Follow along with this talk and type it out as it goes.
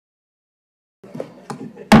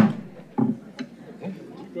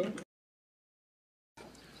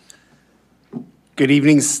Good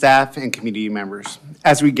evening, staff and community members.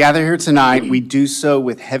 As we gather here tonight, we do so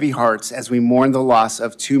with heavy hearts as we mourn the loss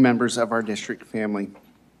of two members of our district family.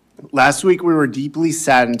 Last week, we were deeply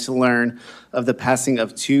saddened to learn of the passing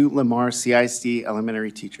of two Lamar CISD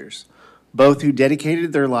elementary teachers, both who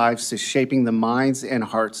dedicated their lives to shaping the minds and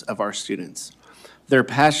hearts of our students. Their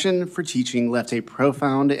passion for teaching left a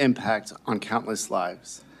profound impact on countless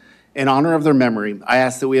lives. In honor of their memory, I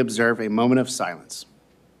ask that we observe a moment of silence.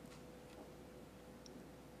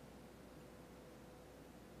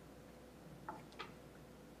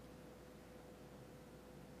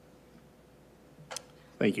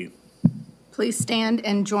 Thank you. Please stand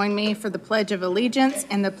and join me for the Pledge of Allegiance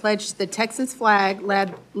and the pledge to the Texas flag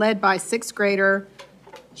led by sixth grader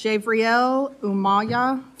Javriel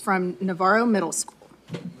Umaya from Navarro Middle School.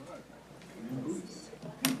 I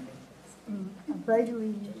pledge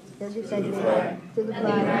allegiance to the flag of the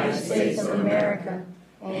United States of America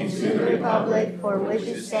and to the republic for which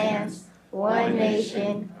it stands, one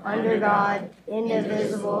nation, under God,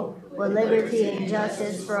 indivisible, with liberty and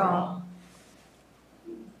justice for all.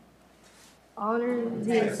 Honor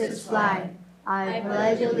the sixth flag. I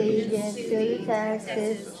pledge allegiance to the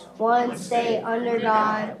Texas, one state under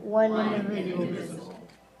God, one indivisible.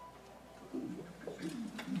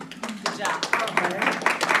 Good job.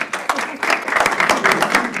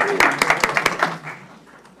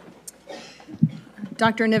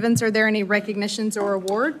 Dr. Nivens, are there any recognitions or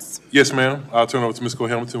awards? Yes, ma'am. I'll turn over to Ms.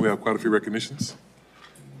 Cole-Hamilton. We have quite a few recognitions.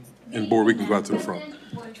 And board, we can go out to the front.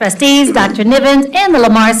 Trustees, Dr. Nivens, and the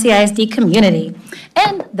Lamar CISD community,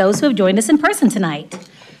 and those who have joined us in person tonight.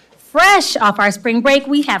 Fresh off our spring break,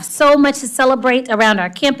 we have so much to celebrate around our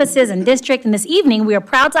campuses and district, and this evening we are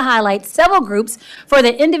proud to highlight several groups for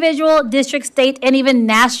their individual, district, state, and even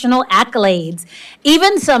national accolades.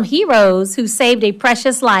 Even some heroes who saved a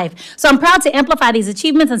precious life. So I'm proud to amplify these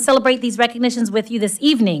achievements and celebrate these recognitions with you this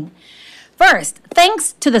evening. First,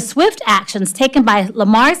 thanks to the swift actions taken by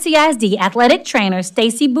Lamar CISD athletic trainer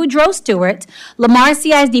Stacy Boudreaux Stewart, Lamar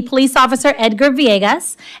CISD police officer Edgar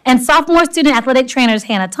Villegas, and sophomore student athletic trainers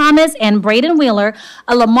Hannah Thomas and Braden Wheeler,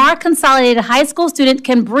 a Lamar Consolidated High School student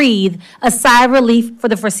can breathe a sigh of relief for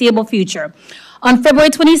the foreseeable future. On February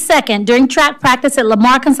 22nd, during track practice at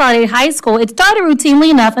Lamar Consolidated High School, it started routinely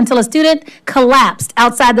enough until a student collapsed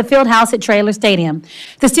outside the field house at Traylor Stadium.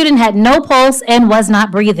 The student had no pulse and was not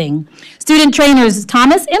breathing. Student trainers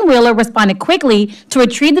Thomas and Wheeler responded quickly to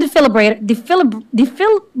retrieve the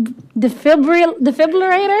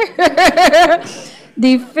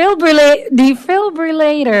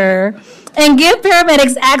defibrillator and give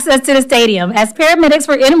paramedics access to the stadium. As paramedics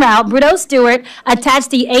were en route, Boudreaux Stewart attached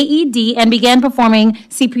the AED and began performing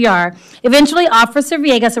CPR. Eventually, Officer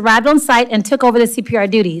Villegas arrived on site and took over the CPR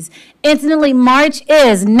duties. Incidentally, March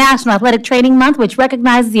is National Athletic Training Month, which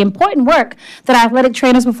recognizes the important work that our athletic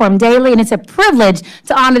trainers perform daily, and it's a privilege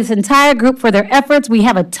to honor this entire group for their efforts. We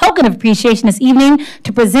have a token of appreciation this evening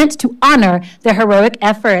to present to honor their heroic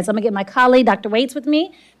efforts. I'm going to get my colleague, Dr. Waits, with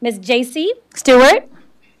me, Ms. J.C. Stewart.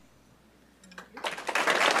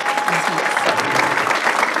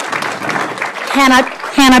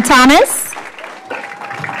 Hannah Thomas,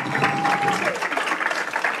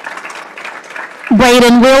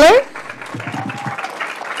 Braden Wheeler,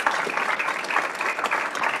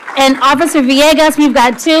 and Officer Villegas. We've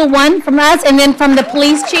got two, one from us and then from the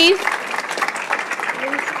police chief.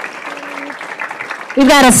 We've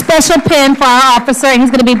got a special pin for our officer, and he's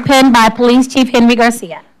going to be pinned by Police Chief Henry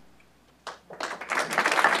Garcia.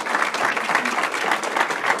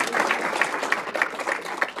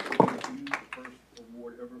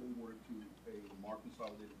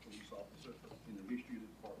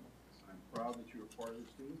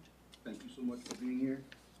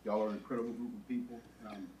 Y'all are an incredible group of people, and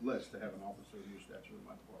I'm blessed to have an officer of your stature in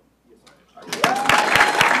my department.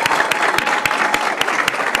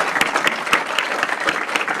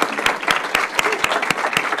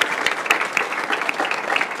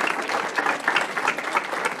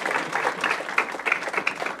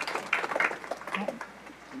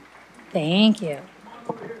 Thank you.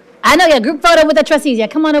 I know, yeah, group photo with the trustees. Yeah,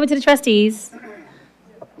 come on over to the trustees.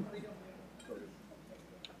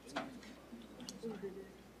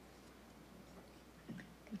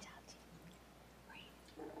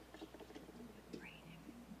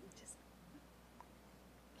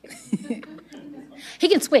 He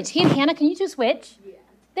can switch. He and Hannah, can you two switch? Yeah.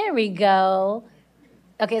 There we go.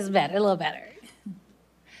 Okay, it's better, a little better.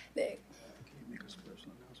 There.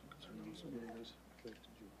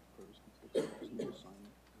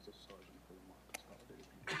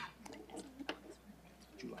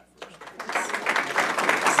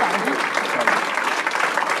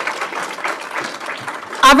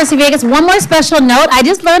 Officer Vegas, one more special note. I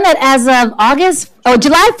just learned that as of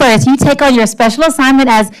July 1st, you take on your special assignment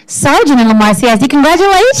as Sergeant in Lamar CISD.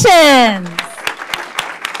 Congratulations.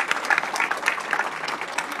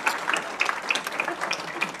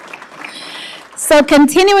 So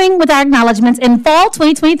continuing with our acknowledgments, in fall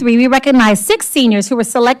 2023, we recognize 6 seniors who were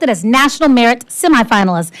selected as National Merit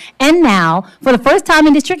semifinalists. And now, for the first time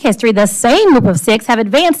in district history, the same group of 6 have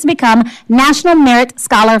advanced to become National Merit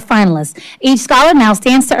Scholar finalists. Each scholar now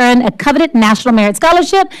stands to earn a coveted National Merit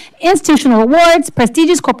Scholarship, institutional awards,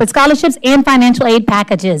 prestigious corporate scholarships, and financial aid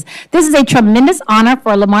packages. This is a tremendous honor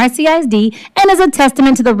for Lamar CISD and is a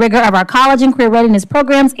testament to the rigor of our college and career readiness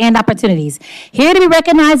programs and opportunities. Here to be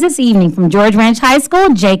recognized this evening from George Ranch High School,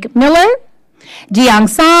 Jake Miller, Jiyoung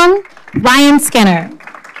Song, Ryan Skinner.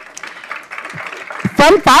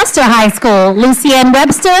 From Foster High School, Lucianne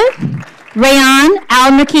Webster, Rayon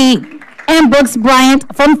Al McKee, and Brooks Bryant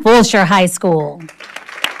from Fulshire High School.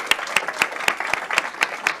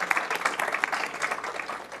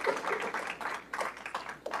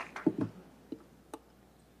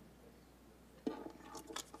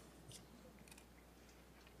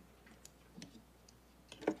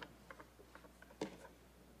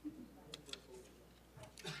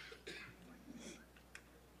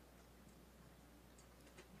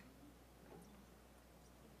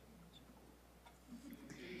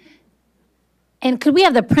 And could we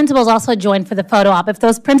have the principals also join for the photo op? If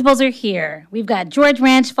those principals are here, we've got George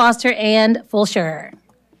Ranch, Foster, and Fulshire.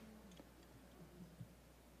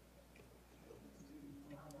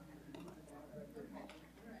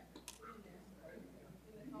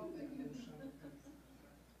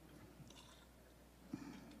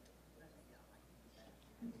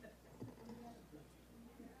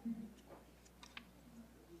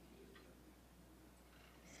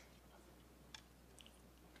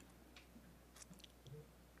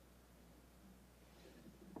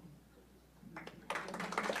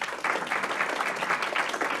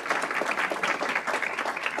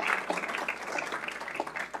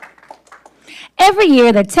 Every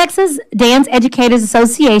year, the Texas Dance Educators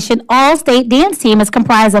Association All-State Dance Team is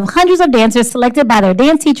comprised of hundreds of dancers selected by their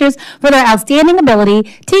dance teachers for their outstanding ability,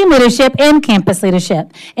 team leadership, and campus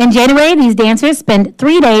leadership. In January, these dancers spend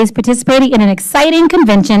 3 days participating in an exciting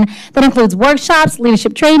convention that includes workshops,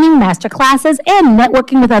 leadership training, master classes, and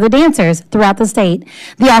networking with other dancers throughout the state.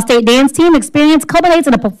 The All-State Dance Team experience culminates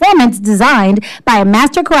in a performance designed by a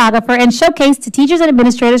master choreographer and showcased to teachers and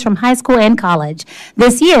administrators from high school and college.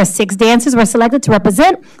 This year, 6 dancers were selected to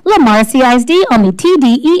represent Lamar CISD on the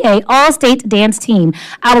TDEA All-State Dance Team.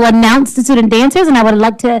 I will announce the student dancers, and I would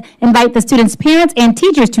like to invite the students' parents and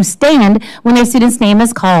teachers to stand when their student's name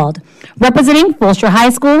is called. Representing Fulshire High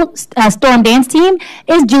School Storm Dance Team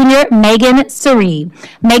is junior Megan Surrey.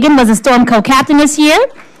 Megan was a Storm co-captain this year.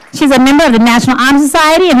 She's a member of the National Honor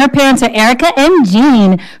Society, and her parents are Erica and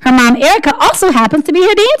Jean. Her mom, Erica, also happens to be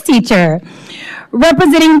her dance teacher.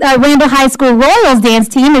 Representing Randall High School Royals dance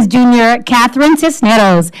team is junior Catherine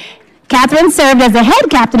Cisneros. Catherine served as the head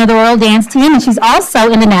captain of the Royal dance team, and she's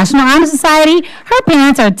also in the National Honor Society. Her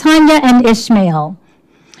parents are Tanya and Ishmael.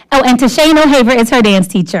 Oh, and Tashane O'Haver is her dance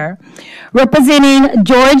teacher. Representing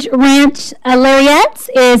George Ranch Lariats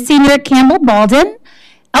is senior Campbell Baldwin.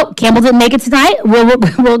 Oh, Campbell didn't make it tonight.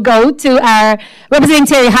 We'll go to our representing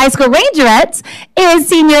Terry High School Rangerettes is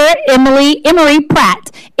senior Emily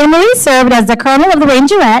Pratt. Emily served as the colonel of the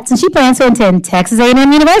Rangerettes, and she plans to attend Texas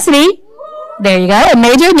A&M University. There you go, and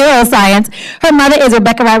major in neuroscience. Her mother is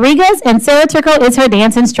Rebecca Rodriguez, and Sarah Turco is her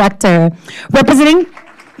dance instructor. Representing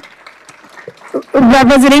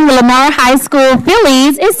the Lamar High School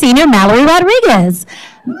Phillies is senior Mallory Rodriguez.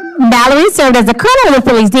 Mallory served as the colonel of the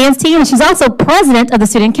Phillies dance team, and she's also president of the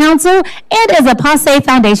student council and is a Passe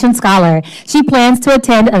Foundation scholar. She plans to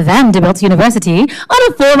attend Vanderbilt University on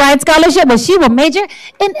a full-ride scholarship, but she will major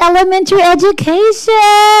in elementary education.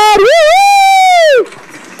 Woo-hoo!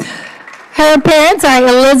 Her parents are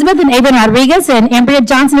Elizabeth and Abram Rodriguez, and Ambria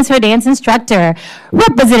Johnson is her dance instructor.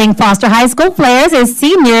 Representing Foster High School Flares is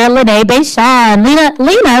senior Lene Bayshon.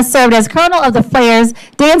 Lena served as colonel of the Flares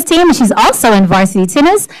dance team, and she's also in varsity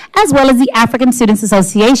tennis, as well as the African Students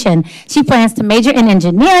Association. She plans to major in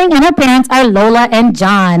engineering, and her parents are Lola and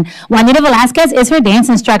John. Juanita Velasquez is her dance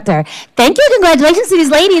instructor. Thank you. Congratulations to these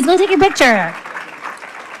ladies. Go take your picture.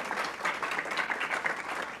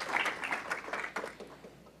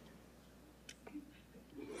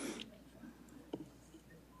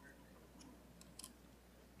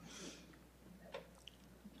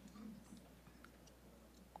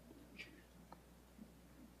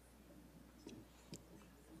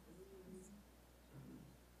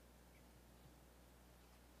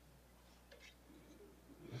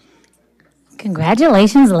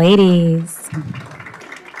 Congratulations, ladies.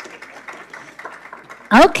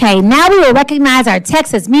 Okay, now we will recognize our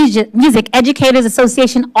Texas Music Educators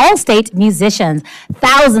Association All-State musicians.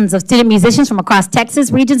 Thousands of student musicians from across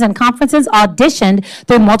Texas regions and conferences auditioned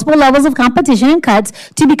through multiple levels of competition and cuts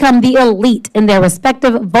to become the elite in their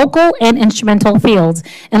respective vocal and instrumental fields.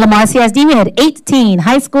 In Lamar CISD, we had 18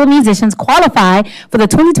 high school musicians qualify for the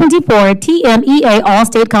 2024 TMEA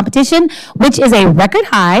All-State Competition, which is a record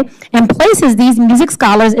high and places these music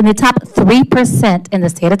scholars in the top 3% in the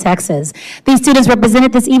state of Texas. These students represented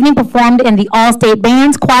this evening performed in the All-State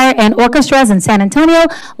Bands, Choir, and Orchestras in San Antonio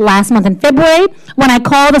last month in February. When I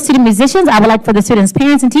call the student musicians, I would like for the students'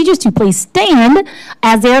 parents and teachers to please stand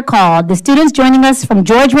as they are called. The students joining us from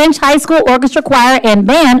George Ranch High School Orchestra, Choir, and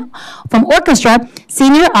Band from Orchestra,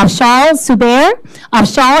 Senior Afshal Subair.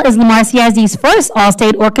 Afshal is Lamar CISD's first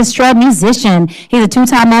All-State Orchestra musician. He's a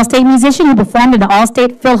two-time All-State musician who performed in the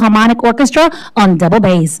All-State Philharmonic Orchestra on double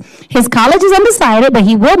bass. His college is undecided, but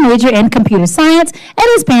he will major in computer science, and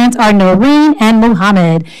his parents are Noreen and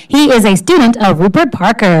Muhammad. He is a student of Rupert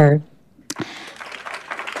Parker.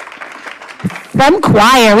 From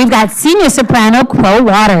choir, we've got senior soprano Crow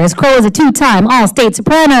Waters. Crow is a two-time All-State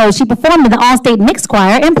soprano. She performed in the All-State Mixed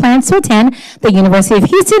Choir and plans to attend the University of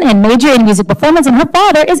Houston and major in music performance, and her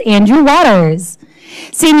father is Andrew Waters.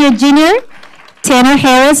 Senior junior Tanner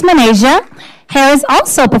Harris Manesia. Harris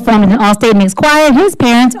also performed in an All-State Mixed Choir. His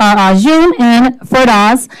parents are Arjun and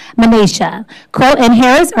Ferdoz Manesha. Crow and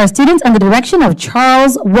Harris are students under the direction of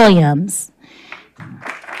Charles Williams.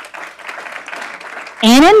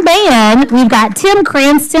 And in band, we've got Tim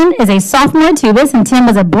Cranston is a sophomore tubist, and Tim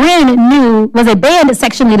was a band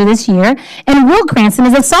section leader this year. And Will Cranston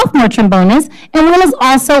is a sophomore trombonist, and Will is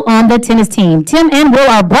also on the tennis team. Tim and Will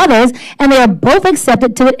are brothers, and they are both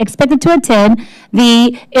expected to attend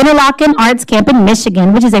the Interlochen Arts Camp in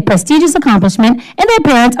Michigan, which is a prestigious accomplishment, and their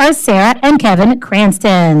parents are Sarah and Kevin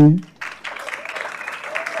Cranston.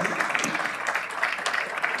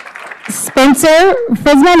 Spencer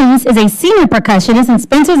Fizmanis is a senior percussionist, and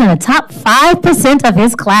Spencer's in the top 5% of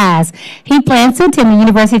his class. He plans to attend the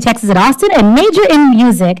University of Texas at Austin and major in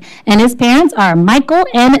music, and his parents are Michael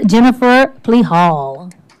and Jennifer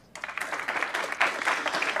Plehall.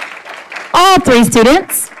 All three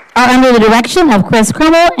students are under the direction of Chris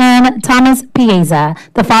Crummell and Thomas Piazza.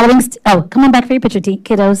 The following, come on back for your picture,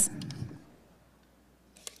 kiddos.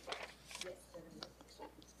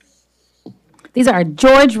 These are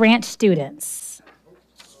George Ranch students.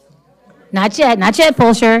 Not yet,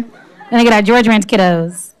 Fulsher. Gonna get our George Ranch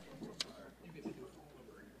kiddos.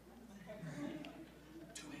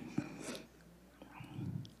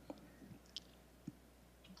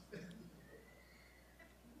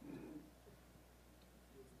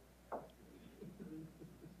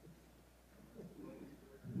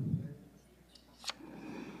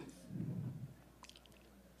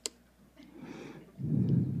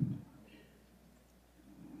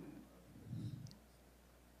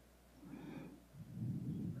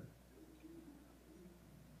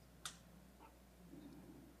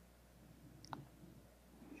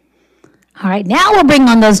 All right, now we'll bring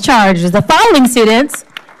on those charges. The following students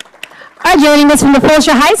are joining us from the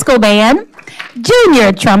Fulshear High School Band.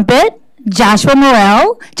 Junior trumpet, Joshua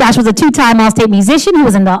Morrell. Josh was a two-time All-State musician. He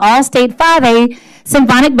was in the All-State 5A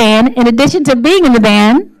Symphonic Band. In addition to being in the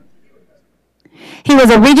band, he was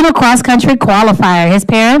a regional cross-country qualifier. His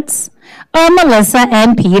parents are Melissa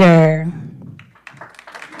and Peter.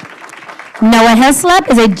 Noah Heslop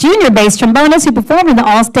is a junior bass trombonist who performed in the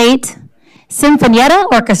All-State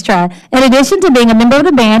Sinfonietta Orchestra. In addition to being a member of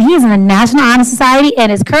the band, he is in the National Honor Society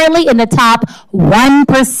and is currently in the top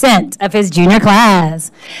 1% of his junior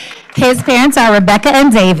class. His parents are Rebecca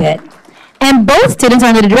and David. And both students are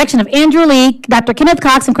under the direction of Andrew Lee, Dr. Kenneth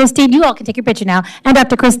Cox, and Christine, you all can take your picture now, and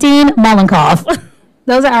Dr. Christine Mollenkoff.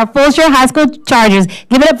 Those are our Fulshear High School Chargers.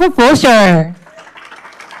 Give it up for Fulshear.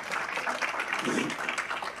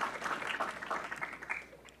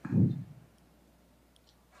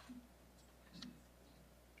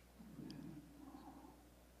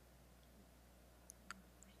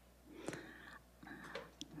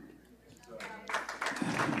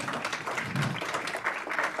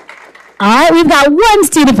 All right, we've got one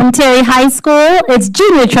student from Terry High School. It's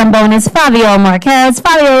junior trombonist Fabio Marquez.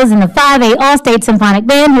 Fabio is in the 5A All-State Symphonic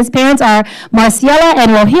Band. His parents are Marciela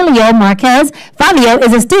and Rogelio Marquez. Fabio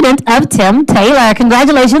is a student of Tim Taylor.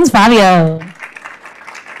 Congratulations, Fabio.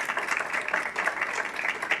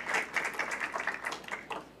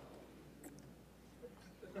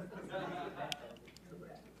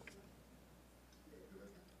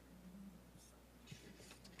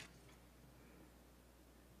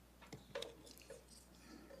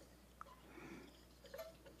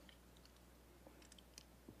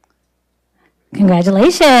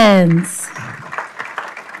 Congratulations.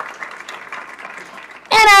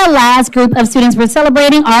 And our last group of students we're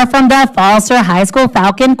celebrating are from the Foster High School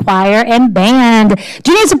Falcon Choir and Band.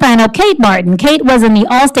 Junior soprano Kate Martin. Kate was in the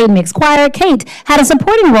All-State Mixed Choir. Kate had a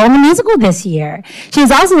supporting role in the musical this year. She is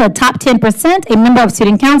also in the top 10%, a member of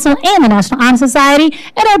Student Council and the National Honor Society,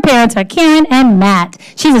 and her parents are Karen and Matt.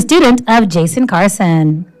 She's a student of Jason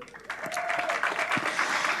Carson.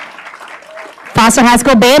 Foster High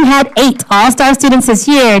School Band had 8 all-star students this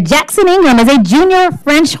year. Jackson Ingram is a junior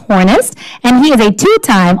French hornist, and he is a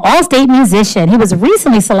 2-time all-state musician. He was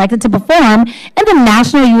recently selected to perform in the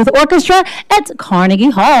National Youth Orchestra at Carnegie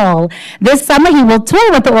Hall. This summer, he will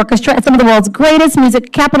tour with the orchestra at some of the world's greatest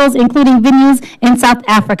music capitals, including venues in South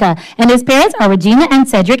Africa. And his parents are Regina and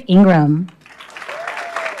Cedric Ingram.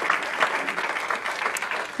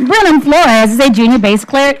 Brennan Flores is a junior bass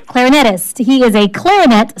clarinetist. He is a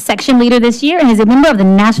clarinet section leader this year and is a member of the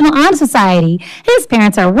National Honor Society. His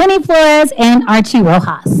parents are Winnie Flores and Archie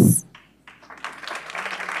Rojas.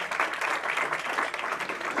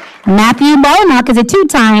 Matthew Balnock is a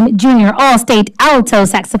 2-time junior all-state alto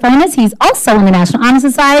saxophonist. He's also in the National Honor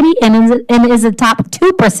Society and is the top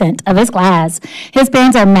 2% of his class. His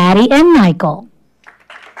parents are Maddie and Michael.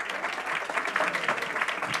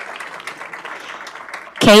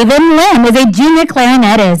 Kaven Lim is a junior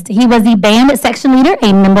clarinetist. He was the band section leader,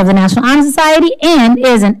 a member of the National Honor Society, and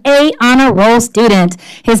is an A honor roll student.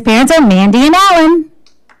 His parents are Mandy and Alan.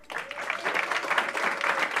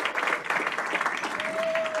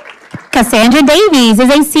 Cassandra Davies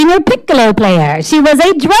is a senior piccolo player. She was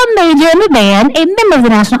a drum major in the band, a member of the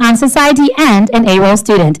National Honor Society, and an A-roll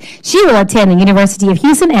student. She will attend the University of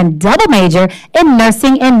Houston and double major in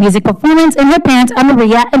nursing and music performance, and her parents are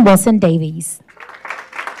Maria and Wilson Davies.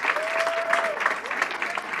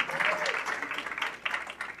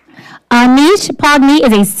 Anish Pagni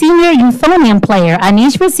is a senior euphonium player.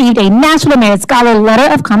 Anish received a National Merit Scholar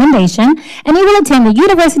Letter of Commendation, and he will attend the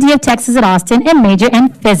University of Texas at Austin and major in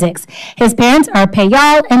physics. His parents are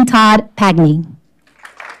Payal and Todd Pagni.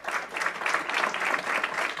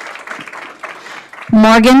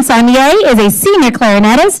 Morgan Saunier is a senior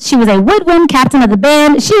clarinetist. She was a woodwind captain of the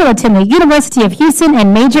band. She will attend the University of Houston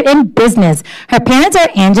and major in business. Her parents are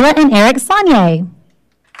Angela and Eric Saunier.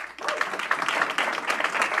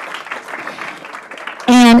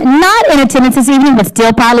 And not in attendance this evening, but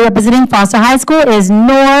still proudly representing Foster High School is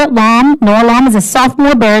Noor Lam. Noor Lam is a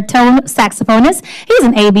sophomore baritone saxophonist. He's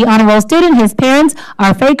an AB honor roll student. His parents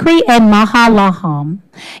are Fakri and Mahalaham.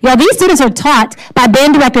 These students are taught by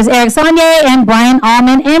band directors Eric Saunier and Brian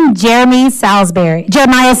Allman and Jeremiah Salisbury.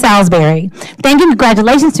 Thank you and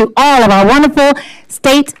congratulations to all of our wonderful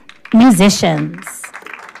state musicians.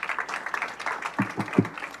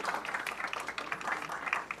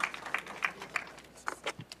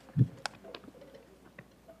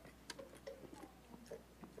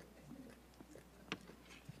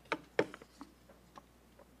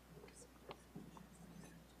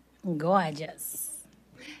 Gorgeous.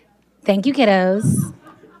 Thank you, kiddos.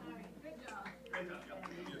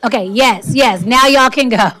 Okay, yes, now y'all can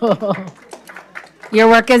go. Your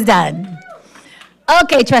work is done.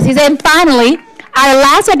 Okay, trustees, and finally, our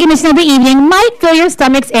last recognition of the evening might fill your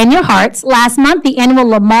stomachs and your hearts. Last month, the annual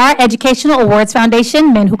Lamar Educational Awards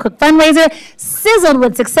Foundation Men Who Cook fundraiser sizzled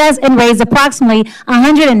with success and raised approximately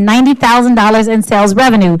 $190,000 in sales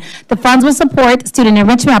revenue. The funds will support student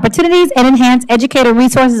enrichment opportunities and enhance educator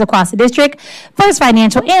resources across the district. First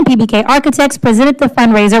Financial and PBK Architects presented the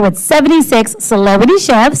fundraiser with 76 celebrity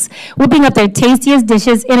chefs whipping up their tastiest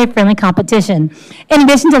dishes in a friendly competition. In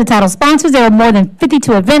addition to the title sponsors, there were more than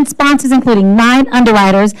 52 event sponsors, including 9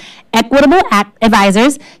 underwriters, Equitable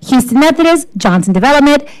Advisors, Houston Methodist, Johnson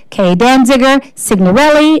Development, Kay Danziger,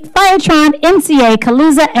 Signorelli, Firetron, NCA,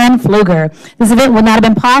 Calusa, and Fluger. This event would not have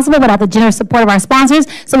been possible without the generous support of our sponsors,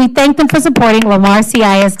 so we thank them for supporting Lamar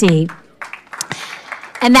CISD.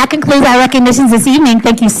 And that concludes our recognitions this evening.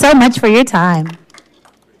 Thank you so much for your time.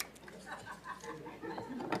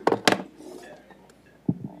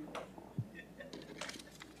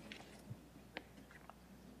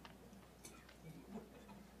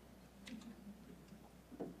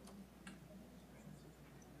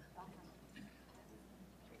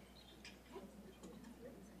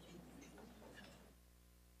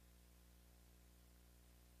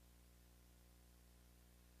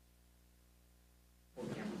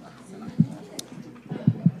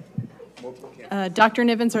 Dr.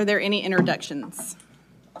 Nivens, are there any introductions?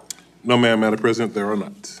 No, ma'am, Madam President, there are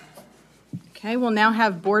not. Okay, we'll now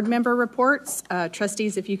have board member reports.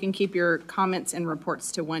 Trustees, if you can keep your comments and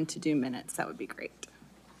reports to 1 to 2 minutes, that would be great.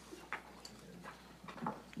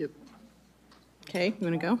 Yep. Okay, you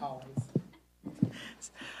want to go?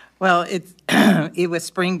 Well, it was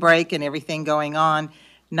spring break and everything going on,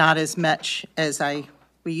 not as much as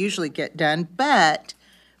we usually get done. But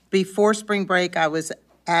before spring break, I was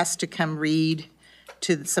asked to come read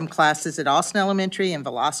to some classes at Austin Elementary and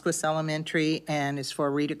Velasquez Elementary, and it's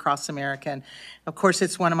for Read Across America. And of course,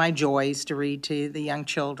 it's one of my joys to read to the young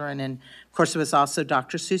children. And of course, it was also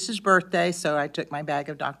Dr. Seuss's birthday, so I took my bag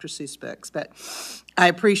of Dr. Seuss books. But I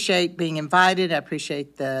appreciate being invited. I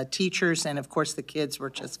appreciate the teachers, and of course, the kids were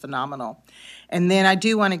just phenomenal. And then I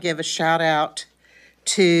do want to give a shout out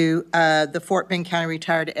to the Fort Bend County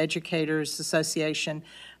Retired Educators Association.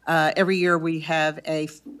 Every year we have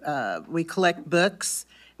we collect books.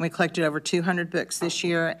 We collected over 200 books this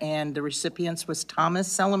year, and the recipients was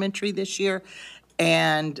Thomas Elementary this year.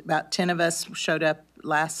 And about 10 of us showed up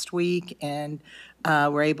last week and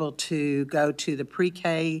were able to go to the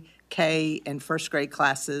pre-K, K, and first grade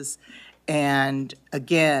classes. And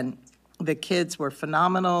again, the kids were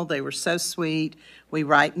phenomenal. They were so sweet. We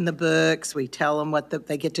write in the books. We tell them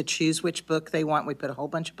they get to choose which book they want. We put a whole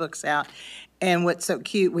bunch of books out. And what's so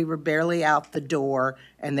cute, we were barely out the door,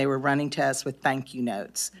 and they were running to us with thank you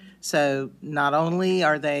notes. So not only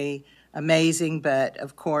are they amazing, but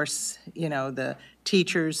of course, you know, the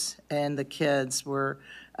teachers and the kids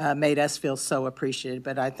made us feel so appreciated.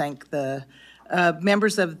 But I thank the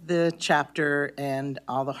members of the chapter and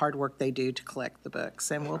all the hard work they do to collect the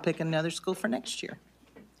books. And we'll pick another school for next year.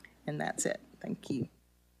 And that's it. Thank you.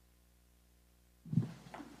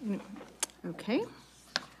 Okay.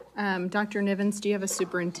 Dr. Nivens, do you have a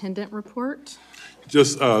superintendent report?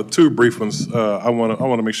 Just two brief ones. I want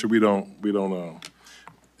to make sure we don't.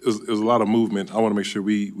 There's a lot of movement. I want to make sure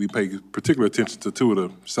we pay particular attention to two of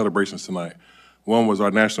the celebrations tonight. One was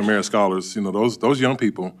our National Merit Scholars. You know, those young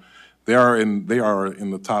people, they are in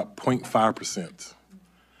the top 0.5%.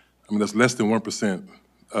 I mean, that's less than 1%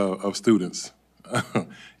 of students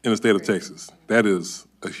in the state of Texas. That is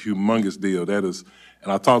a humongous deal. That is.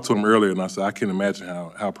 And I talked to them earlier, and I said, I can't imagine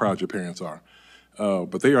how proud your parents are.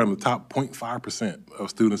 But they are in the top 0.5% of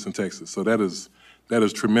students in Texas. So that is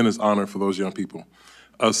tremendous honor for those young people.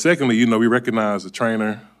 Secondly, you know, we recognize the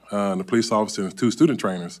trainer, the police officer, and 2 student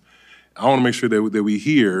trainers. I want to make sure that we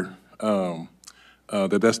hear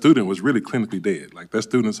that student was really clinically dead. Like, that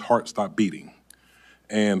student's heart stopped beating.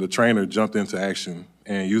 And the trainer jumped into action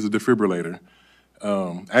and used a defibrillator.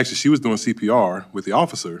 Actually, she was doing CPR with the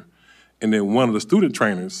officer. And then one of the student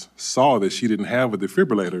trainers saw that she didn't have a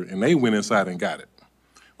defibrillator, and they went inside and got it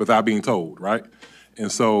without being told, right?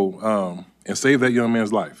 And so, and saved that young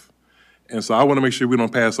man's life. And so I want to make sure we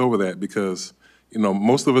don't pass over that, because, you know,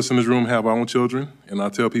 most of us in this room have our own children, and I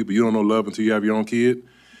tell people you don't know love until you have your own kid.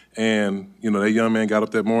 And, you know, that young man got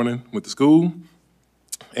up that morning, went to school,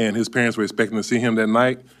 and his parents were expecting to see him that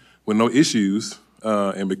night with no issues.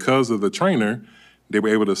 And because of the trainer, they were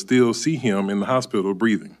able to still see him in the hospital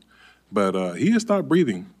breathing. But he had stopped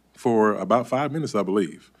breathing for about 5 minutes, I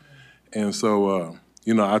believe. And so,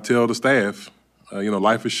 you know, I tell the staff, you know,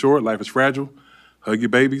 life is short, life is fragile. Hug your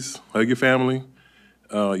babies, hug your family.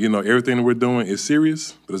 You know, everything that we're doing is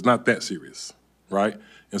serious, but it's not that serious, right?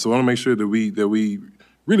 And so I want to make sure that we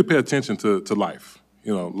really pay attention to life.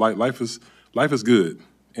 You know, life is good.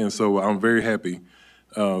 And so I'm very happy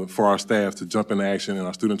for our staff to jump into action and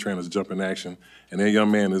our student trainers to jump into action. And that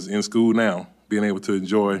young man is in school now, being able to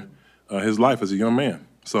enjoy his life as a young man.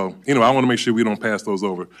 So, you know, I want to make sure we don't pass those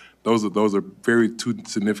over. Those are very two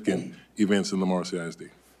significant events in Lamar CISD.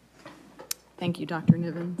 Thank you, Dr.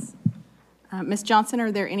 Nivens. Ms. Johnson,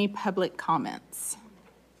 are there any public comments?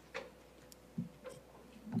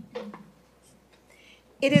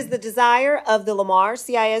 It is the desire of the Lamar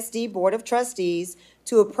CISD Board of Trustees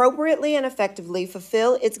to appropriately and effectively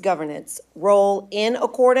fulfill its governance role in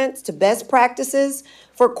accordance to best practices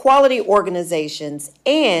for quality organizations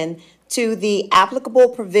and to the applicable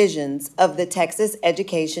provisions of the Texas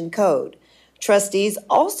Education Code. Trustees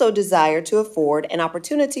also desire to afford an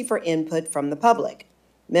opportunity for input from the public.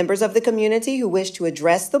 Members of the community who wish to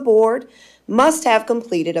address the board must have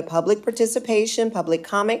completed a public participation, public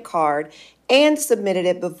comment card, and submitted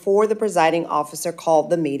it before the presiding officer called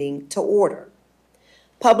the meeting to order.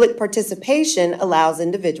 Public participation allows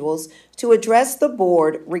individuals to address the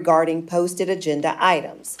board regarding posted agenda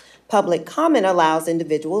items. Public comment allows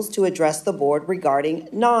individuals to address the board regarding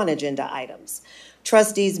non-agenda items.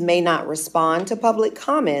 Trustees may not respond to public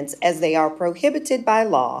comments as they are prohibited by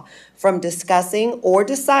law from discussing or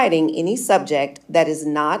deciding any subject that is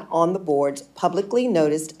not on the board's publicly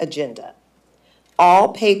noticed agenda.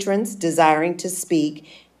 All patrons desiring to speak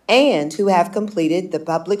and who have completed the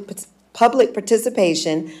public public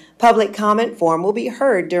participation, public comment form will be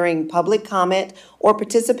heard during public comment or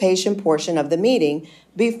participation portion of the meeting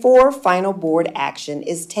before final board action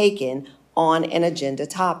is taken on an agenda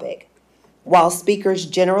topic. While speakers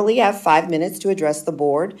generally have 5 minutes to address the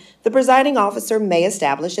board, the presiding officer may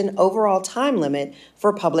establish an overall time limit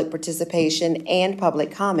for public participation and public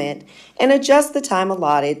comment and adjust the time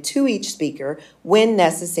allotted to each speaker when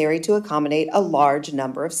necessary to accommodate a large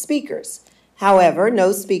number of speakers. However,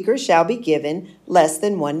 no speaker shall be given less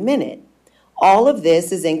than 1 minute. All of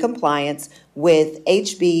this is in compliance with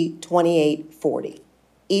HB 2840.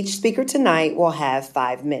 Each speaker tonight will have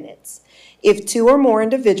 5 minutes. If 2 or more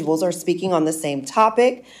individuals are speaking on the same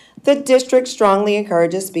topic, the district strongly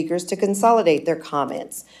encourages speakers to consolidate their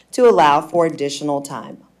comments to allow for additional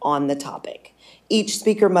time on the topic. Each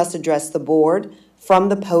speaker must address the board from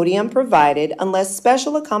the podium provided unless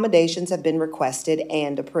special accommodations have been requested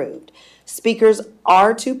and approved. Speakers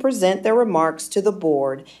are to present their remarks to the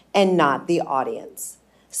board and not the audience.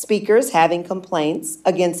 Speakers having complaints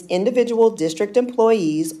against individual district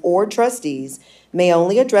employees or trustees may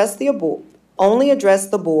only address the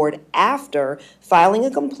board after filing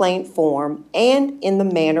a complaint form and in the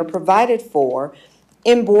manner provided for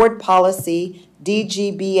in Board Policy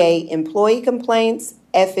DGBA Employee Complaints,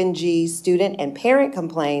 F&G Student and Parent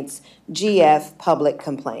Complaints, GF Public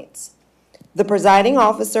Complaints. The presiding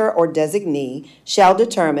officer or designee shall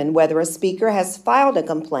determine whether a speaker has filed a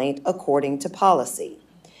complaint according to policy.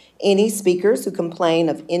 Any speakers who complain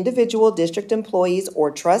of individual district employees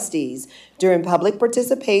or trustees during public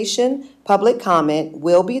participation, public comment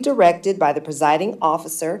will be directed by the presiding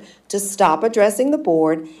officer to stop addressing the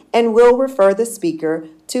board and will refer the speaker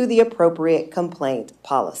to the appropriate complaint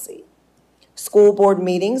policy. School board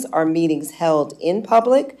meetings are meetings held in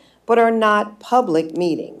public but are not public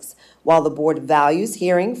meetings. While the board values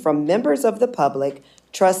hearing from members of the public,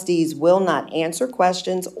 trustees will not answer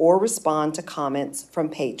questions or respond to comments from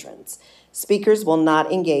patrons. Speakers will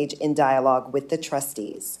not engage in dialogue with the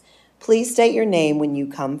trustees. Please state your name when you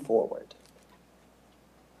come forward.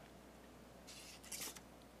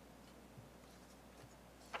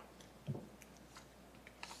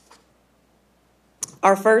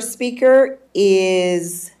 Our first speaker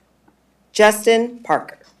is Justin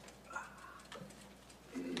Parker.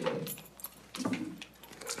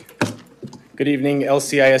 Good evening,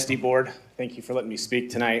 LCISD Board. Thank you for letting me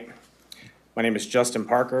speak tonight. My name is Justin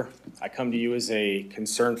Parker. I come to you as a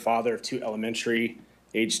concerned father of 2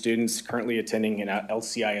 elementary-age students currently attending an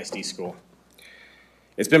LCISD school.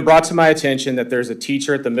 It's been brought to my attention that there's a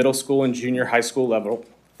teacher at the middle school and junior high school level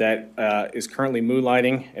that is currently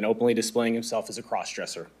moonlighting and openly displaying himself as a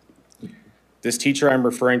cross-dresser. This teacher I'm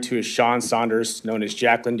referring to is Sean Saunders, known as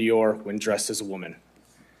Jacqueline Dior, when dressed as a woman,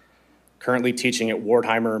 currently teaching at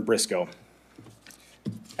Wardheimer in Briscoe.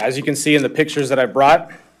 As you can see in the pictures that I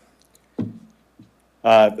brought,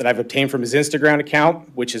 that I've obtained from his Instagram account,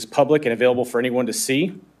 which is public and available for anyone to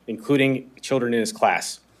see, including children in his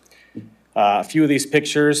class. A few of these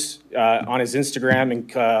pictures on his Instagram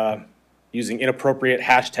and using inappropriate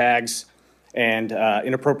hashtags and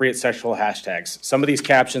inappropriate sexual hashtags. Some of these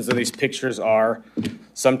captions of these pictures are,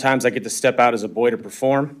 sometimes I get to step out as a boy to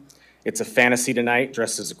perform. It's a fantasy tonight,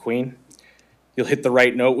 dressed as a queen. You'll hit the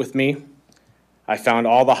right note with me. I found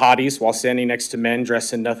all the hotties while standing next to men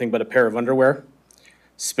dressed in nothing but a pair of underwear.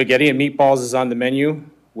 Spaghetti and meatballs is on the menu,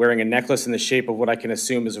 wearing a necklace in the shape of what I can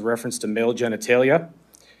assume is a reference to male genitalia.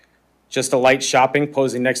 Just a light shopping,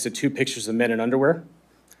 posing next to 2 pictures of men in underwear.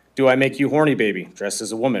 Do I make you horny, baby, dressed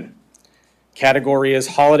as a woman. Category is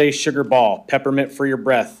holiday sugar ball, peppermint for your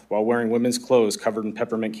breath, while wearing women's clothes covered in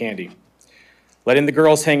peppermint candy. Letting the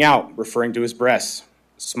girls hang out, referring to his breasts.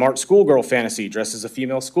 Smart schoolgirl fantasy, dressed as a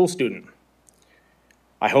female school student.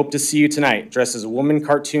 I hope to see you tonight, dressed as a woman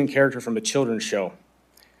cartoon character from a children's show.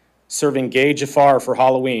 Serving gay Jafar for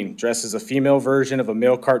Halloween, dressed as a female version of a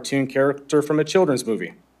male cartoon character from a children's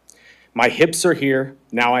movie. My hips are here,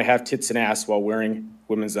 now I have tits and ass while wearing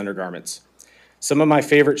women's undergarments. Some of my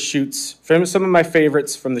favorites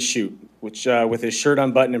from the shoot, which with his shirt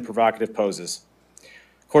unbuttoned in provocative poses.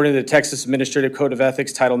 According to the Texas Administrative Code of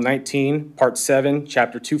Ethics, Title 19, Part 7,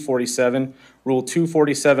 Chapter 247, Rule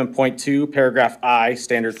 247.2, Paragraph I,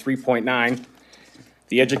 Standard 3.9,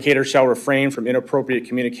 the educator shall refrain from inappropriate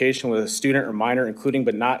communication with a student or minor, including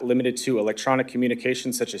but not limited to electronic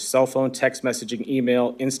communication such as cell phone, text messaging,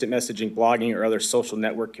 email, instant messaging, blogging, or other social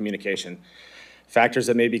network communication. Factors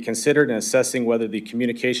that may be considered in assessing whether the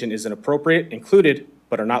communication is inappropriate included,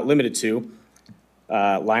 but are not limited to,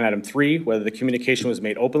 line item 3, whether the communication was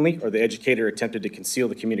made openly or the educator attempted to conceal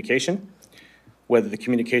the communication, whether the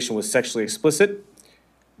communication was sexually explicit,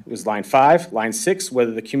 It was line 5. Line 6,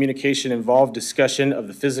 whether the communication involved discussion of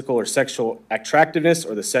the physical or sexual attractiveness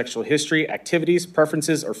or the sexual history, activities,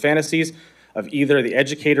 preferences, or fantasies of either the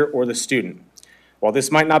educator or the student. While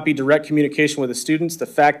this might not be direct communication with the students, the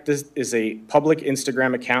fact is a public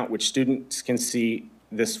Instagram account which students can see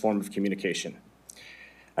this form of communication.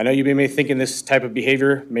 I know you may be thinking this type of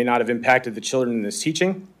behavior may not have impacted the children in this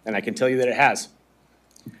teaching, and I can tell you that it has.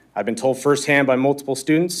 I've been told firsthand by multiple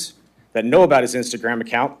students that know about his Instagram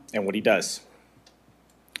account and what he does.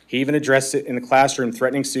 He even addressed it in the classroom,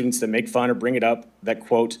 threatening students that make fun or bring it up that,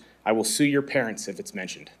 quote, "I will sue your parents if it's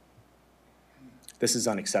mentioned." This is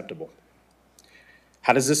unacceptable.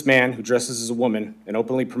 How does this man who dresses as a woman and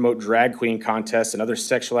openly promote drag queen contests and other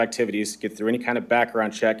sexual activities get through any kind of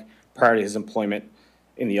background check prior to his employment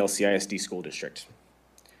in the LCISD school district?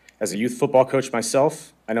 As a youth football coach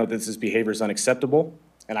myself, I know that this behavior is unacceptable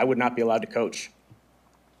and I would not be allowed to coach.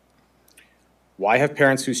 Why have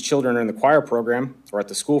parents whose children are in the choir program, or at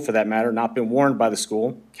the school for that matter, not been warned by the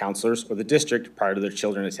school, counselors, or the district prior to their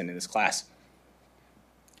children attending this class?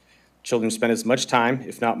 Children spend as much time,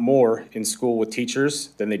 if not more, in school with teachers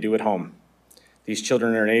than they do at home. These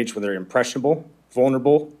children are at an age where they're impressionable,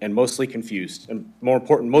 vulnerable, and mostly confused, and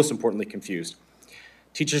most importantly, confused.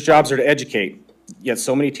 Teachers' jobs are to educate, yet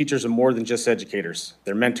so many teachers are more than just educators.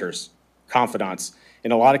 They're mentors, confidants,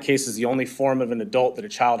 in a lot of cases, the only form of an adult that a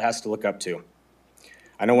child has to look up to.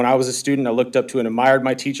 I know when I was a student, I looked up to and admired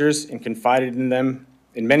my teachers and confided in them,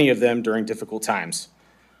 in many of them during difficult times.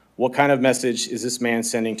 What kind of message is this man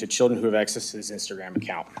sending to children who have access to his Instagram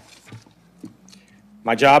account?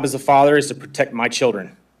 My job as a father is to protect my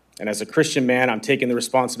children. And as a Christian man, I'm taking the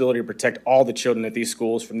responsibility to protect all the children at these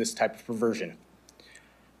schools from this type of perversion.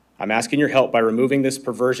 I'm asking your help by removing this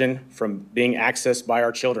perversion from being accessed by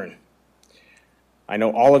our children. I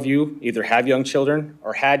know all of you either have young children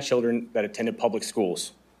or had children that attended public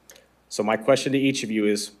schools. So my question to each of you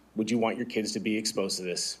is, would you want your kids to be exposed to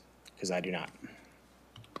this? Because I do not.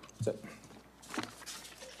 That's it.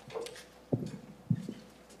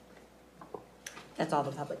 That's all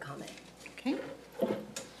the public comment. Okay.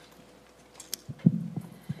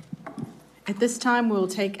 At this time, we will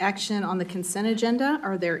take action on the consent agenda.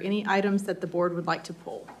 Are there any items that the board would like to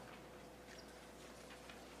pull?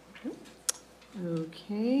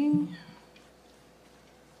 Okay.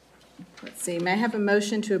 Let's see, may I have a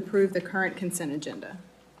motion to approve the current consent agenda?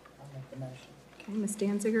 I'll make the motion. Okay, Ms.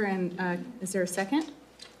 Danziger, and is there a second?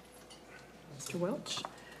 Mr. Welch?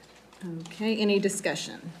 Okay, any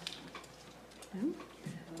discussion? No?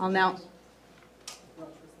 I'll now,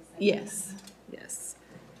 yes.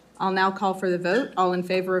 I'll now call for the vote. All in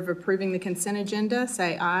favor of approving the consent agenda,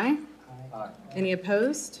 say aye. Aye. Any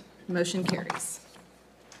opposed? Motion carries.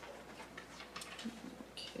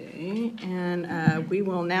 Okay, and we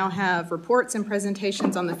will now have reports and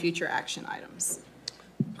presentations on the future action items.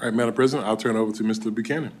 All right, Madam President, I'll turn it over to Mr.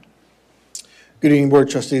 Buchanan. Good evening, Board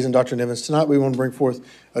of Trustees and Dr. Nivens. Tonight, we want to bring forth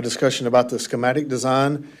a discussion about the schematic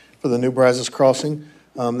design for the new Brazos Crossing.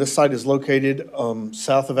 This site is located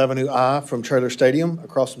south of Avenue I from Trailer Stadium,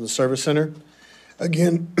 across from the Service Center.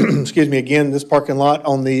 Again, this parking lot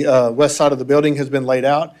on the west side of the building has been laid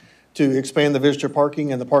out to expand the visitor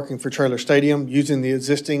parking and the parking for Trailer Stadium using the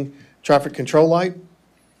existing traffic control light.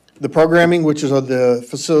 The programming, which is of the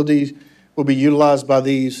facilities, will be utilized by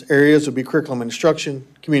these areas, will be curriculum and instruction,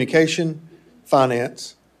 communication,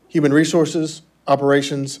 finance, human resources,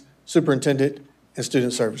 operations, superintendent, and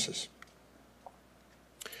student services.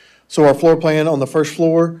 So our floor plan on the first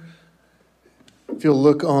floor, if you'll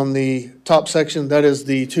look on the top section, that is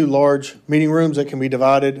the two large meeting rooms that can be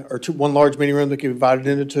divided, or one large meeting room that can be divided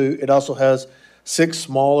into two. It also has 6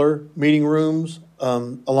 smaller meeting rooms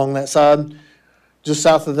along that side. Just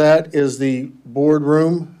south of that is the board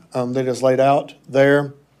room that is laid out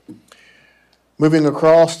there. Moving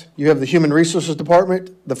across, you have the Human Resources Department,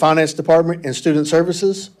 the Finance Department, and Student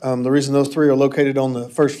Services. The reason those 3 are located on the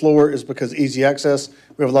first floor is because easy access.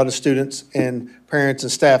 We have a lot of students and parents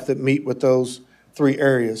and staff that meet with those 3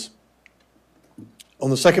 areas. On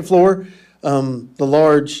the second floor, the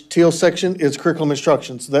large teal section is curriculum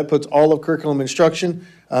instruction. So that puts all of curriculum instruction.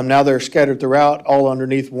 Now they're scattered throughout, all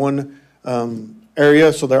underneath one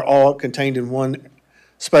area, so they're all contained in one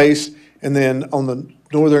space. And then on the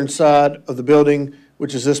northern side of the building,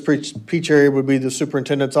 which is this peach area, would be the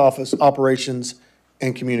superintendent's office, operations,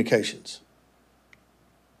 and communications.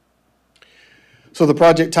 So the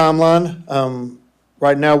project timeline,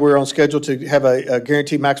 right now we're on schedule to have a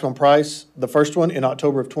guaranteed maximum price. The first one in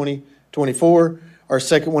October of 2024, our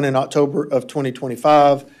second one in October of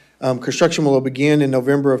 2025. Construction will begin in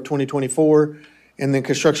November of 2024, and then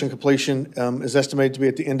construction completion is estimated to be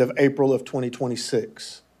at the end of April of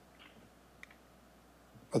 2026.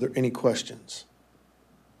 Are there any questions?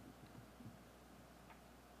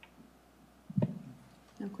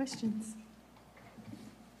 No questions.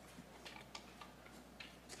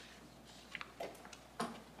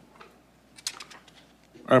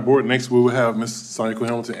 All right, board, next we will have Ms. Sonia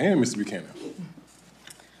Hamilton and Mr. Buchanan.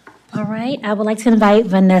 All right, I would like to invite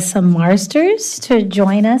Vanessa Marsters to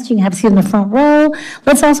join us. You can have a seat in the front row.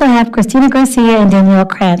 Let's also have Christina Garcia and Danielle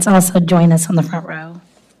Krantz also join us on the front row.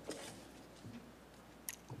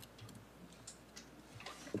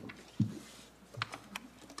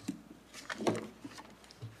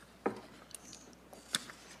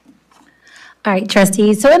 All right,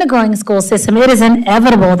 trustees, so in a growing school system, it is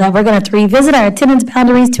inevitable that we're going to have to revisit our attendance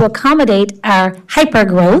boundaries to accommodate our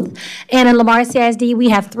hyper-growth. And in Lamar CISD, we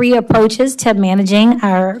have 3 approaches to managing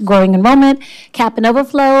our growing enrollment. Cap and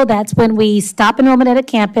overflow, that's when we stop enrollment at a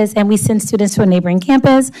campus and we send students to a neighboring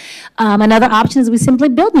campus. Another option is we simply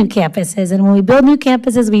build new campuses. And when we build new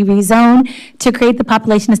campuses, we rezone to create the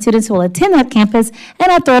population of students who will attend that campus.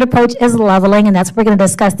 And our third approach is leveling, and that's what we're going to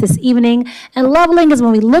discuss this evening. And leveling is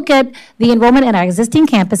when we look at the enrollment in our existing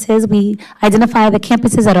campuses. We identify the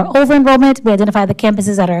campuses that are over enrollment. We identify the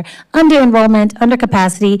campuses that are under enrollment, under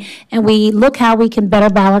capacity, and we look how we can better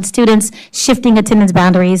balance students shifting attendance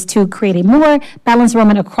boundaries to create a more balanced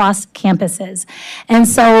enrollment across campuses. And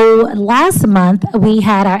so last month, we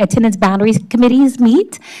had our attendance boundaries committees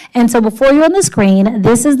meet. And so before you on the screen,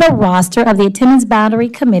 this is the roster of the attendance boundary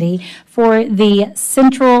committee for the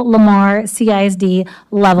Central Lamar CISD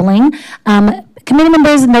leveling. Committee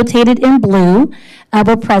members notated in blue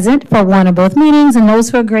were present for one or both meetings, and those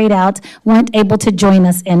who are grayed out weren't able to join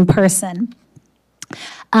us in person.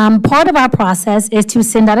 Part of our process is to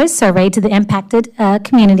send out a survey to the impacted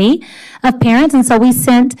community of parents, and so we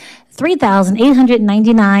sent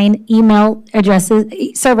 3,899 email addresses,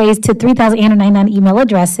 surveys to 3,899 email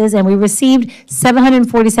addresses, and we received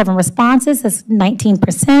 747 responses, that's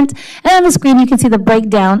 19%. And on the screen, you can see the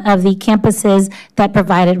breakdown of the campuses that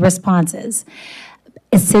provided responses.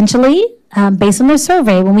 Essentially, based on their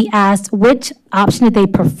survey, when we asked which option did they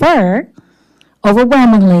prefer,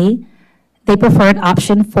 overwhelmingly, they preferred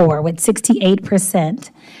option 4 with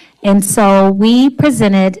 68%. And so we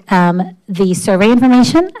presented the survey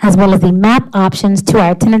information as well as the map options to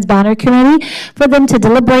our attendance boundary committee for them to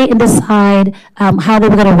deliberate and decide how they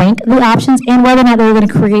were going to rank the options and whether or not they were going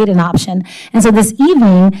to create an option. And so this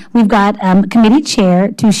evening, we've got committee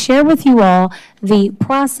chair to share with you all the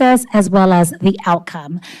process as well as the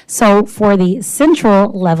outcome. So for the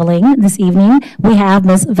central leveling this evening, we have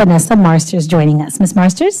Ms. Vanessa Marsters joining us. Ms.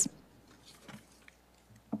 Marsters?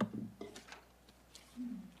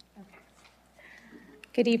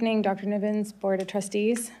 Good evening, Dr. Nivens, Board of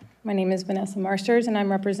Trustees. My name is Vanessa Marsters, and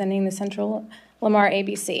I'm representing the Central Lamar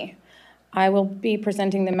ABC. I will be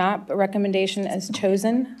presenting the map recommendation as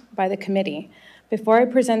chosen by the committee. Before I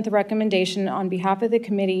present the recommendation on behalf of the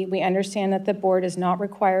committee, we understand that the board is not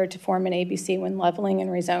required to form an ABC when leveling and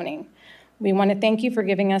rezoning. We want to thank you for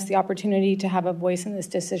giving us the opportunity to have a voice in this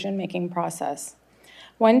decision-making process.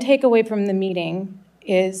 One takeaway from the meeting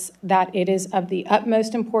is that it is of the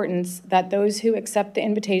utmost importance that those who accept the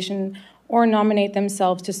invitation or nominate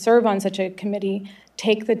themselves to serve on such a committee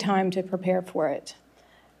take the time to prepare for it.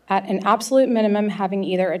 At an absolute minimum, having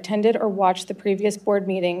either attended or watched the previous board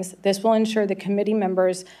meetings, this will ensure the committee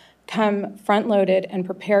members come front-loaded and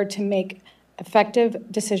prepared to make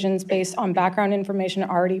effective decisions based on background information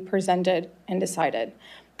already presented and decided.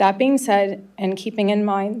 That being said, and keeping in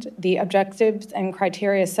mind the objectives and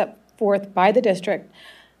criteria set forth by the district,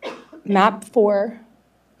 map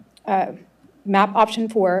option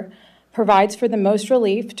 4 provides for the most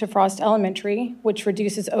relief to Frost Elementary, which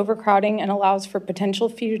reduces overcrowding and allows for potential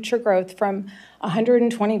future growth from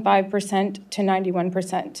 125% to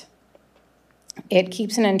 91%. It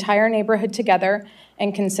keeps an entire neighborhood together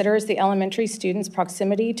and considers the elementary students'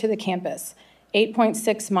 proximity to the campus,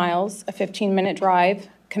 8.6 miles, a 15-minute drive,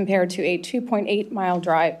 compared to a 2.8-mile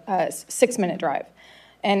drive, 6-minute drive,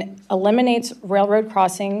 and eliminates railroad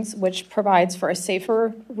crossings, which provides for a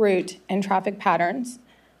safer route and traffic patterns,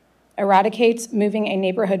 eradicates moving a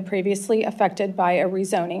neighborhood previously affected by a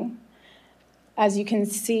rezoning. As you can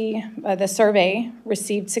see, the survey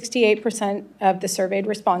received 68% of the surveyed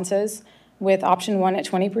responses, with option 1 at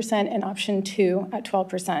 20% and option 2 at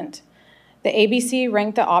 12%. The ABC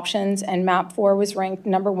ranked the options, and map 4 was ranked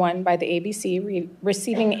number 1 by the ABC,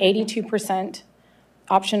 receiving 82%.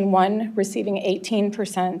 Option 1 receiving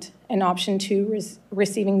 18%, and option 2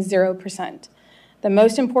 receiving 0%. The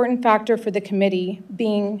most important factor for the committee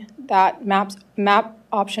being that map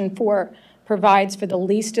option 4 provides for the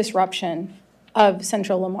least disruption of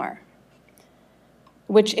Central Lamar.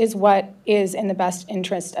 which is what is in the best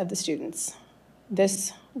interest of the students.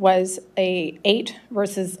 This was a 8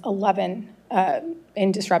 versus 11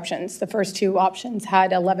 in disruptions. The first two options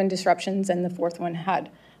had 11 disruptions and the fourth one had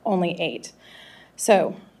only 8.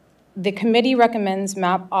 So the committee recommends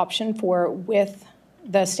MAP option 4 with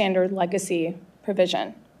the standard legacy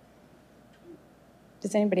provision.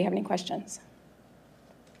 Does anybody have any questions?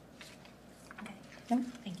 No?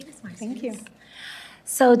 Thank you, Ms. Martinez. Thank you.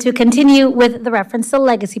 So to continue with the reference to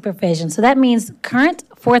legacy provision, so that means current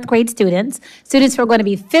fourth grade students who are going to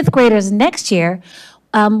be fifth graders next year,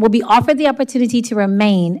 will be offered the opportunity to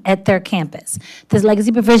remain at their campus. This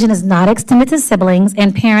legacy provision is not extended to siblings,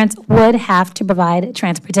 and parents would have to provide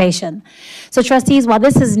transportation. So trustees, while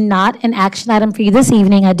this is not an action item for you this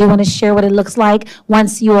evening, I do want to share what it looks like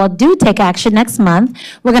once you all do take action next month.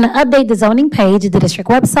 We're going to update the zoning page at the district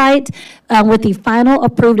website with the final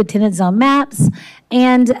approved attendance zone maps,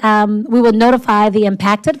 and we will notify the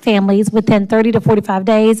impacted families within 30 to 45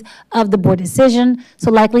 days of the board decision,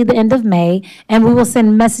 so likely the end of May, and we will send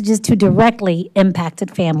messages to directly impacted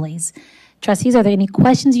families. Trustees, are there any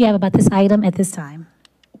questions you have about this item at this time?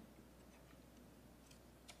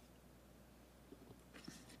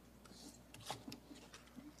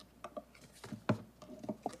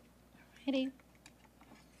 Ready?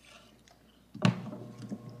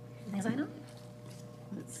 Next item?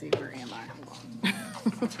 Let's see, where am I?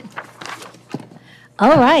 Hold on.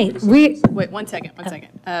 All right, Wait, one second.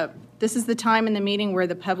 This is the time in the meeting where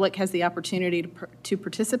the public has the opportunity to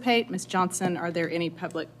participate. Ms. Johnson, are there any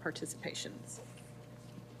public participations?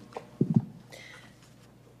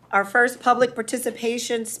 Our first public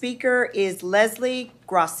participation speaker is Leslie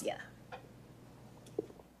Gracia.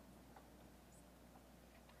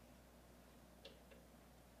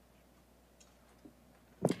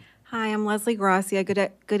 Hi, I'm Leslie Gracia.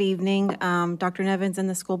 Good evening, Dr. Nevins and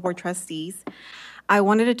the school board trustees. I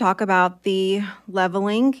wanted to talk about the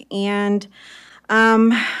leveling, and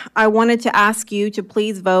I wanted to ask you to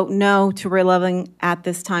please vote no to releveling at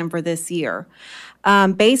this time for this year.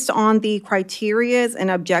 Based on the criterias and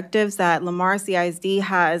objectives that Lamar CISD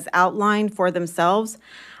has outlined for themselves,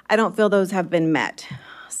 I don't feel those have been met.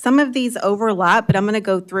 Some of these overlap, but I'm going to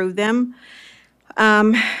go through them.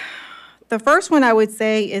 The first one I would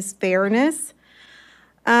say is fairness.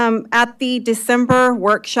 At the December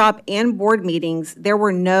workshop and board meetings, there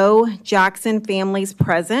were no Jackson families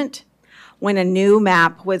present when a new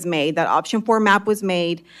map was made. That option 4 map was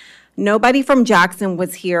made. Nobody from Jackson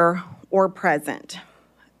was here or present.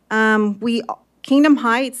 Kingdom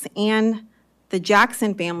Heights and the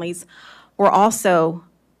Jackson families were also,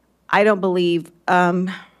 I don't believe,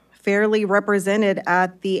 fairly represented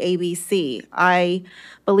at the ABC. I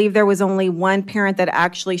believe there was only one parent that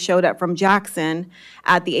actually showed up from Jackson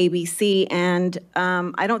at the ABC, and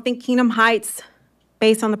I don't think Kingdom Heights,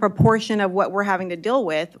 based on the proportion of what we're having to deal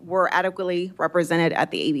with, were adequately represented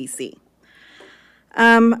at the ABC.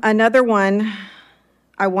 Another one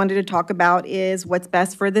I wanted to talk about is what's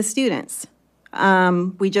best for the students.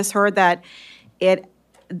 We just heard that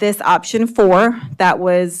this option 4 that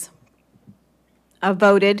was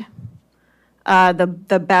voted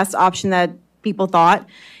the best option that people thought,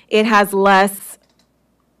 it has less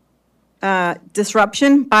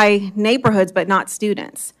disruption by neighborhoods, but not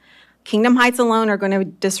students. Kingdom Heights alone are going to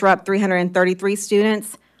disrupt 333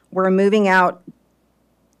 students. We're moving out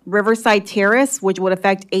Riverside Terrace, which would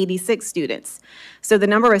affect 86 students. So the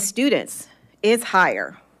number of students is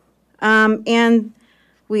higher. And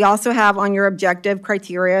we also have on your objective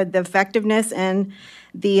criteria the effectiveness and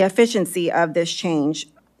the efficiency of this change.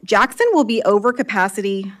 Jackson will be over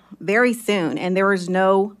capacity very soon, and there is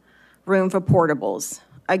no room for portables.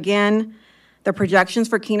 Again, the projections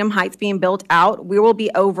for Kingdom Heights being built out, we will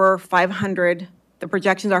be over 500. The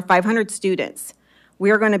projections are 500 students.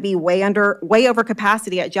 We are going to be way over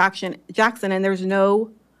capacity at Jackson, and there's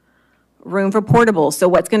no room for portables. So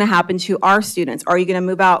what's going to happen to our students? Are you going to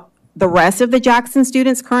move out the rest of the Jackson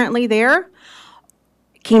students currently there?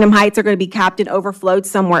 Kingdom Heights are going to be capped and overflowed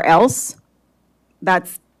somewhere else. That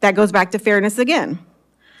goes back to fairness again.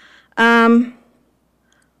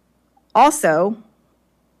 Also,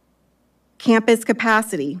 campus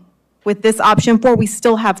capacity. With this option 4, we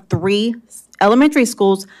still have 3 elementary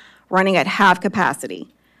schools running at half capacity.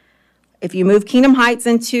 If you move Kingdom Heights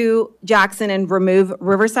into Jackson and remove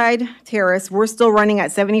Riverside Terrace, we're still running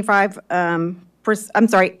at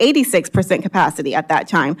 86% capacity at that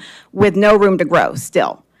time with no room to grow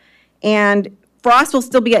still. And Frost will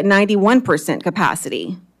still be at 91%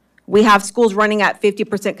 capacity. We have schools running at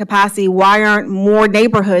 50% capacity. Why aren't more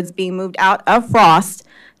neighborhoods being moved out of Frost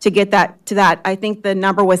to get that to that? I think the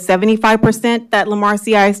number was 75% that Lamar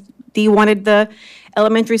CISD wanted the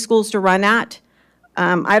elementary schools to run at.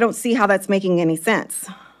 I don't see how that's making any sense.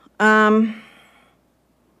 And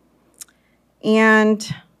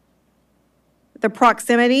the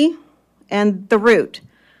proximity and the route.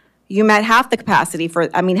 You met half the capacity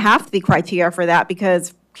half the criteria for that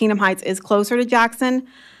because Kingdom Heights is closer to Jackson,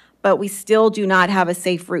 but we still do not have a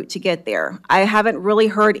safe route to get there. I haven't really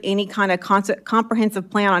heard any kind of comprehensive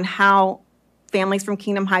plan on how families from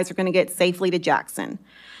Kingdom Heights are going to get safely to Jackson.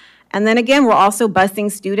 And then again, we're also busing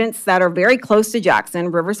students that are very close to Jackson,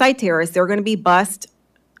 Riverside Terrace. They're going to be bused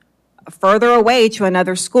further away to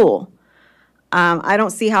another school. I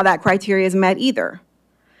don't see how that criteria is met either.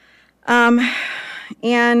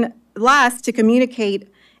 And last, to communicate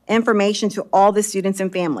information to all the students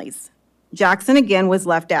and families. Jackson, again, was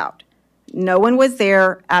left out. No one was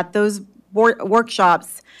there at those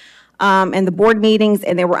workshops and the board meetings,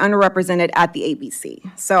 and they were underrepresented at the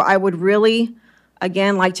ABC. So I would really,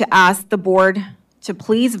 again, like to ask the board to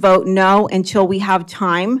please vote no until we have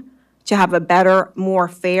time to have a better, more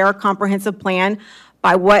fair, comprehensive plan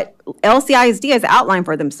by what LCISD has outlined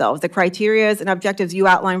for themselves, the criteria and objectives you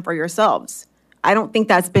outlined for yourselves. I don't think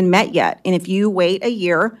that's been met yet. And if you wait a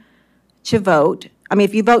year to vote,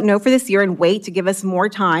 if you vote no for this year and wait to give us more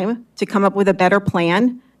time to come up with a better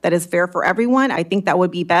plan that is fair for everyone, I think that would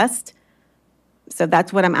be best. So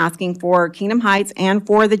that's what I'm asking for Kingdom Heights and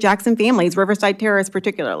for the Jackson families, Riverside Terrace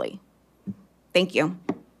particularly. Thank you.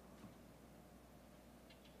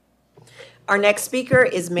 Our next speaker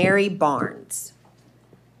is Mary Barnes.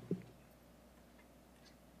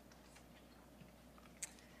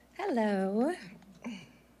 Hello.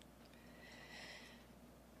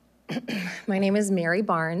 My name is Mary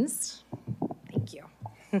Barnes. Thank you.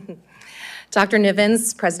 Dr.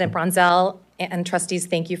 Nivens, President Bronzell, and trustees,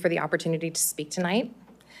 thank you for the opportunity to speak tonight.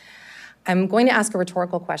 I'm going to ask a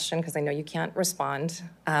rhetorical question because I know you can't respond.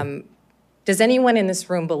 Does anyone in this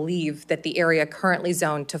room believe that the area currently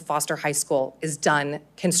zoned to Foster High School is done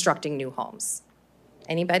constructing new homes?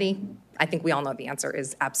 Anybody? I think we all know the answer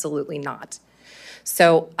is absolutely not.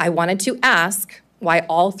 So I wanted to ask why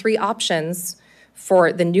all three options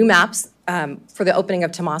for the new maps for the opening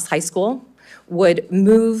of Tomas High School would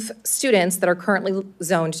move students that are currently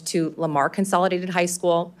zoned to Lamar Consolidated High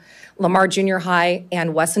School, Lamar Junior High,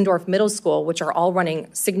 and Wessendorf Middle School, which are all running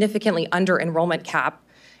significantly under enrollment cap,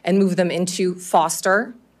 and move them into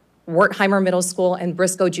Foster, Wertheimer Middle School, and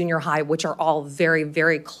Briscoe Junior High, which are all very,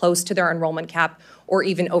 very close to their enrollment cap or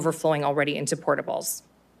even overflowing already into portables.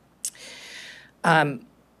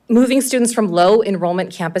 Moving students from low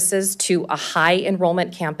enrollment campuses to a high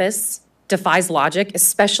enrollment campus defies logic,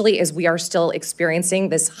 especially as we are still experiencing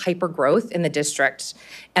this hyper growth in the district.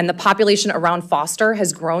 And the population around Foster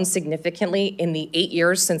has grown significantly in the 8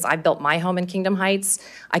 years since I built my home in Kingdom Heights.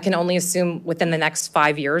 I can only assume within the next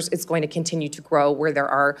 5 years, it's going to continue to grow where there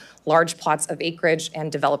are large plots of acreage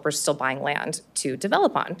and developers still buying land to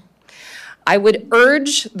develop on. I would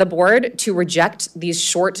urge the board to reject these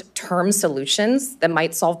short-term solutions that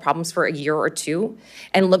might solve problems for a year or two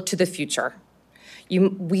and look to the future.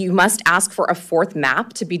 We must ask for a fourth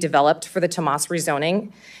map to be developed for the Tomas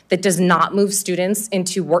rezoning that does not move students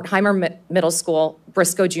into Wertheimer Middle School,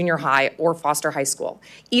 Briscoe Junior High, or Foster High School.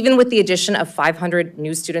 Even with the addition of 500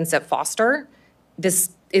 new students at Foster,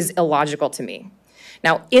 this is illogical to me.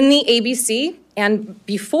 Now, in the ABC and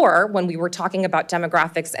before, when we were talking about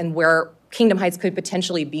demographics and where Kingdom Heights could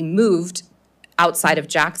potentially be moved outside of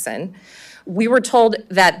Jackson, we were told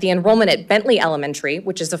that the enrollment at Bentley Elementary,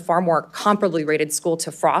 which is a far more comparably rated school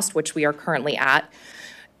to Frost, which we are currently at,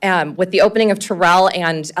 with the opening of Terrell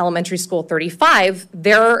and Elementary School 35,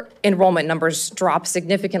 their enrollment numbers dropped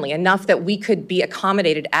significantly, enough that we could be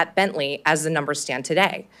accommodated at Bentley as the numbers stand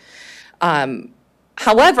today.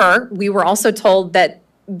 However, we were also told that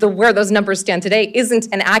where those numbers stand today isn't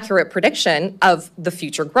an accurate prediction of the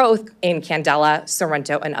future growth in Candela,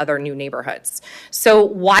 Sorrento, and other new neighborhoods. So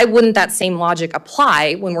why wouldn't that same logic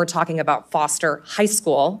apply when we're talking about Foster High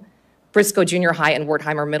School, Briscoe Junior High, and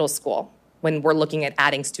Wertheimer Middle School, when we're looking at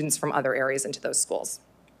adding students from other areas into those schools?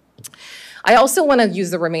 I also want to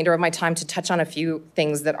use the remainder of my time to touch on a few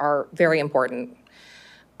things that are very important.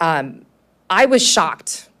 I was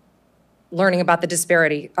shocked learning about the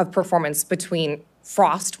disparity of performance between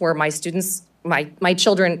Frost, where my students, my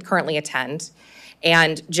children currently attend,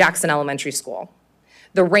 and Jackson Elementary School.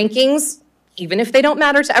 The rankings, even if they don't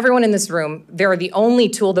matter to everyone in this room, they're the only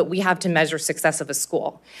tool that we have to measure success of a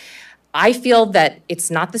school. I feel that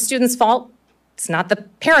it's not the student's fault, it's not the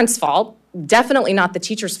parents' fault, definitely not the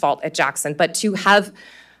teacher's fault at Jackson, but to have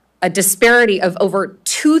a disparity of over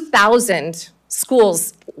 2,000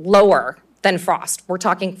 schools lower than Frost. We're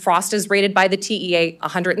talking Frost is rated by the TEA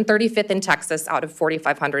 135th in Texas out of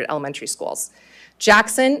 4,500 elementary schools.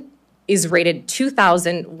 Jackson is rated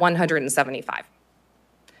 2,175.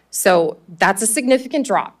 So that's a significant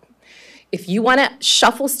drop. If you want to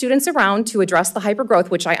shuffle students around to address the hypergrowth,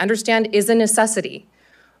 which I understand is a necessity,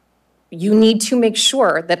 you need to make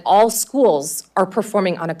sure that all schools are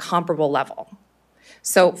performing on a comparable level.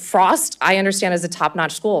 So Frost, I understand, is a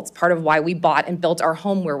top-notch school. It's part of why we bought and built our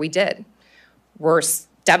home where we did. We're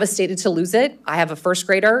devastated to lose it. I have a first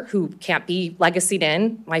grader who can't be legacied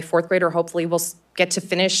in. My fourth grader hopefully will get to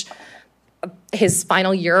finish his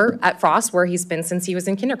final year at Frost, where he's been since he was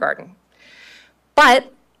in kindergarten.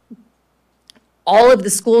 But all of the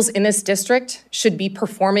schools in this district should be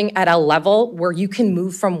performing at a level where you can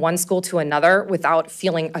move from one school to another without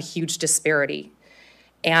feeling a huge disparity.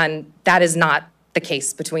 And that is not the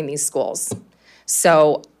case between these schools.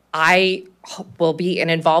 So I will be an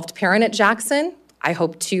involved parent at Jackson. I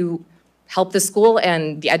hope to help the school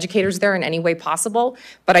and the educators there in any way possible.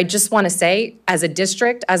 But I just want to say, as a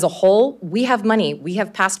district, as a whole, we have money. We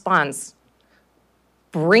have passed bonds.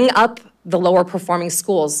 Bring up the lower performing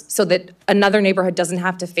schools so that another neighborhood doesn't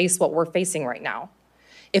have to face what we're facing right now.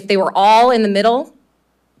 If they were all in the middle,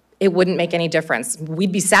 it wouldn't make any difference.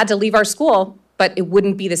 We'd be sad to leave our school, but it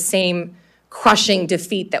wouldn't be the same crushing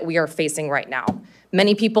defeat that we are facing right now.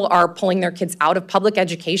 Many people are pulling their kids out of public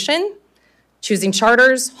education, choosing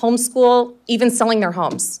charters, homeschool, even selling their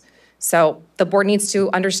homes. So the board needs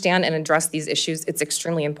to understand and address these issues. It's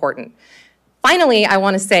extremely important. Finally, I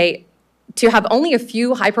want to say, to have only a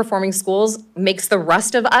few high-performing schools makes the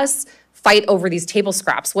rest of us fight over these table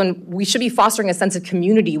scraps when we should be fostering a sense of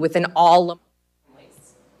community within all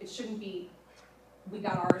families. It shouldn't be, we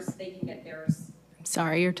got ours, they can get theirs.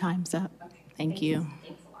 Sorry, your time's up. Okay. Thank you.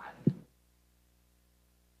 Thanks a lot.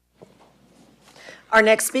 Our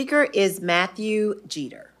next speaker is Matthew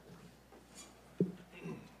Jeter.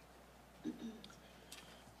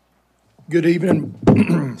 Good evening,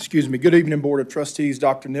 excuse me. Good evening, Board of Trustees,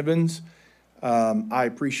 Dr. Nivens. I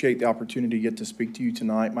appreciate the opportunity to get to speak to you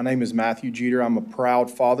tonight. My name is Matthew Jeter. I'm a proud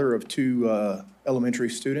father of two elementary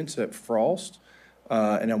students at Frost,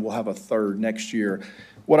 and then we'll have a third next year.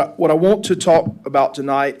 What I want to talk about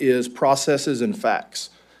tonight is processes and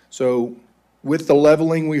facts. So with the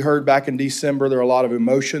leveling we heard back in December, there are a lot of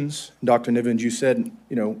emotions. Dr. Nivens, you said,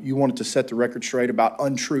 you wanted to set the record straight about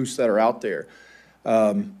untruths that are out there.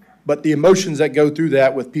 But the emotions that go through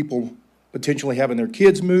that with people potentially having their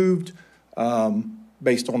kids moved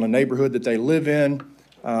based on the neighborhood that they live in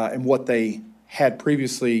and what they had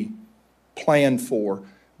previously planned for,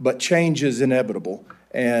 but change is inevitable.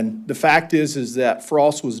 And the fact is that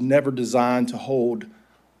Frost was never designed to hold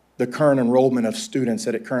the current enrollment of students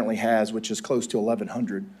that it currently has, which is close to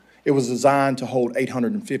 1,100. It was designed to hold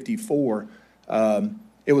 854.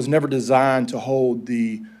 It was never designed to hold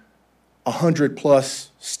the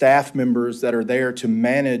 100-plus staff members that are there to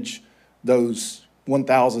manage those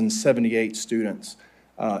 1,078 students.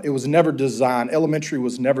 It was never designed, elementary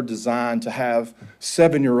was never designed to have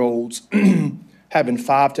 7-year-olds having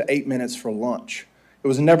 5 to 8 minutes for lunch. It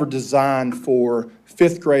was never designed for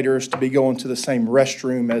 5th graders to be going to the same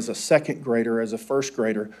restroom as a 2nd grader, as a 1st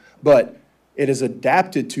grader, but it is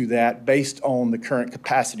adapted to that based on the current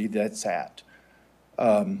capacity that's at.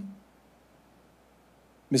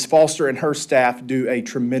 Ms. Foster and her staff do a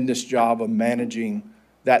tremendous job of managing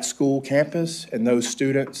that school campus and those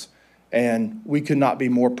students, and we could not be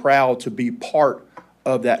more proud to be part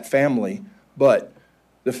of that family. But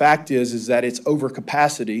the fact is that it's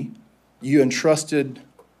overcapacity. You entrusted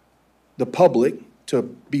the public to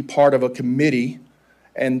be part of a committee,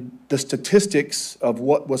 and the statistics of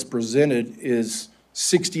what was presented is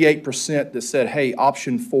 68% that said, hey,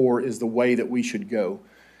 option 4 is the way that we should go.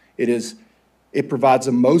 It provides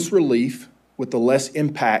the most relief with the less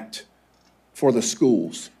impact for the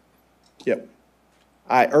schools. Yep.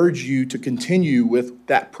 I urge you to continue with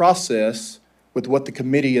that process with what the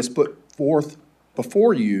committee has put forth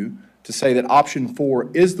before you to say that option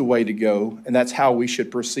 4 is the way to go, and that's how we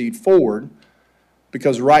should proceed forward.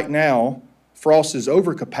 Because right now, Frost is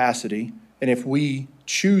over capacity, and if we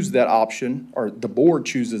choose that option, or the board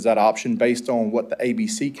chooses that option based on what the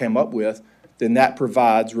ABC came up with, then that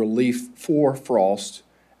provides relief for Frost,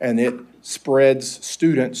 and it spreads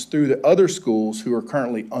students through the other schools who are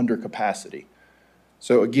currently under capacity.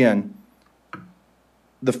 So again,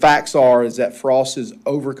 the facts is that Frost is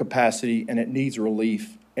over capacity and it needs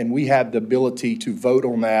relief, and we have the ability to vote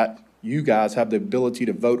on that. You guys have the ability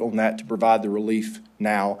to vote on that to provide the relief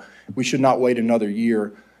now. We should not wait another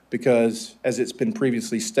year because, as it's been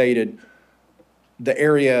previously stated, the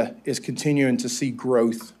area is continuing to see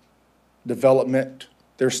growth development.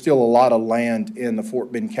 There's still a lot of land in the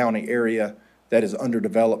Fort Bend County area that is under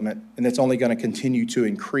development, and it's only going to continue to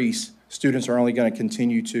increase. Students are only going to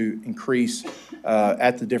continue to increase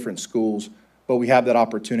at the different schools, but we have that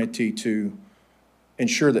opportunity to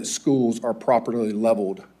ensure that schools are properly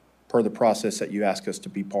leveled per the process that you ask us to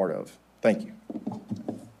be part of. Thank you.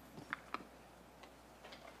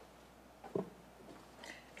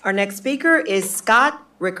 Our next speaker is Scott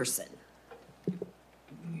Rickerson.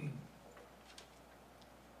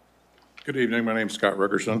 Good evening. My name's Scott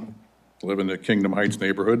Rickerson. I live in the Kingdom Heights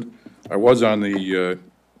neighborhood. I was on the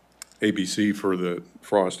ABC for the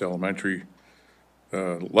Frost Elementary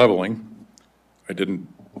leveling.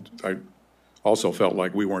 I also felt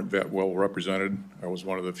like we weren't that well represented. I was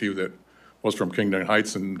one of the few that was from Kingdom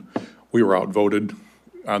Heights, and we were outvoted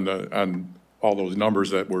on all those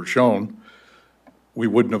numbers that were shown. We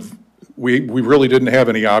really didn't have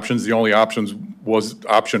any options. The only options was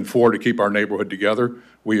option 4, to keep our neighborhood together.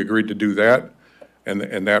 We agreed to do that,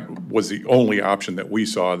 and that was the only option that we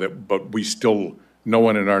saw, but we still, no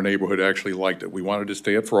one in our neighborhood actually liked it. We wanted to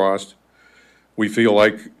stay at Frost. We feel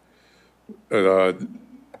like the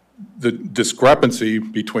discrepancy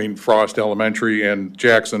between Frost Elementary and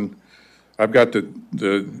Jackson, I've got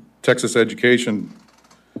the Texas Education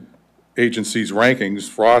Agency's rankings.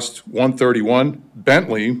 Frost 131,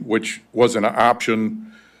 Bentley, which was an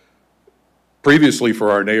option previously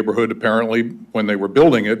for our neighborhood apparently when they were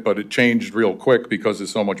building it, but it changed real quick because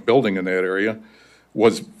there's so much building in that area,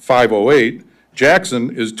 was 508.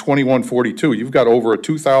 Jackson is 2142. You've got over a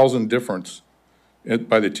 2,000 difference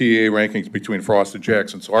by the TEA rankings between Frost and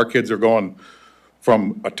Jackson. So our kids are going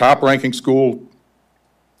from a top ranking school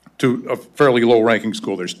to a fairly low ranking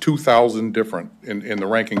school. There's 2,000 different in the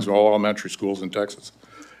rankings of all elementary schools in Texas.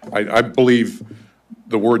 I believe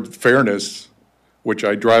the word fairness, which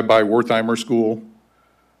I drive by Wertheimer School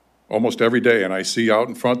almost every day, and I see out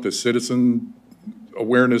in front the Citizen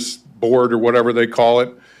Awareness Board or whatever they call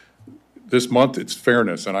it. This month it's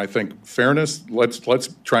fairness, and I think fairness, let's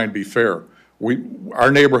try and be fair.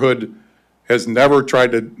 Our neighborhood has never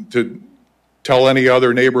tried to tell any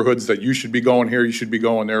other neighborhoods that you should be going here, you should be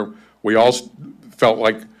going there. We all felt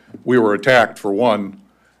like we were attacked for one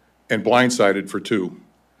and blindsided for two.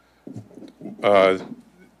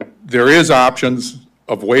 There is options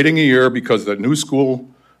of waiting a year because the new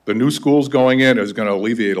schools going in is going to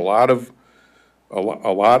alleviate a lot of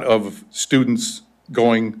students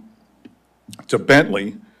going to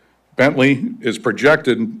Bentley. Bentley is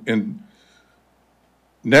projected in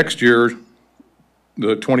next year,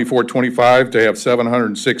 the 24-25, to have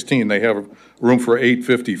 716. They have room for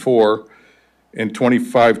 854. In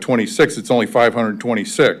 25-26, it's only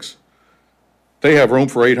 526. They have room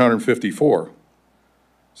for 854.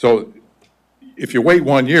 So if you wait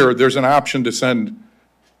 1 year, there's an option to send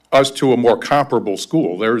us to a more comparable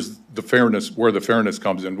school. There's the fairness, where the fairness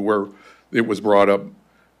comes in, where it was brought up.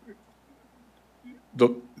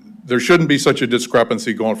 There shouldn't be such a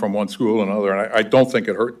discrepancy going from one school to another, and I don't think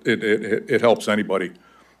it helps anybody.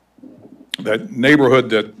 That neighborhood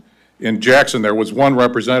that in Jackson, there was one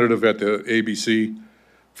representative at the ABC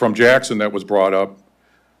from Jackson that was brought up,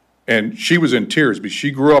 and she was in tears because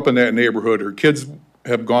she grew up in that neighborhood. Her kids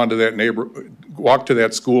have gone to that walked to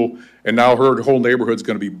that school, and now her whole neighborhood's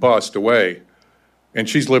going to be bussed away. And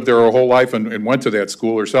she's lived there her whole life and went to that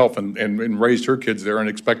school herself and raised her kids there and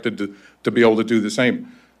expected to be able to do the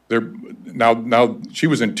same. Now she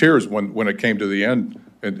was in tears when it came to the end,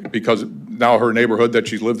 because now her neighborhood that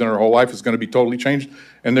she's lived in her whole life is going to be totally changed,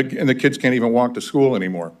 and the kids can't even walk to school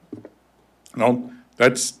anymore. No,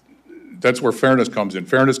 that's where fairness comes in.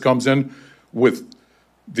 Fairness comes in with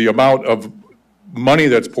the amount of money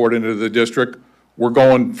that's poured into the district. We're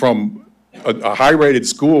going from a high-rated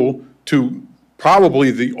school to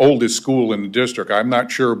probably the oldest school in the district. I'm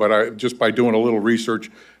not sure, but just by doing a little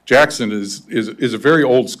research, Jackson is a very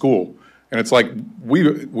old school, and it's like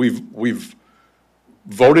we've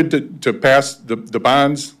voted to pass the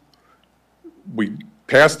bonds. We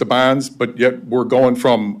passed the bonds, but yet we're going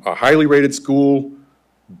from a highly rated school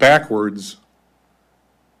backwards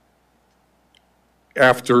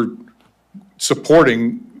after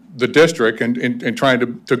supporting the district and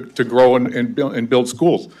trying to grow and build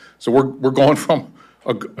schools. So we're going from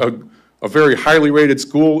a very highly rated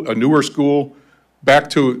school, a newer school,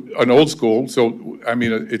 back to an old school. So, I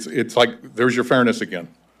mean, it's like, there's your fairness again.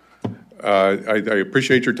 I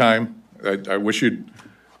appreciate your time. I wish you'd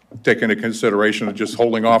take into consideration of just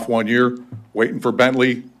holding off 1 year, waiting for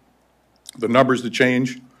Bentley, the numbers to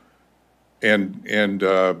change, and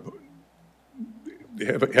have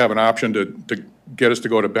an option to get us to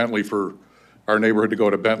go to Bentley for our neighborhood to go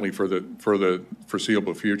to Bentley for the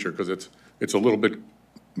foreseeable future, because it's a little bit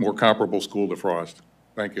more comparable school to Frost.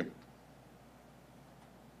 Thank you.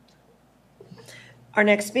 Our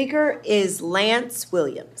next speaker is Lance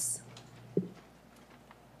Williams.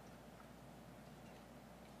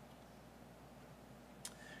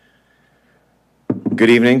 Good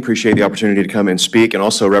evening. Appreciate the opportunity to come and speak and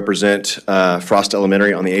also represent Frost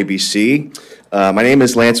Elementary on the ABC. My name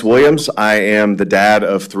is Lance Williams. I am the dad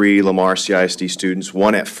of 3 Lamar CISD students,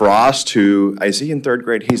 one at Frost, who, is he in 3rd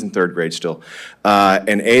grade? He's in 3rd grade still.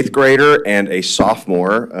 An 8th grader and a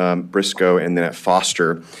sophomore, Briscoe, and then at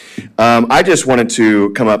Foster. I just wanted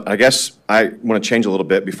to come up, I guess I want to change a little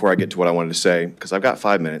bit before I get to what I wanted to say, because I've got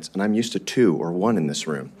 5 minutes, and I'm used to 2 or 1 in this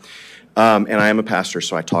room. And I am a pastor,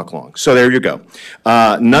 so I talk long. So there you go.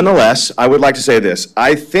 Nonetheless, I would like to say this.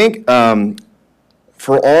 I think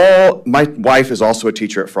for all, my wife is also a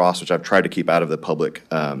teacher at Frost, which I've tried to keep out of the public,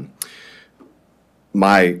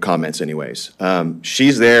 my comments anyways.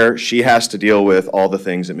 She's there. She has to deal with all the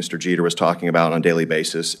things that Mr. Jeter was talking about on a daily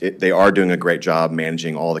basis. They are doing a great job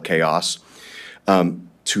managing all the chaos.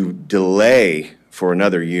 To delay for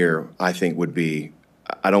another year, I think would be,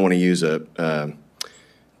 I don't want to use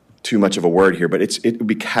too much of a word here, but it would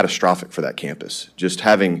be catastrophic for that campus. Just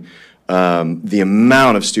having the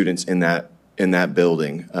amount of students in that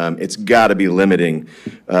building, it's got to be limiting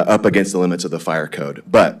up against the limits of the fire code.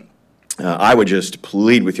 But I would just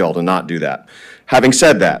plead with y'all to not do that. Having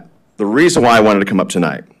said that, the reason why I wanted to come up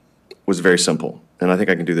tonight was very simple, and I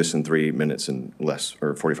think I can do this in 3 minutes and less,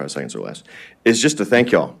 or 45 seconds or less, is just to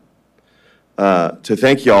thank y'all. To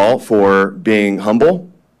thank y'all for being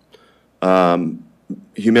humble.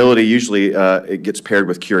 Humility usually it gets paired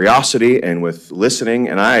with curiosity and with listening,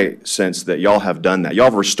 and I sense that y'all have done that. Y'all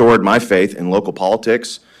have restored my faith in local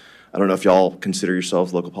politics. I don't know if y'all consider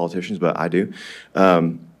yourselves local politicians, but I do.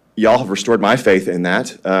 Y'all have restored my faith in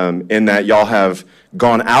that y'all have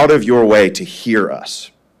gone out of your way to hear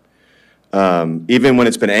us. Even when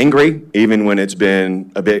it's been angry, even when it's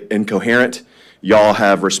been a bit incoherent, y'all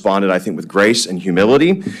have responded, I think, with grace and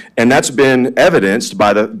humility, and that's been evidenced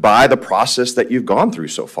by the process that you've gone through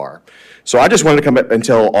so far. So I just wanted to come up and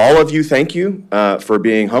tell all of you thank you for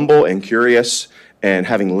being humble and curious and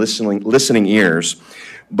having listening ears,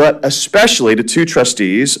 but especially to 2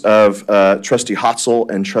 trustees of Trustee Hotzel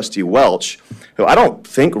and Trustee Welch, who I don't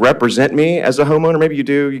think represent me as a homeowner. Maybe you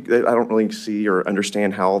do. I don't really see or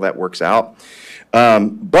understand how all that works out.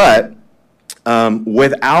 But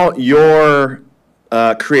without your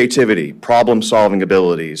creativity, problem-solving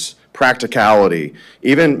abilities, practicality,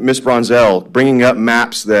 even Ms. Bronzell bringing up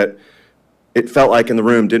maps that it felt like in the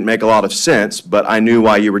room didn't make a lot of sense, but I knew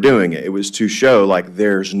why you were doing it. It was to show like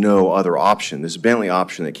there's no other option. This Bentley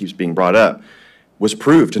option that keeps being brought up was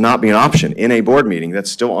proved to not be an option in a board meeting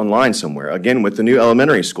that's still online somewhere. Again, with the new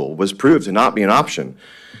elementary school, was proved to not be an option.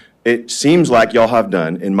 It seems like y'all have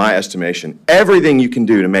done, in my estimation, everything you can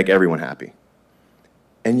do to make everyone happy.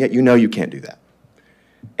 And yet you know you can't do that.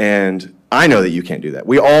 And I know that you can't do that.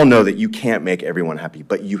 We all know that you can't make everyone happy,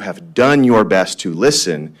 but you have done your best to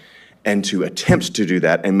listen and to attempt to do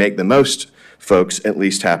that and make the most folks at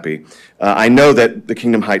least happy. I know that the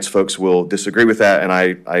Kingdom Heights folks will disagree with that, and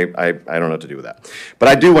I don't know what to do with that. But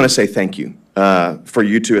I do want to say thank you for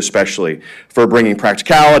you two especially for bringing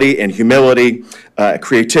practicality and humility,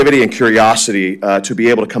 creativity and curiosity to be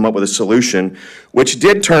able to come up with a solution, which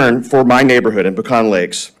did turn for my neighborhood in Pecan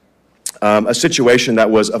Lakes a situation that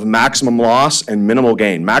was of maximum loss and minimal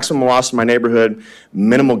gain. Maximum loss in my neighborhood,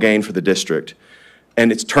 minimal gain for the district.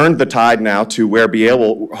 And it's turned the tide now to where BA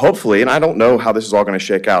will hopefully, and I don't know how this is all going to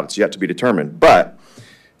shake out, it's yet to be determined, but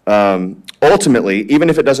ultimately, even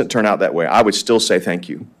if it doesn't turn out that way, I would still say thank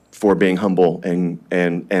you for being humble and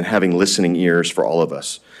having listening ears for all of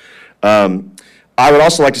us. I would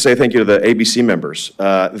also like to say thank you to the ABC members.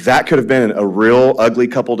 That could have been a real ugly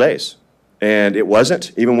couple days. And it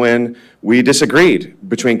wasn't, even when we disagreed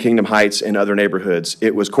between Kingdom Heights and other neighborhoods.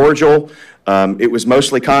 It was cordial, it was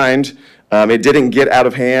mostly kind, it didn't get out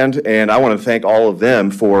of hand, and I want to thank all of them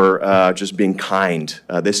for just being kind.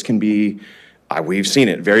 This can be, we've seen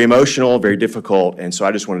it, very emotional, very difficult, and so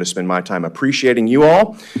I just wanted to spend my time appreciating you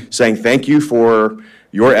all, saying thank you for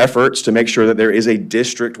your efforts to make sure that there is a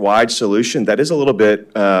district-wide solution that is a little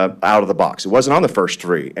bit out of the box. It wasn't on the first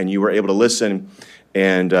 3, and you were able to listen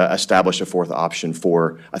and establish a 4th option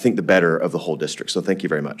for, I think, the better of the whole district. So thank you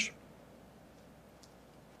very much.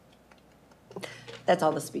 That's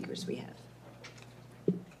all the speakers we have.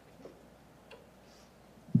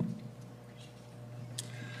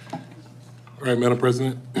 All right, Madam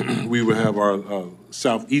President, we will have our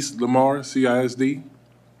Southeast Lamar CISD.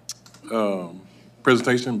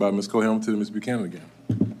 presentation by Ms. Cole-Hamilton and Ms. Buchanan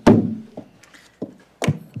again.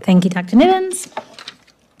 Thank you, Dr. Nivens.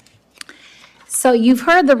 So you've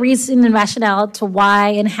heard the reason and rationale to why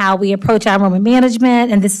and how we approach our enrollment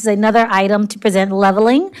management, and this is another item to present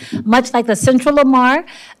leveling. Much like the Central Lamar,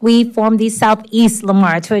 we formed the Southeast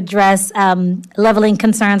Lamar to address leveling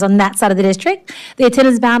concerns on that side of the district. The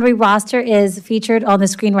attendance boundary roster is featured on the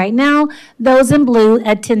screen right now. Those in blue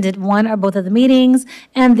attended one or both of the meetings,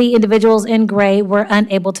 and the individuals in gray were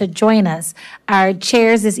unable to join us. Our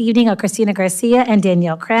chairs this evening are Christina Garcia and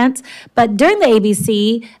Danielle Krantz, but during the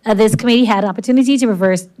ABC, this committee had an opportunity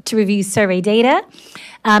to review survey data.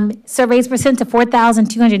 Surveys were sent to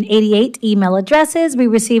 4,288 email addresses. We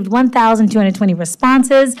received 1,220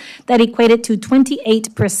 responses. That equated to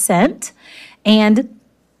 28%. And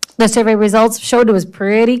the survey results showed it was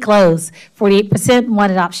pretty close. 48%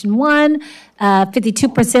 wanted option 1,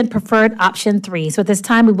 52% preferred option 3. So at this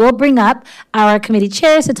time, we will bring up our committee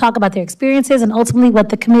chairs to talk about their experiences and ultimately what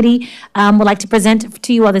the committee would like to present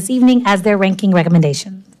to you all this evening as their ranking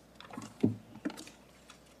recommendation.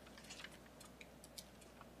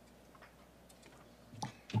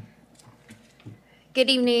 Good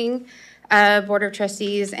evening, Board of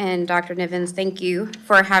Trustees and Dr. Nivens. Thank you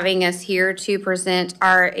for having us here to present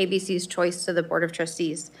our ABC's choice to the Board of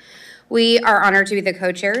Trustees. We are honored to be the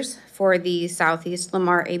co-chairs for the Southeast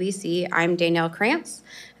Lamar ABC. I'm Danielle Krantz,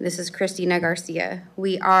 and this is Christina Garcia.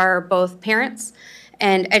 We are both parents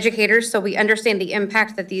and educators, so we understand the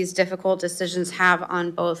impact that these difficult decisions have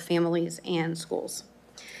on both families and schools.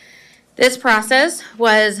 This process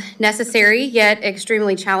was necessary yet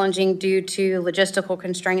extremely challenging due to logistical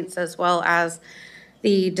constraints as well as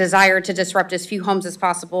the desire to disrupt as few homes as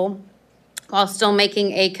possible while still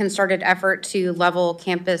making a concerted effort to level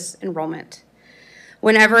campus enrollment.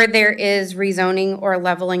 Whenever there is rezoning or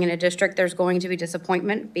leveling in a district, there's going to be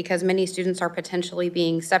disappointment because many students are potentially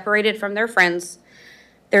being separated from their friends,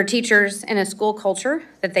 their teachers, and a school culture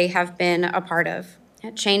that they have been a part of.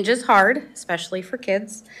 Change is hard, especially for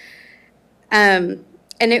kids. And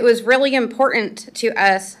it was really important to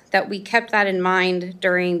us that we kept that in mind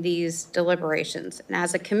during these deliberations. And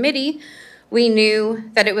as a committee, we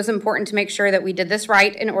knew that it was important to make sure that we did this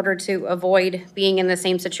right in order to avoid being in the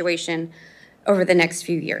same situation over the next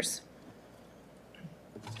few years.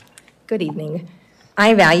 Good evening.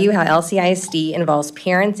 I value how LCISD involves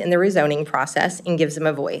parents in the rezoning process and gives them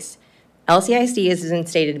a voice. LCISD has been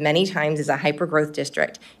stated many times as a hyper-growth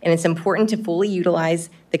district, and it's important to fully utilize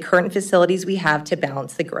the current facilities we have to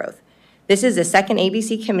balance the growth. This is the second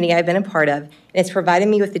ABC committee I've been a part of, and it's provided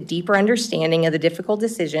me with a deeper understanding of the difficult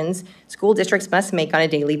decisions school districts must make on a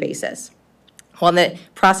daily basis. While the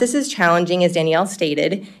process is challenging, as Danielle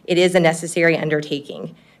stated, it is a necessary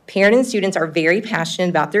undertaking. Parents and students are very passionate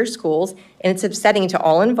about their schools, and it's upsetting to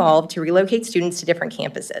all involved to relocate students to different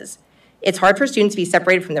campuses. It's hard for students to be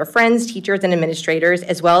separated from their friends, teachers, and administrators,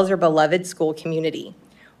 as well as their beloved school community.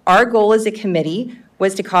 Our goal as a committee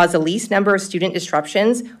was to cause the least number of student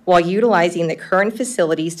disruptions while utilizing the current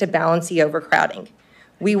facilities to balance the overcrowding.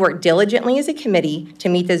 We worked diligently as a committee to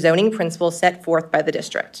meet the zoning principles set forth by the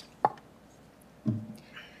district.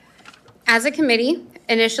 As a committee,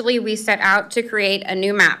 initially we set out to create a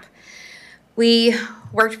new map. We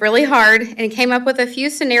worked really hard and came up with a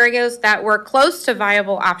few scenarios that were close to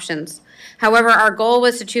viable options. However, our goal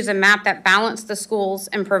was to choose a map that balanced the schools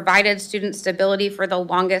and provided student stability for the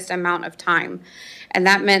longest amount of time. And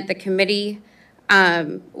that meant the committee,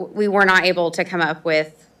 we were not able to come up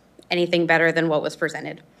with anything better than what was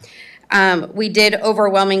presented. We did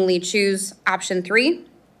overwhelmingly choose option 3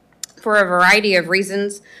 for a variety of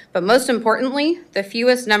reasons, but most importantly, the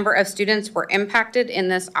fewest number of students were impacted in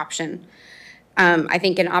this option. I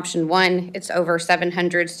think in option 1, it's over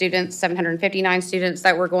 700 students, 759 students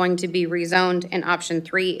that were going to be rezoned. In option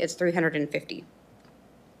 3, it's 350.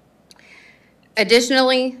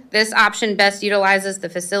 Additionally, this option best utilizes the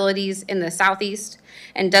facilities in the Southeast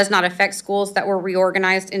and does not affect schools that were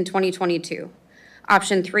reorganized in 2022.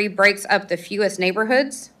 Option 3 breaks up the fewest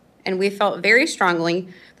neighborhoods, and we felt very strongly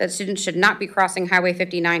that students should not be crossing Highway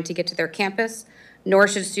 59 to get to their campus, nor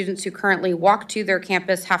should students who currently walk to their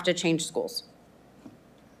campus have to change schools.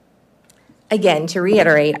 Again, to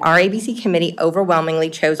reiterate, our ABC committee overwhelmingly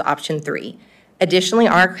chose option 3. Additionally,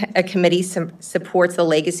 our committee supports the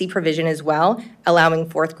legacy provision as well, allowing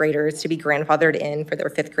 4th graders to be grandfathered in for their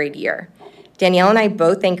 5th grade year. Danielle and I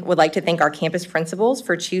both would like to thank our campus principals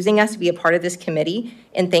for choosing us to be a part of this committee,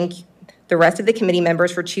 and thank the rest of the committee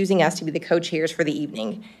members for choosing us to be the co-chairs for the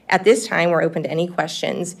evening. At this time, we're open to any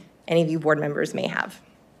questions any of you board members may have.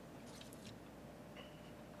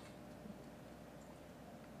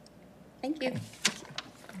 Thank you.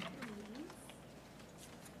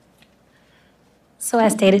 So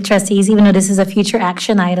as stated, trustees, even though this is a future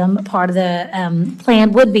action item, part of the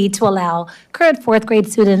plan would be to allow current fourth grade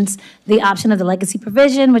students the option of the legacy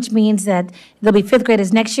provision, which means that they'll be fifth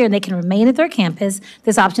graders next year and they can remain at their campus.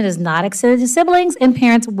 This option is not extended to siblings, and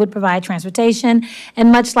parents would provide transportation. And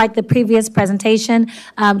much like the previous presentation,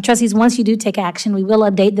 trustees, once you do take action, we will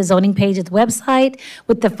update the zoning page at the website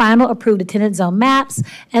with the final approved attendance zone maps,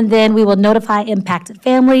 and then we will notify impacted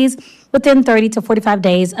families within 30 to 45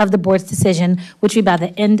 days of the board's decision, which will be by the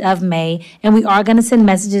end of May. And we are going to send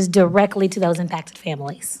messages directly to those impacted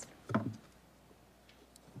families.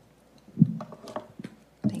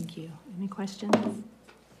 Thank you. Any questions?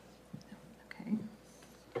 Okay.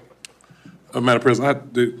 Madam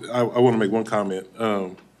President, I want to make one comment.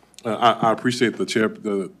 I appreciate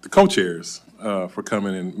the co-chairs for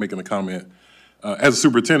coming and making a comment. As a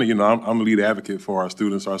superintendent, you know, I'm the lead advocate for our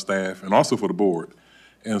students, our staff, and also for the board.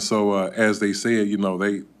 And so, as they said, you know,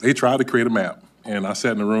 they tried to create a map, and I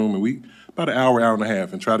sat in the room, and we about an hour and a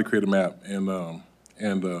half, and tried to create a map,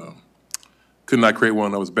 and could not create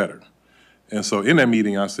one that was better. And so, in that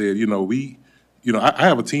meeting, I said, you know, I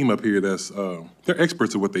have a team up here that's they're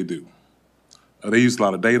experts at what they do. They use a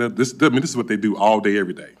lot of data. This is what they do all day,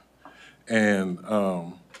 every day. And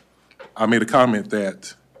I made a comment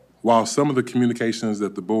that while some of the communications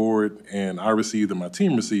that the board and I received and my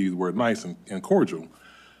team received were nice and cordial,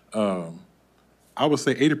 I would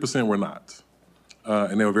say 80% were not.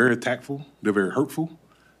 And they were very tactful, they're very hurtful,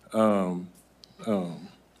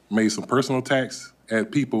 made some personal attacks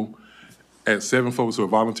at people, at 7 folks who are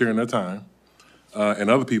volunteering their time, and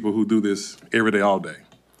other people who do this every day, all day.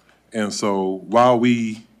 And so while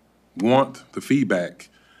we want the feedback,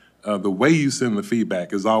 the way you send the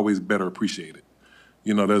feedback is always better appreciated.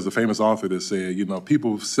 You know, there's a famous author that said, you know,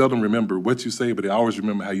 people seldom remember what you say, but they always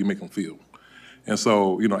remember how you make them feel. And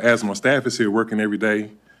so, you know, as my staff is here working every day,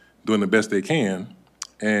 doing the best they can,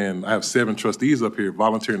 and I have 7 trustees up here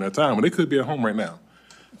volunteering their time, and they could be at home right now,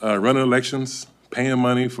 running elections, paying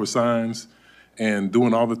money for signs, and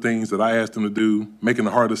doing all the things that I asked them to do, making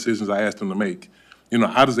the hard decisions I asked them to make. You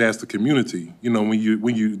know, I just ask the community, you know, when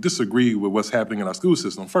you disagree with what's happening in our school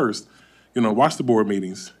system, first, you know, watch the board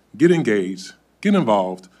meetings, get engaged, get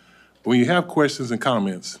involved. But when you have questions and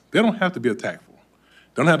comments, they don't have to be attackful.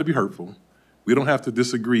 They don't have to be hurtful. We don't have to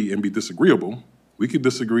disagree and be disagreeable. We could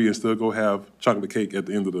disagree and still go have chocolate cake at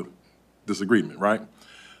the end of the disagreement, right?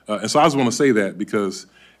 And so I just want to say that because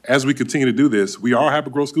as we continue to do this, we are a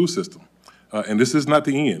hyper-growth school system. And this is not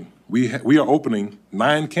the end. We are opening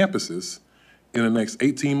 9 campuses in the next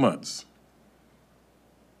 18 months.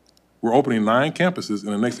 We're opening 9 campuses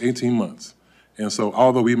in the next 18 months. And so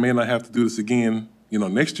although we may not have to do this again, you know,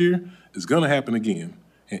 next year, it's going to happen again.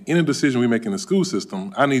 And any decision we make in the school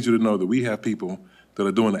system, I need you to know that we have people that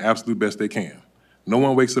are doing the absolute best they can. No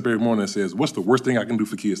one wakes up every morning and says, what's the worst thing I can do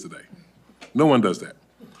for kids today? No one does that.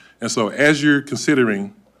 And so as you're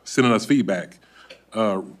considering sending us feedback,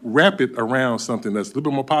 wrap it around something that's a little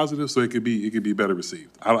bit more positive so it could be better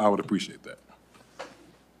received. I would appreciate that.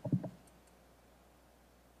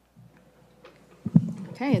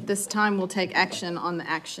 Okay, at this time, we'll take action on the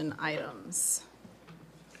action items.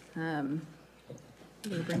 All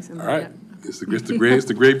right, it's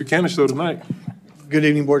the Greg Buchanan Show tonight. Good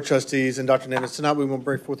evening, Board Trustees and Dr. Nevins. Tonight, we will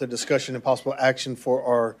bring forth a discussion and possible action for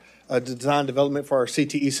our design development for our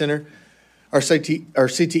CTE Center. Our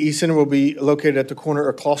CTE Center will be located at the corner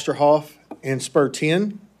of Klosterhof and Spur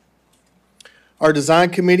 10. Our design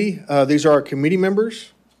committee, these are our committee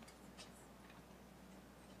members.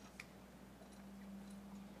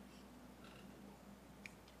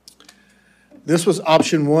 This was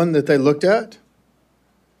option 1 that they looked at.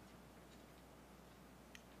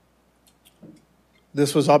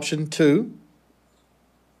 This was option 2.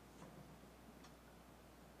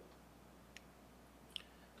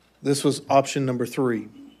 This was option number 3.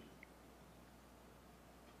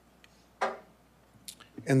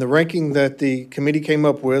 And the ranking that the committee came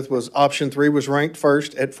up with was option 3 was ranked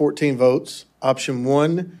first at 14 votes, option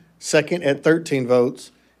 1 second at 13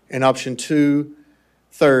 votes, and option 2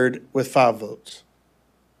 third with 5 votes.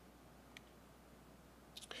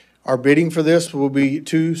 Our bidding for this will be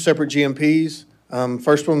 2 separate GMPs.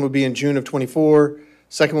 First one will be in June of '24.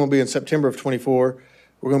 Second one will be in September of '24.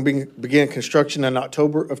 We're going to begin construction in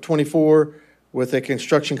October of '24 with a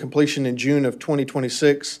construction completion in June of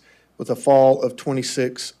 2026 with a fall of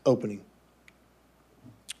 '26 opening.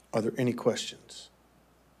 Are there any questions?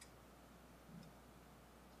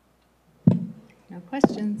 No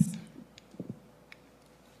questions.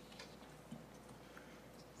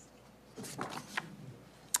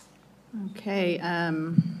 Okay, do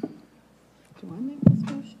I make this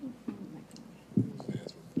motion?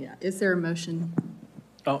 Yeah, is there a motion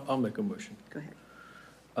I'll make a motion. Go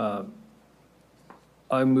ahead.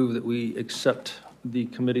 I move that we accept the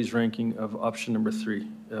committee's ranking of option number 3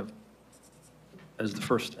 as the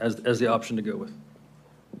first, as the option to go with.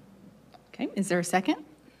 Okay, is there a second?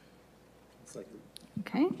 Second.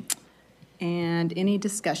 Okay. And any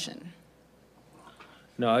discussion?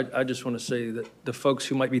 No, I just want to say that the folks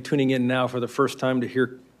who might be tuning in now for the first time to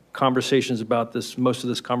hear conversations about this, most of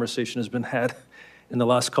this conversation has been had in the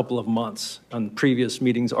last couple of months on previous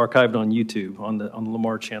meetings archived on YouTube, on the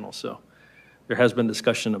Lamar channel. So there has been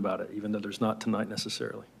discussion about it, even though there's not tonight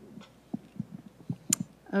necessarily.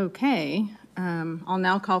 Okay, I'll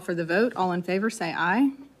now call for the vote. All in favor, say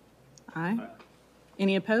aye. Aye.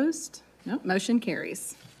 Any opposed? No, motion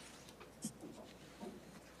carries.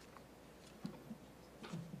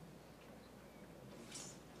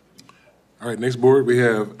 All right, next board, we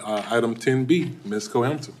have item 10B, Ms.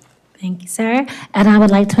 Cohampton. Thank you, sir. And I would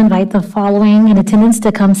like to invite the following in attendance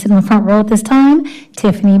to come sit in the front row at this time: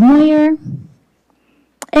 Tiffany Moyer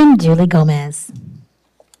and Julie Gomez.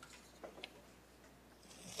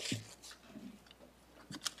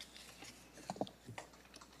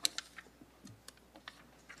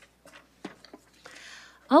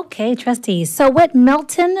 Okay, trustees. So with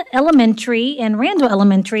Milton Elementary and Randall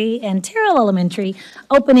Elementary and Terrell Elementary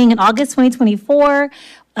opening in August 2024,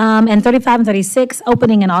 and 35 and 36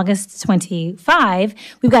 opening in August 25,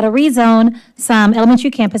 we've got to rezone some elementary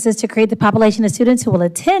campuses to create the population of students who will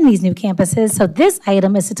attend these new campuses. So this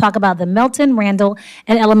item is to talk about the Milton, Randall,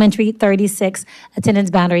 and Elementary 36 Attendance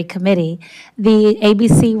Boundary Committee. The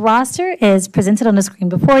ABC roster is presented on the screen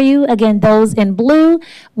before you. Again, those in blue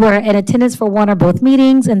were in attendance for one or both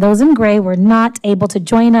meetings, and those in gray were not able to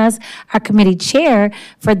join us. Our committee chair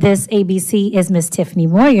for this ABC is Ms. Tiffany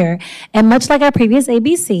Moyer. And much like our previous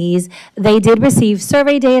ABCs, they did receive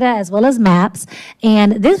survey data as well as maps,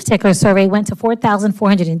 and this particular survey went to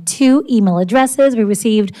 4,402 email addresses. We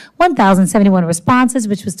received 1,071 responses,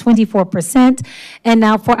 which was 24%. And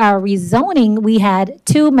now for our rezoning, we had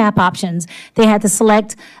 2 map options. They had to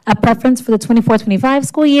select a preference for the 24-25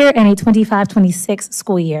 school year and a 25-26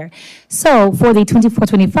 school year. So for the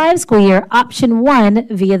 24-25 school year, option 1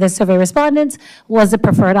 via the survey respondents was the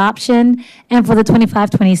preferred option, and for the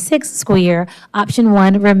 25-26 school year, option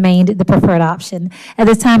 1 remained the preferred option. At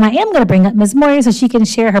this time, I am going to bring up Ms. Moyer so she can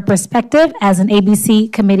share her perspective as an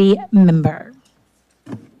ABC committee member.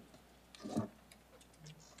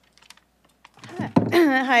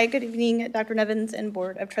 Hi, good evening, Dr. Nevins and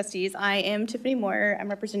Board of Trustees. I am Tiffany Moyer. I'm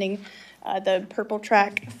representing the purple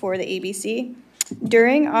track for the ABC.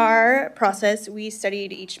 During our process, we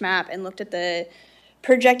studied each map and looked at the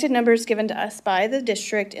projected numbers given to us by the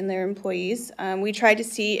district and their employees. We tried to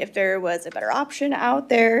see if there was a better option out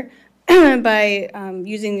there by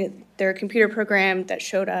using their computer program that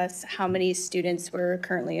showed us how many students were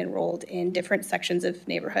currently enrolled in different sections of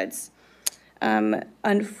neighborhoods.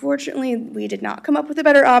 Unfortunately, we did not come up with a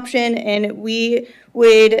better option, and we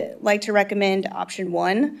would like to recommend option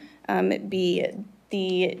 1 be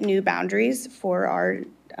the new boundaries for our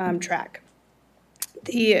track.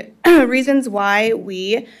 The reasons why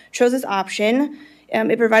we chose this option: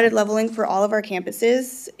 it provided leveling for all of our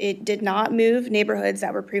campuses. It did not move neighborhoods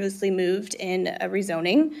that were previously moved in a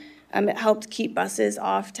rezoning. It helped keep buses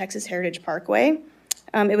off Texas Heritage Parkway.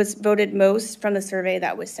 It was voted most from the survey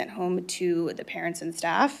that was sent home to the parents and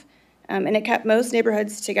staff. And it kept most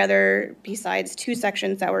neighborhoods together besides 2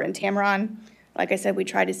 sections that were in Tameron. Like I said, we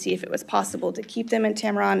tried to see if it was possible to keep them in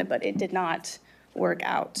Tameron, but it did not work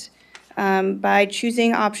out. By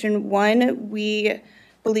choosing option 1, we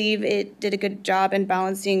believe it did a good job in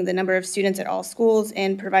balancing the number of students at all schools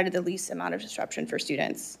and provided the least amount of disruption for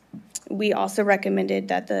students. We also recommended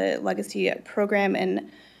that the legacy program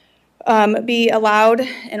be allowed,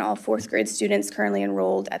 and all 4th grade students currently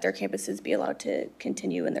enrolled at their campuses be allowed to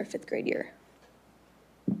continue in their 5th grade year.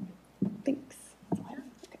 Thanks.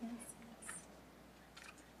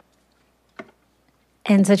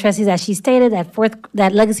 And so, trustees, as she stated,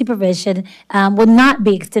 that legacy provision will not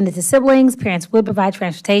be extended to siblings. Parents will provide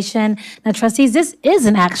transportation. Now, trustees, this is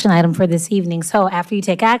an action item for this evening. So after you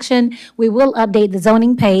take action, we will update the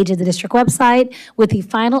zoning page of the district website with the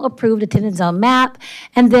final approved attendance zone map.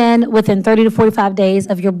 And then within 30 to 45 days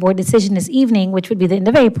of your board decision this evening, which would be the end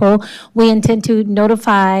of April, we intend to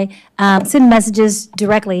notify, send messages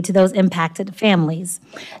directly to those impacted families.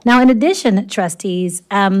 Now, in addition, trustees,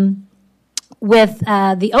 with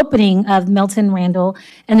the opening of Milton, Randall,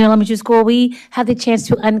 and the elementary school, we had the chance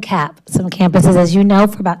to uncap some campuses. As you know,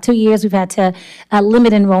 for about 2 years, we've had to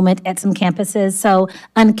limit enrollment at some campuses. So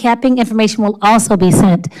uncapping information will also be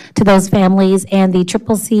sent to those families, and the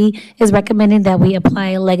CCC is recommending that we apply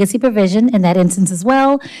a legacy provision in that instance as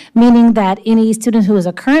well, meaning that any student who is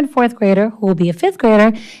a current fourth grader who will be a fifth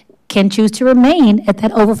grader can choose to remain at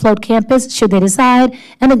that overflowed campus should they decide.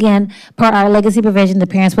 And again, per our legacy provision, the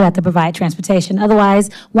parents will have to provide transportation. Otherwise,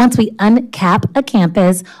 once we uncap a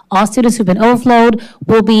campus, all students who've been overflowed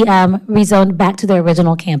will be rezoned back to their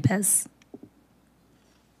original campus.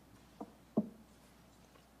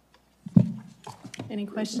 Any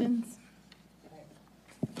questions?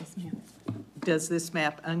 Does this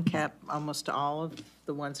map uncap almost all of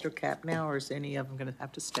the ones that are capped now, or is any of them going to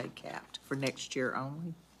have to stay capped for next year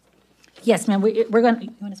only? Yes, ma'am, we're going to,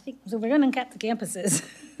 you want to speak? So we're going to uncap the campuses.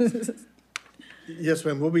 Yes,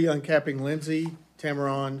 ma'am, we'll be uncapping Lindsay,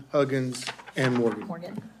 Tamaron, Huggins, and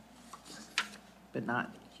Morgan. But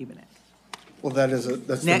not Humanet. Well, that's the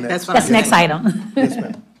next. That's the next item. Yes,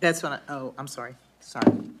 ma'am. That's what I'm sorry.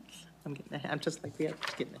 I'm getting ahead. I'm just like the others,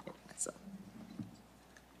 getting ahead of myself.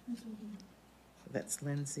 That's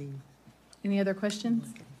Lindsay. Any other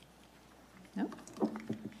questions? No?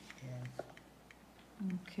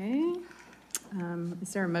 Okay.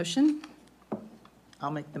 Is there a motion? I'll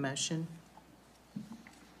make the motion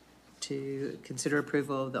to consider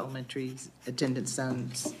approval of the elementary attendance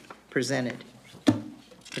zones presented.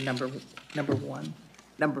 The number one.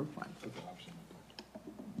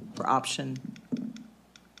 For option.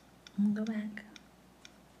 Go back.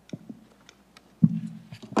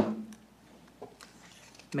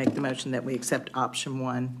 Make the motion that we accept option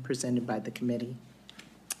 1 presented by the committee.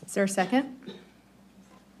 Is there a second?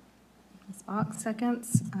 Ms. Bach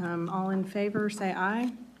seconds. All in favor, say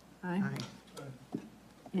aye. Aye.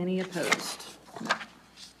 Any opposed? No.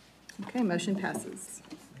 Okay, motion passes.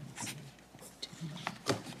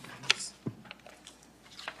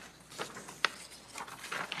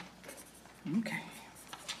 Okay.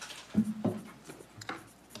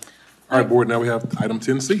 All right, board, now we have item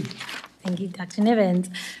 10C. Thank you, Dr. Nivens.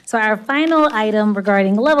 So our final item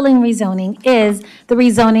regarding leveling rezoning is the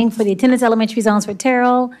rezoning for the attendance elementary zones for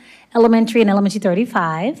Terrell Elementary and Elementary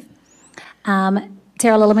 35.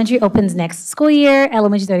 Terrell Elementary opens next school year.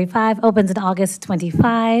 Elementary 35 opens in August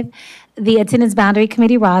 25. The attendance boundary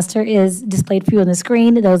committee roster is displayed for you on the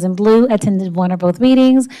screen. Those in blue attended one or both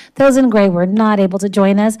meetings. Those in gray were not able to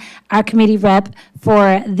join us. Our committee rep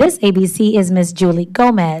for this ABC is Ms. Julie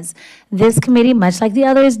Gomez. This committee, much like the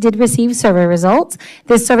others, did receive survey results.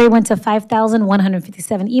 This survey went to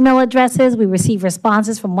 5,157 email addresses. We received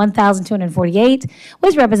responses from 1,248,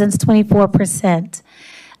 which represents 24%.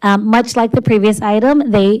 Much like the previous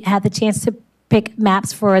item, they had the chance to pick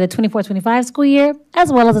maps for the 24-25 school year, as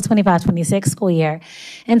well as the 25-26 school year.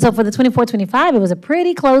 And so for the 24-25, it was a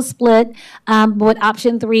pretty close split, with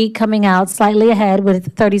option 3 coming out slightly ahead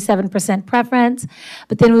with 37% preference.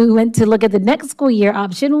 But then we went to look at the next school year,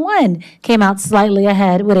 option 1 came out slightly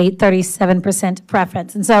ahead with a 37%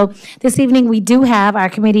 preference. And so this evening, we do have our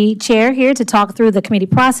committee chair here to talk through the committee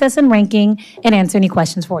process and ranking and answer any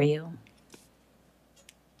questions for you.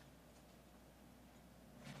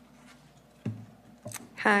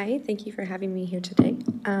 Hi, thank you for having me here today.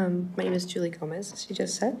 My name is Julie Gomez, as you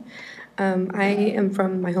just said. I am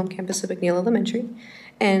from my home campus of McNeil Elementary,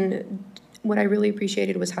 and what I really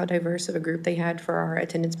appreciated was how diverse of a group they had for our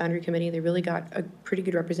attendance boundary committee. They really got a pretty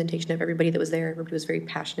good representation of everybody that was there. Everybody was very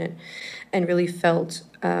passionate and really felt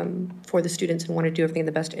for the students and wanted to do everything in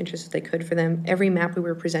the best interest that they could for them. Every map we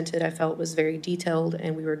were presented, I felt, was very detailed,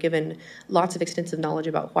 and we were given lots of extensive knowledge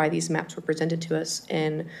about why these maps were presented to us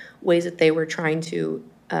and ways that they were trying to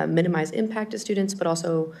minimize impact to students, but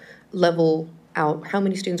also level out how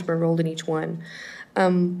many students were enrolled in each one.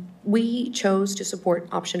 We chose to support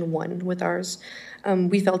option 1 with ours.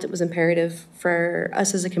 We felt it was imperative for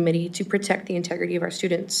us as a committee to protect the integrity of our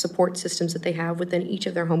students' support systems that they have within each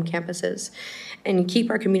of their home campuses and keep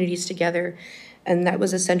our communities together. And that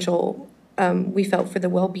was essential, we felt, for the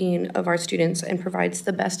well-being of our students and provides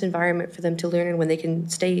the best environment for them to learn in when they can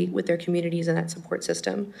stay with their communities in that support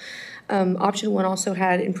system. Option 1 also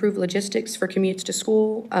had improved logistics for commutes to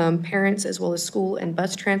school, parents, as well as school and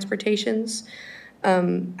bus transportations.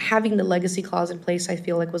 Having the legacy clause in place, I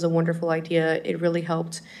feel like, was a wonderful idea. It really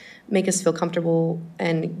helped make us feel comfortable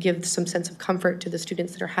and give some sense of comfort to the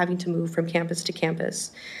students that are having to move from campus to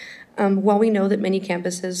campus. While we know that many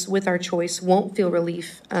campuses with our choice won't feel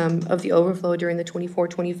relief of the overflow during the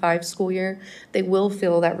 24-25 school year, they will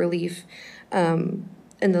feel that relief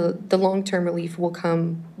and the long-term relief will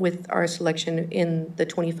come with our selection in the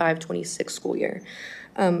 25-26 school year.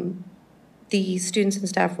 The students and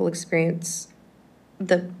staff will experience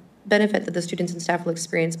the benefit that the students and staff will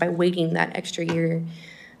experience by waiting that extra year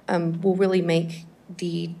will really make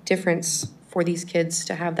the difference for these kids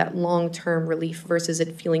to have that long-term relief versus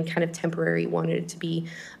it feeling kind of temporary. Wanted it to be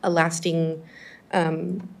a lasting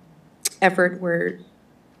effort where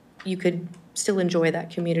you could still enjoy that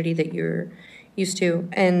community that you're used to.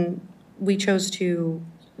 And we chose to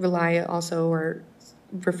rely also or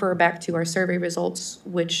refer back to our survey results,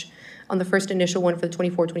 which on the first initial one for the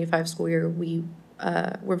 24-25 school year, we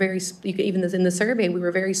were very, even in the survey, we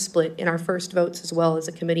were very split in our first votes as well as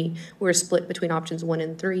a committee. We were split between options 1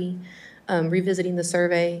 and 3. Revisiting the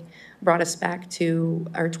survey brought us back to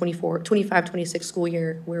our 25-26 school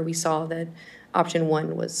year where we saw that option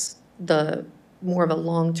 1 was the more of a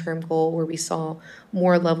long-term goal where we saw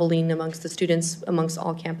more leveling amongst the students amongst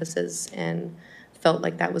all campuses and felt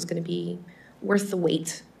like that was going to be worth the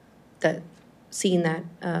wait, that seeing that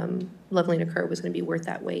leveling occur was going to be worth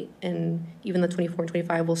that wait. And even the 24 and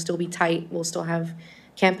 25 will still be tight. We'll still have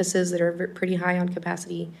campuses that are pretty high on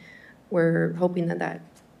capacity. We're hoping that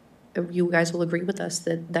you guys will agree with us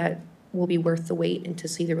that that will be worth the wait and to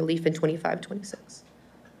see the relief in 25-26.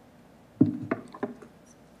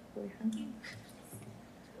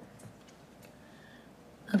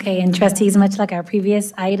 Okay, and trustees, much like our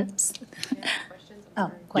previous items. Oh,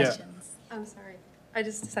 questions. I'm sorry. I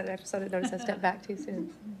just decided I noticed I stepped back too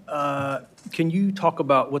soon. Can you talk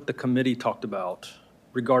about what the committee talked about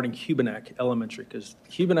regarding Hubenack Elementary? Because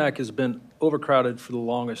Hubenack has been overcrowded for the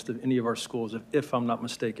longest of any of our schools, if I'm not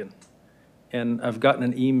mistaken. And I've gotten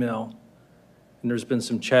an email, and there's been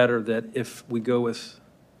some chatter that if we go with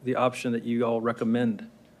the option that you all recommend,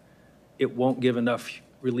 it won't give enough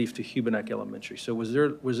relief to Hubenack Elementary. So was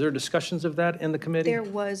there discussions of that in the committee? There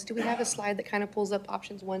was. Do we have a slide that kind of pulls up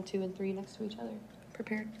options 1, 2, and 3 next to each other?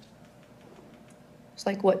 Prepared? It's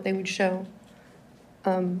like what they would show.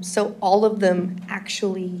 So all of them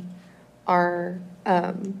actually are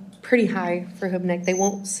pretty high for Hubenack. They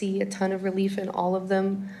won't see a ton of relief in all of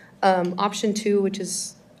them. Option 2, which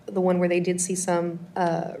is the one where they did see some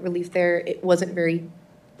relief there, it wasn't very,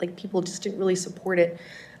 like people just didn't really support it.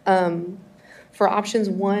 For options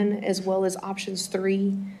 1 as well as options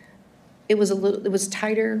 3, it was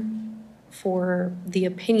tighter for the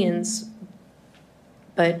opinions,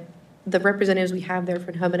 but the representatives we have there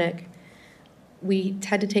from Hubenack, we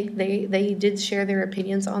had to take, they did share their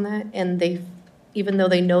opinions on that, and even though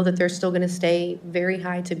they know that they're still going to stay very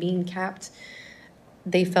high to being capped,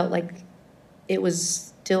 they felt like it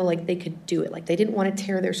was still like they could do it. Like they didn't want to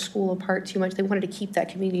tear their school apart too much. They wanted to keep that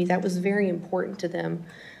community. That was very important to them,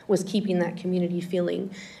 was keeping that community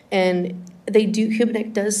feeling. And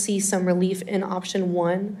Hubenack does see some relief in option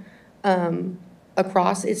 1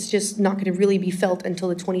 across. It's just not going to really be felt until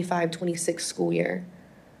the 25-26 school year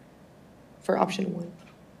for option 1,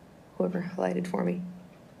 whoever highlighted for me.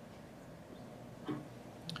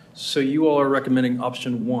 So you all are recommending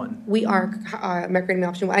option 1? We are recommending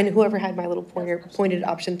option 1. And whoever had my little pointer pointed at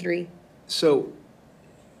option 3. So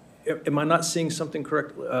am I not seeing something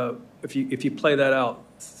correct? If you play that out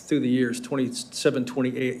through the years, 27,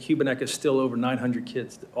 28, Hubenack is still over 900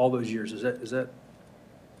 kids all those years. Is that?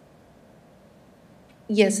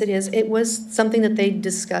 Yes, it is. It was something that they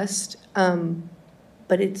discussed,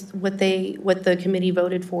 but it's what the committee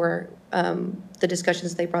voted for. The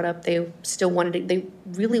discussions they brought up, they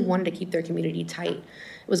really wanted to keep their community tight.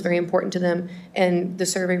 It was very important to them. And the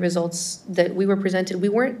survey results that we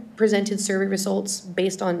weren't presented survey results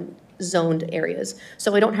based on zoned areas.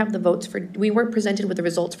 So I don't have the votes we weren't presented with the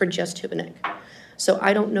results for just Hubenack. So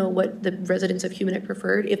I don't know what the residents of Hubenack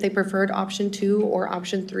preferred. If they preferred option 2 or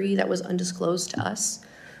option 3, that was undisclosed to us.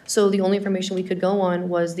 So the only information we could go on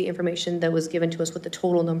was the information that was given to us with the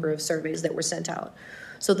total number of surveys that were sent out.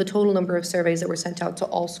 So the total number of surveys that were sent out to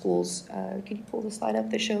all schools, can you pull the slide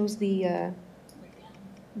up that shows the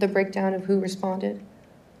breakdown of who responded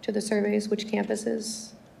to the surveys, which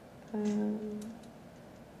campuses?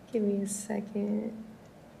 Give me a second.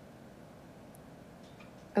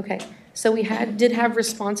 Okay, so we did have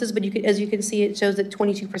responses, but as you can see, it shows that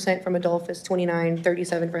 22% from Adolphus, 29,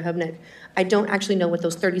 37 for Hubenack. I don't actually know what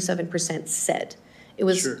those 37% said. It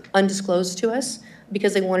was undisclosed to us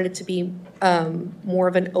because they wanted it to be more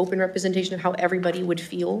of an open representation of how everybody would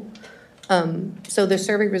feel. So the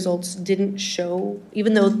survey results didn't show,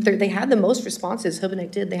 even though they had the most responses,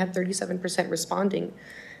 Hubenack did, they had 37% responding.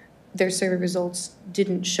 Their survey results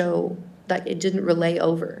didn't show that, it didn't relay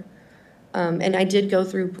over. And I did go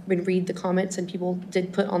through and read the comments, and people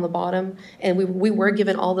did put on the bottom, and we were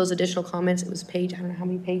given all those additional comments. It was I don't know how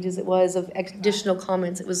many pages it was of additional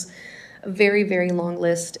comments. It was a very, very long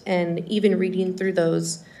list, and even reading through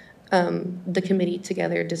those, the committee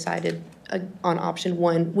together decided on option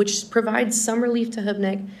 1, which provides some relief to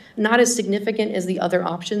Hubneck, not as significant as the other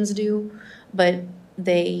options do, but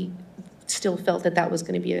they still felt that that was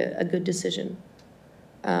going to be a good decision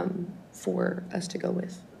for us to go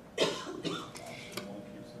with.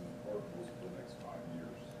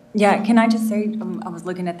 Yeah, can I just say, I was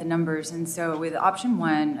looking at the numbers, and so with option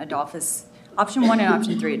 1, option 1 and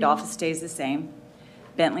option 3, Adolphus stays the same,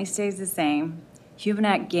 Bentley stays the same,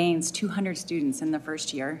 Hubenack gains 200 students in the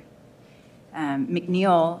first year,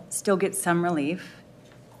 McNeil still gets some relief.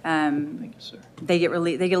 Thank you, sir. They get a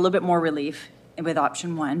little bit more relief with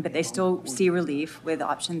option 1, but they still see relief with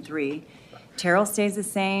option 3. Terrell stays the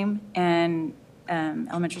same, and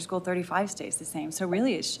elementary school 35 stays the same. So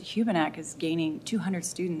really, Hubenack is gaining 200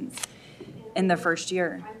 students in the first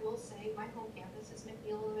year. I will say my home campus is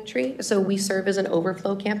McNeil Elementary, so we serve as an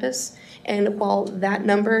overflow campus. And while that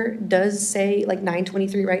number does say like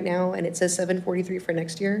 923 right now, and it says 743 for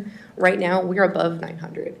next year, right now we're above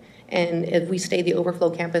 900. And if we stay the overflow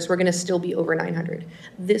campus, we're going to still be over 900.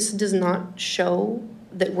 This does not show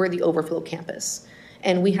that we're the overflow campus.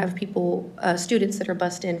 And we have people, students that are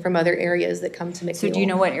bused in from other areas that come to McNeil. So do you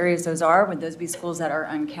know what areas those are? Would those be schools that are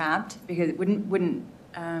uncapped? Because wouldn't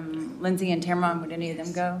Lindsay and Tamron, would any of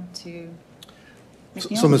them go to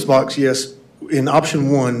McNeil? So Ms. Box, yes, in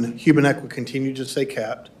option 1, Hubenack would continue to stay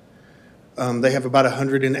capped. They have about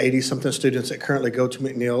 180-something students that currently go to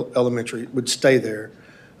McNeil Elementary, would stay there.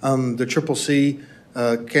 The CCC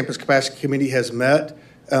Campus Capacity Committee has met,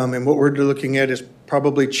 and what we're looking at is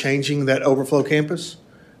probably changing that overflow campus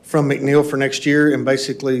from McNeil for next year and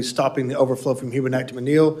basically stopping the overflow from Hubenack to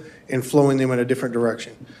McNeil and flowing them in a different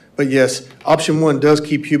direction. But yes, option 1 does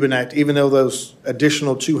keep Hubenack, even though those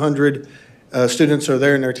additional 200 students are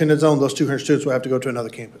there in their attendance zone, those 200 students will have to go to another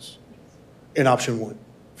campus in option 1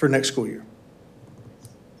 for next school year.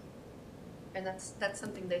 And that's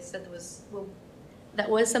something they said that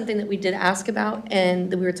was something that we did ask about,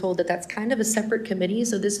 and we were told that that's kind of a separate committee,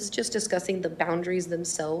 so this is just discussing the boundaries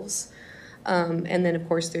themselves. And then, of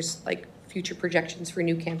course, there's like future projections for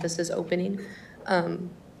new campuses opening.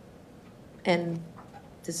 And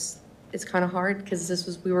this is kind of hard because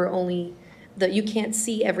you can't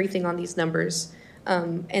see everything on these numbers.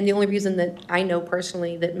 And the only reason that I know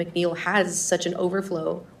personally that McNeil has such an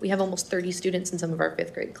overflow, we have almost 30 students in some of our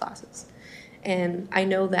 5th grade classes. And I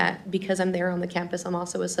know that because I'm there on the campus, I'm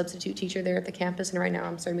also a substitute teacher there at the campus, and right now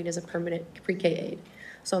I'm serving as a permanent pre-K aide.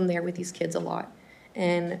 So I'm there with these kids a lot.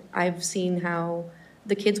 And I've seen how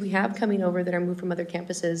the kids we have coming over that are moved from other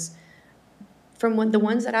campuses, from the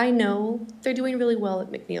ones that I know, they're doing really well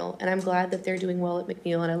at McNeil, and I'm glad that they're doing well at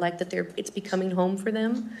McNeil, and I like that it's becoming home for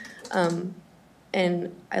them.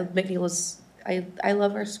 McNeil is, I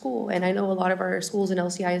love our school, and I know a lot of our schools in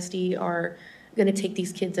LCISD are going to take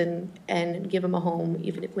these kids and give them a home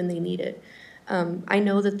even when they need it. I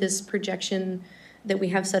know that this projection that we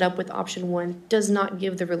have set up with option 1 does not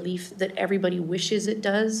give the relief that everybody wishes it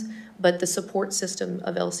does, but the support system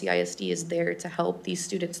of LCISD is there to help these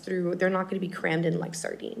students through. They're not going to be crammed in like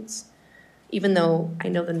sardines, even though I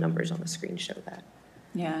know the numbers on the screen show that.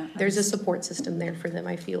 Yeah. There's a support system there for them,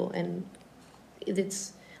 I feel, and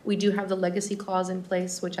we do have the legacy clause in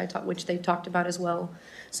place, which they've talked about as well.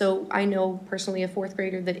 So I know personally a 4th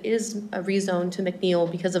grader that is a rezone to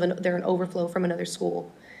McNeil because they're an overflow from another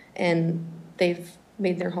school, and they've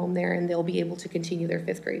made their home there, and they'll be able to continue their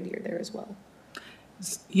 5th grade year there as well.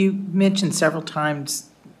 You mentioned several times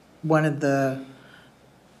one of the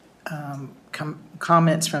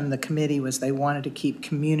comments from the committee was they wanted to keep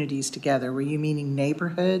communities together. Were you meaning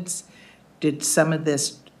neighborhoods? Did some of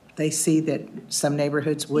this, they see that some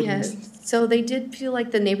neighborhoods wouldn't? Yes, so they did feel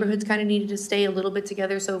like the neighborhoods kind of needed to stay a little bit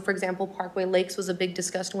together. So for example, Parkway Lakes was a big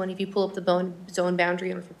discussed one. If you pull up the zone boundary,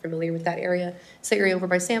 if you're familiar with that area, it's the area over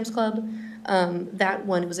by Sam's Club. That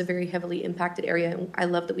one was a very heavily impacted area. And I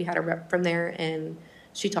love that we had a rep from there, and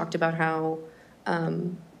she talked about how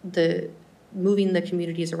moving the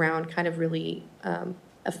communities around kind of really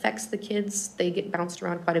affects the kids. They get bounced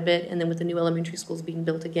around quite a bit, and then with the new elementary schools being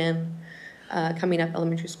built again, coming up,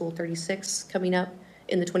 elementary school 36 coming up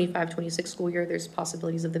in the 25-26 school year, there's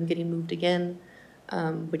possibilities of them getting moved again,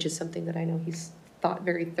 which is something that I know he's thought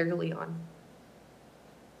very thoroughly on.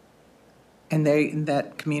 And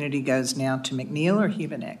that community goes now to McNeil or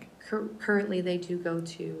Hubenack? Currently, they do go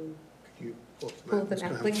to, pull up the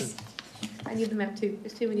map, please. I need the map too,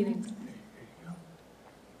 there's too many names.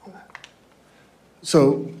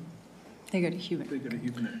 So They go to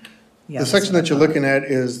Human. The section that you're looking at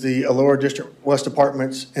is the Allure District West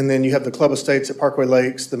Apartments, and then you have the Club Estates at Parkway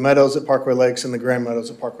Lakes, the Meadows at Parkway Lakes, and the Grand Meadows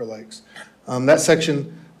at Parkway Lakes. That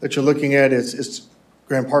section that you're looking at is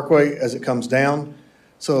Grand Parkway as it comes down.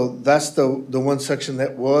 So that's the one section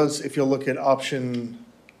that was, if you'll look at option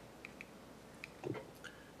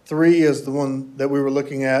 3 is the one that we were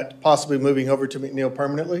looking at possibly moving over to McNeil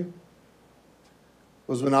permanently.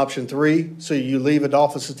 Was in option 3. So you leave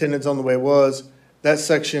Adolphus attendance on the way it was. That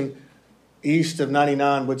section east of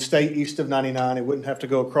 99 would stay east of 99. It wouldn't have to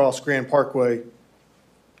go across Grand Parkway.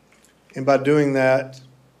 And by doing that,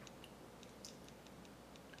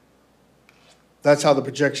 that's how the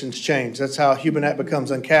projections change. That's how Hubenack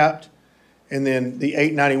becomes uncapped. And then the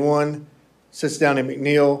 891 sits down in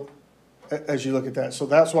McNeil as you look at that. So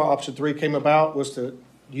that's why option 3 came about, was to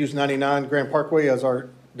use 99 Grand Parkway as our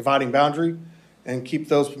dividing boundary and keep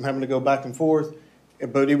those from having to go back and forth.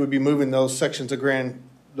 But it would be moving those sections of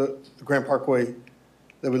the Grand Parkway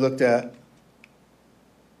that we looked at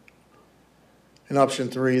in option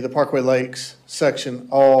 3, the Parkway Lakes section,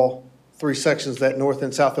 all 3 sections, that north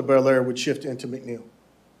and south of Bel Air, would shift into McNeil.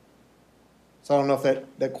 So I don't know if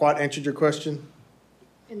that quite answered your question.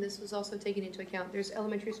 And this was also taken into account. There's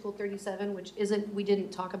elementary school 37, which isn't, we didn't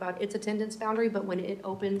talk about its attendance boundary, but when it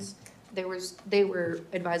opens, they were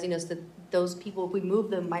advising us that those people, if we move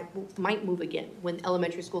them, might move again when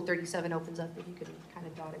elementary school 37 opens up, if you could kind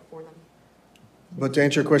of dot it for them. But to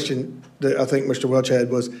answer your question that I think Mr. Welch had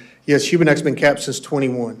was, yes, Hubenack's been capped since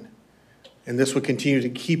 21. And this would continue to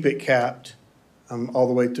keep it capped all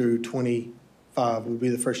the way through 25 would be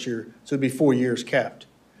the first year. So it'd be 4 years capped.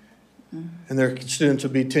 And their students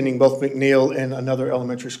would be attending both McNeil and another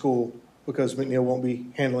elementary school because McNeil won't be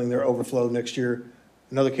handling their overflow next year.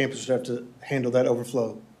 Another campus would have to handle that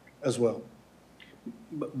overflow as well.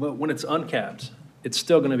 But when it's uncapped, it's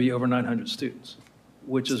still going to be over 900 students,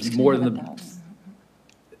 which is more than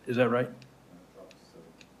is that right?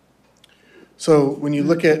 So when you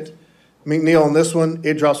look at McNeil on this one,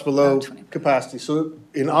 it drops below capacity. So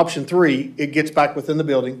in option 3, it gets back within the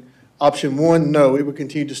building. Option 1, no, it would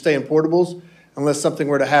continue to stay in portables unless something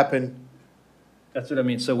were to happen. That's what I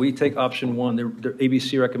mean. So we take option 1, their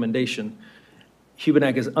ABC recommendation.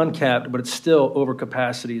 Hubenack is uncapped, but it's still over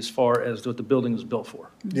capacity as far as what the building was built for.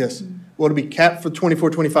 Yes. Well, it'll be capped for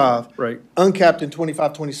 24-25. Right. Uncapped in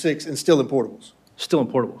 25-26 and still in portables. Still in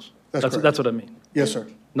portables. That's what I mean. Yes, sir.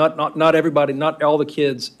 Not everybody, not all the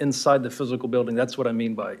kids inside the physical building. That's what I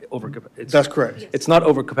mean by overcapacity. That's correct. It's not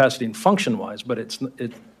overcapacity in function-wise, but it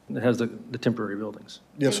has the temporary buildings.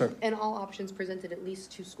 Yes, sir. And all options presented at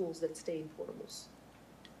least 2 schools that stay in portables.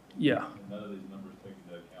 Yeah. None of these numbers take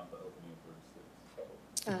into account the opening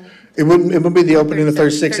of 36. It wouldn't be the opening of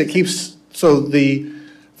 36. It keeps, so the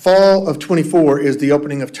fall of 24 is the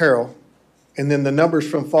opening of Terrell. And then the numbers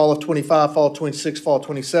from fall of 25, fall of 26, fall of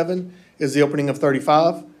 27 is the opening of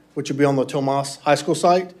 35, which would be on the Tomas High School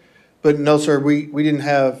site. But no, sir, we didn't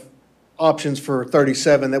have options for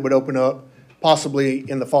 37 that would open up possibly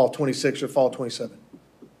in the fall of 26 or fall of 27.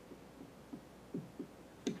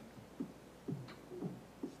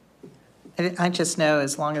 I just know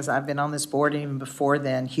as long as I've been on this board, even before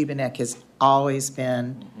then, Hubenack has always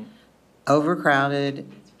been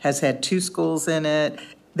overcrowded, has had 2 schools in it.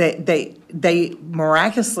 They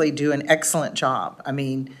miraculously do an excellent job. I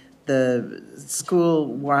mean, the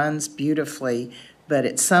school runs beautifully, but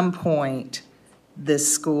at some point,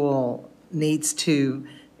 this school needs to,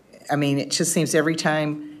 I mean, it just seems every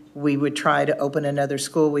time we would try to open another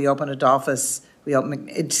school, we open Adolphus,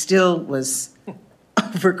 it still was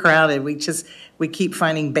overcrowded. We keep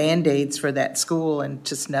finding Band-Aids for that school and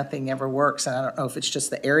just nothing ever works. And I don't know if it's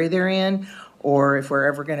just the area they're in or if we're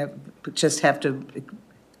ever going to just have to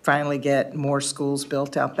finally get more schools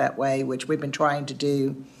built out that way, which we've been trying to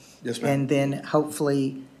do. Yes, ma'am. And then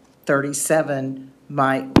hopefully 37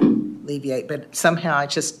 might alleviate. But somehow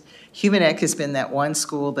Hubenack has been that one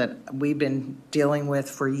school that we've been dealing with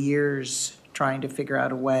for years, trying to figure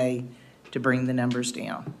out a way to bring the numbers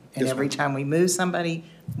down. And Yes, every ma'am. time we move somebody,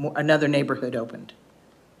 another neighborhood opened.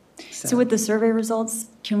 So with the survey results,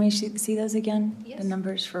 can we see those again? Yes. The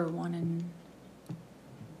numbers for 1 and...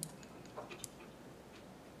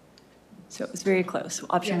 So it was very close.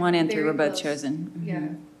 Option 1 and 3 were both chosen. Mm-hmm. Yeah,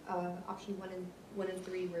 option 1 and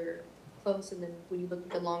 3 were close, and then when you look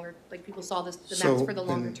at the longer, like people saw the maps for the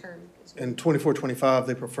longer term. In 24-25,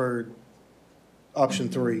 they preferred option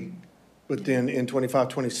 3, but then in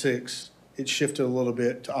 25-26, it shifted a little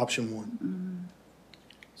bit to option 1.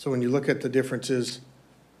 So when you look at the differences,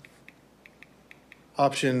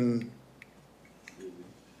 option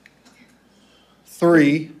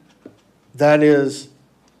 3, that is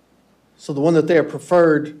So the one that they have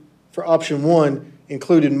preferred for option one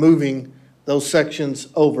included moving those sections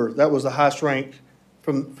over. That was the highest rank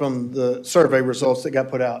from the survey results that got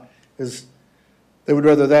put out, is they would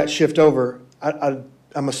rather that shift over.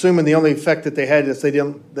 I'm assuming the only effect that they had is they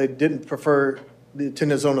didn't prefer the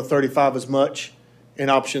attendance zone of 35 as much in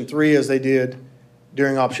option three as they did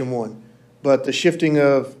during option one. But the shifting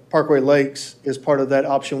of Parkway Lakes is part of that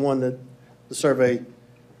option one that the survey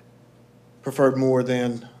preferred more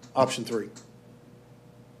than option three.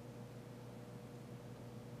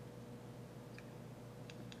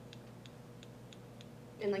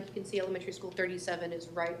 And like you can see, elementary school 37 is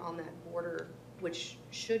right on that border, which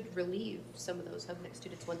should relieve some of those hub next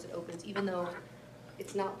students once it opens, even though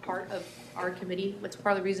it's not part of our committee. That's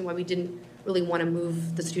part of the reason why we didn't really want to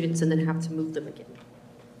move the students and then have to move them again.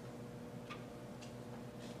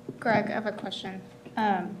 Greg, I have a question.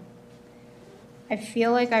 I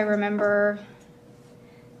feel like I remember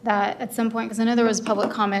that at some point, because I know there was public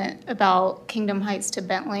comment about Kingdom Heights to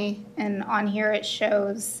Bentley, and on here it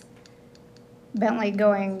shows Bentley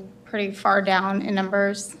going pretty far down in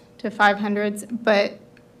numbers to 500s, but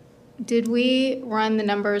did we run the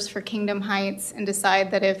numbers for Kingdom Heights and decide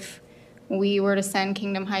that if we were to send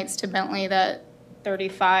Kingdom Heights to Bentley, that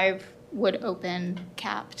 35 would open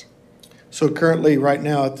capped? So currently, right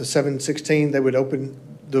now, at the 7-16, they would open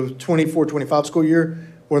the 24-25 school year.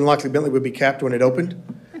 More than likely, Bentley would be capped when it opened.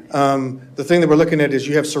 The thing that we're looking at is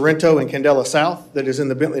you have Sorrento and Candela South that is in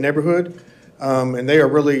the Bentley neighborhood, and they are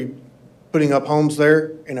really putting up homes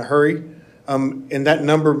there in a hurry. And that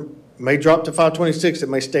number may drop to 526. It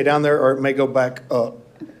may stay down there, or it may go back up.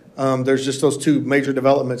 There's just those two major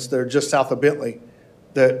developments that are just south of Bentley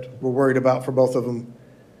that we're worried about for both of them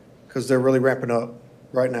because they're really ramping up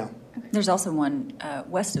right now. There's also one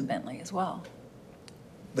west of Bentley as well.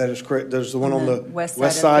 That is correct. There's the one on the west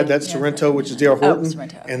west side side, of that's yeah. Sorrento, which is D.R. Horton.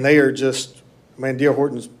 Sorrento. And they are just, man, D.R.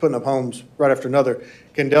 Horton's putting up homes right after another.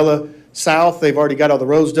 Candela South, they've already got all the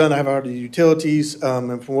roads done. I have already utilities.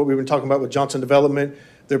 And from what we've been talking about with Johnson Development,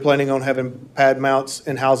 they're planning on having pad mounts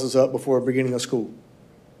and houses up before beginning of school,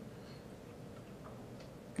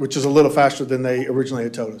 which is a little faster than they originally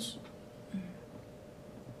had told us.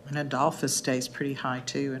 And Adolphus stays pretty high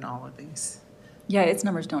too in all of these. Yeah, its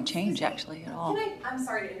numbers don't change actually at all. I'm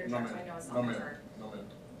sorry to interrupt, I know it's not my turn.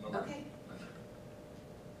 Okay.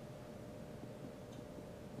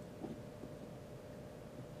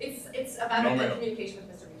 It's about the communication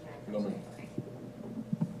with Mr. Buchanan.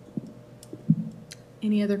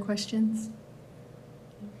 Any other questions?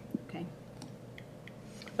 Okay.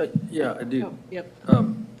 Yeah, I do. Oh, yep.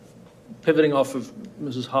 Pivoting off of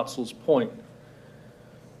Mrs. Hotzel's point,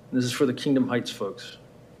 this is for the Kingdom Heights folks.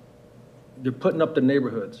 They're putting up the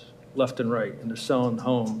neighborhoods left and right, and they're selling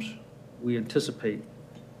homes. We anticipate.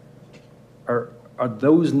 Are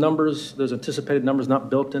those numbers, those anticipated numbers, not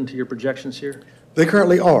built into your projections here? They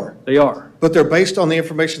currently are. They are. But they're based on the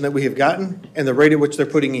information that we have gotten and the rate at which they're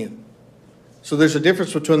putting in. So there's a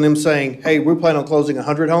difference between them saying, hey, we plan on closing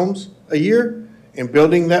 100 homes a year and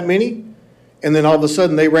building that many, and then all of a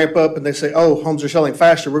sudden they ramp up and they say, oh, homes are selling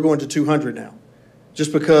faster, we're going to 200 now,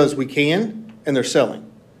 just because we can and they're selling.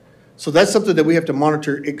 So that's something that we have to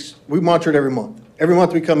monitor. We monitor it every month. Every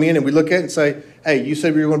month we come in and we look at it and say, hey, you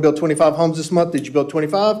said we were going to build 25 homes this month. Did you build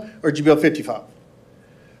 25 or did you build 55?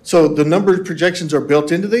 So the number projections are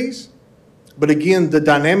built into these. But again, the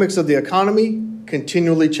dynamics of the economy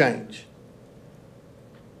continually change.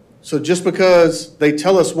 So just because they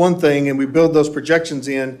tell us one thing and we build those projections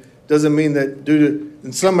in doesn't mean that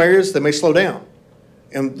in some areas they may slow down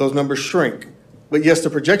and those numbers shrink. But yes, the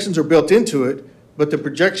projections are built into it, but the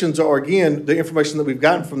projections are, again, the information that we've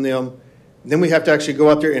gotten from them. Then we have to actually go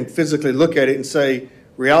out there and physically look at it and say,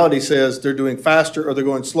 reality says they're doing faster or they're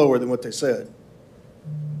going slower than what they said.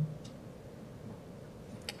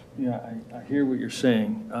 Yeah, I hear what you're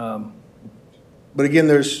saying. But again,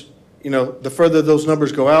 there's, the further those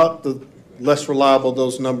numbers go out, the less reliable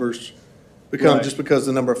those numbers become, Right. just because of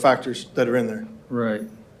the number of factors that are in there. Right.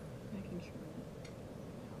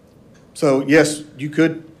 So yes, you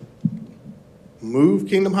could move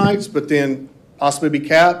Kingdom Heights, but then possibly be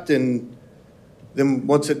capped, and then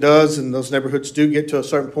once it does and those neighborhoods do get to a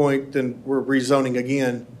certain point, then we're rezoning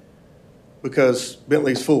again because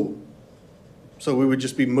Bentley's full. So we would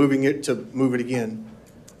just be moving it to move it again,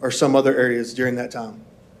 or some other areas during that time.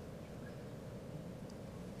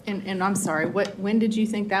 And I'm sorry, when did you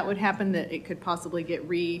think that would happen, that it could possibly get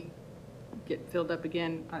filled up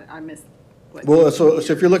again? I missed what. Well, so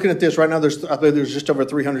if you're looking at this, right now, I believe there's just over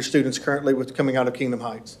 300 students currently coming out of Kingdom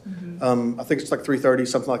Heights. I think it's like 330,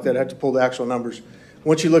 something like that. I have to pull the actual numbers.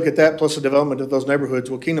 Once you look at that, plus the development of those neighborhoods,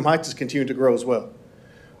 well, Kingdom Heights is continuing to grow as well.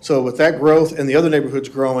 So with that growth and the other neighborhoods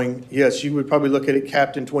growing, yes, you would probably look at it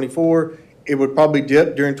capped in 24. It would probably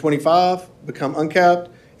dip during 25, become uncapped,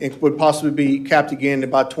 and would possibly be capped again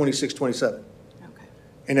about 26, 27.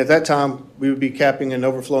 And at that time, we would be capping and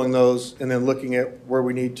overflowing those and then looking at where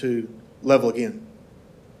we need to level again.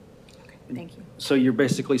 Thank you. So you're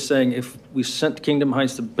basically saying if we sent Kingdom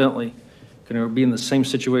Heights to Bentley, going to be in the same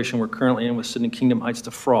situation we're currently in with sending Kingdom Heights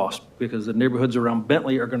to Frost, because the neighborhoods around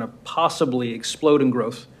Bentley are going to possibly explode in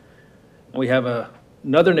growth. And we have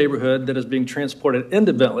another neighborhood that is being transported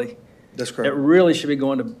into Bentley. That's correct. It really should be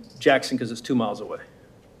going to Jackson because it's 2 miles away.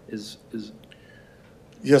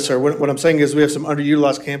 Yes, sir. What I'm saying is we have some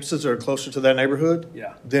underutilized campuses that are closer to that neighborhood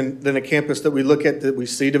Yeah. than a campus that we look at that we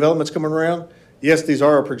see developments coming around. Yes, these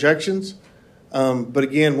are our projections. But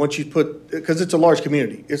again, once you put, because it's a large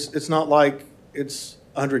community, it's not like it's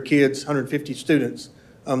 100 kids, 150 students.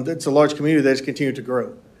 It's a large community that's continued to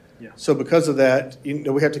grow. Yeah. So because of that,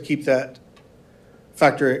 we have to keep that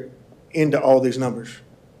factor into all these numbers.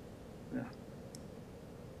 Yeah.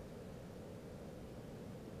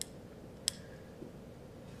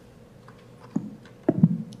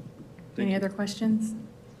 Any other questions?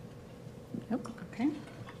 Nope, okay.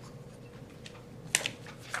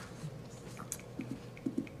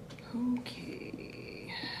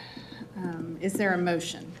 Okay. Is there a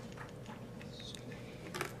motion?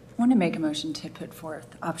 I want to make a motion to put forth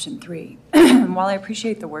option 3. While I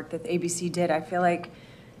appreciate the work that the ABC did, I feel like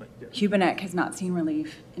Hubenek has not seen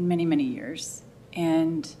relief in many, many years.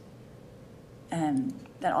 And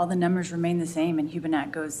that all the numbers remain the same, and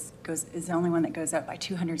Hubenek is the only one that goes up by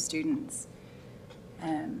 200 students.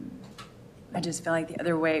 I just feel like the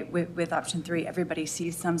other way, with option 3, everybody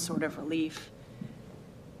sees some sort of relief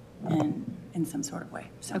in some sort of way.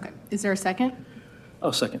 So. Okay, is there a second?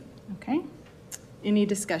 Oh, second. Okay. Any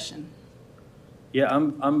discussion? Yeah,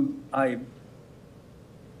 I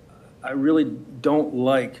really don't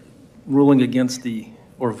like ruling against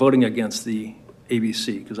or voting against the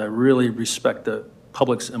ABC, because I really respect the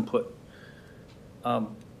public's input. But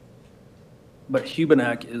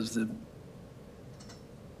Hubenek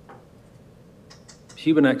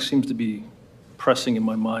seems to be pressing in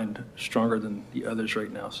my mind stronger than the others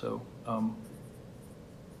right now, so I'm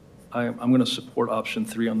going to support option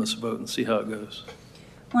 3 on this vote and see how it goes.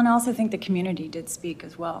 Well, and I also think the community did speak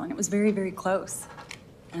as well, and it was very, very close.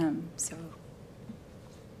 So,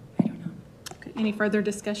 I don't know. Okay, any further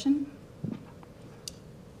discussion?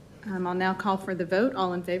 I'll now call for the vote.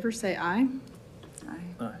 All in favor, say aye.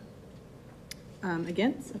 Aye.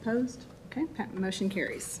 Against, opposed? Okay, motion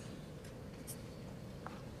carries.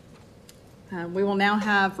 We will now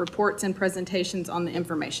have reports and presentations on the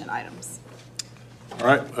information items. All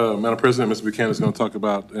right, Madam President, Mr. Buchanan is going to talk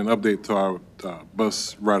about an update to our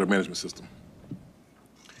bus rider management system.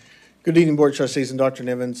 Good evening, Board of Trustees and Dr.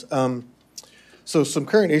 Nivens. So some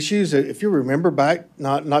current issues, if you remember back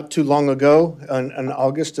not too long ago, in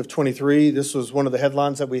August of 23, this was one of the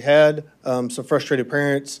headlines that we had, some frustrated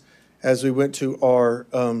parents as we went to our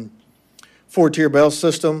 4-tier bell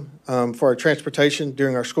system for our transportation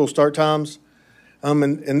during our school start times.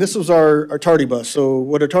 And this was our tardy bus. So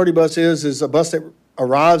what a tardy bus is a bus that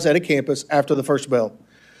arrives at a campus after the first bell.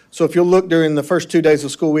 So if you'll look during the first 2 days of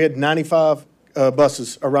school, we had 95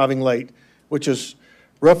 buses arriving late, which is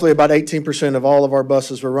roughly about 18% of all of our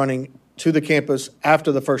buses were running to the campus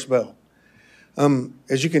after the first bell.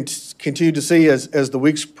 As you can continue to see, as the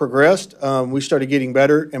weeks progressed, we started getting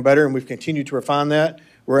better and better, and we've continued to refine that.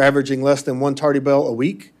 We're averaging less than 1 tardy bell a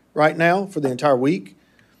week right now for the entire week.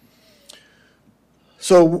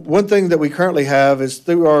 So one thing that we currently have is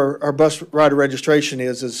through our bus rider registration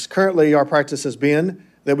is currently our practice has been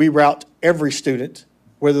that we route every student,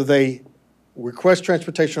 whether they request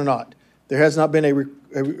transportation or not. There has not been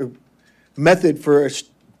a method for a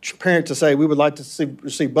parent to say we would like to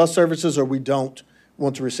receive bus services or we don't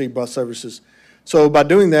want to receive bus services. So by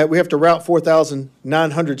doing that, we have to route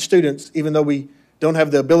 4,900 students, even though we don't have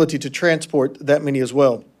the ability to transport that many as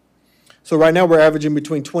well. So right now, we're averaging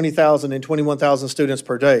between 20,000 and 21,000 students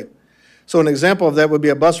per day. So an example of that would be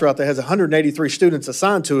a bus route that has 183 students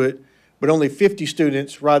assigned to it, but only 50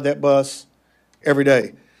 students ride that bus every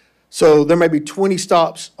day. So there may be 20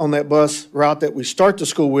 stops on that bus route that we start the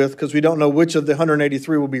school with because we don't know which of the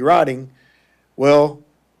 183 will be riding. Well,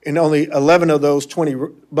 and only 11 of those 20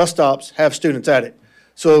 bus stops have students at it.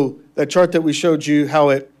 So that chart that we showed you, how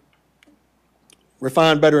it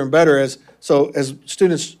refined better and better as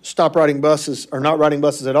students stop riding buses or not riding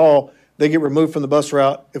buses at all, they get removed from the bus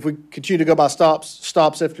route. If we continue to go by stops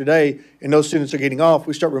after day and those students are getting off,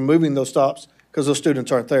 we start removing those stops because those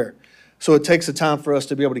students aren't there. So it takes the time for us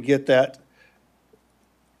to be able to get that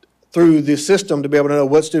through the system to be able to know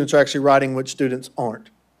what students are actually riding, which students aren't.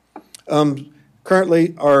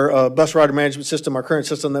 Currently, our bus rider management system, our current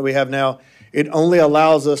system that we have now, it only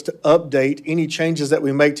allows us to update any changes that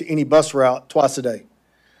we make to any bus route twice a day.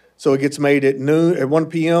 So it gets made at noon, at 1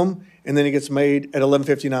 p.m., and then it gets made at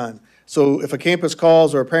 11:59. So if a campus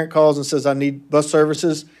calls or a parent calls and says, I need bus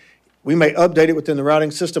services, we may update it within the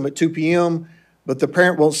routing system at 2 p.m., but the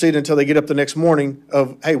parent won't see it until they get up the next morning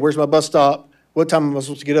of, hey, where's my bus stop? What time am I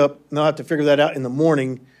supposed to get up? And they'll have to figure that out in the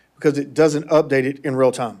morning because it doesn't update it in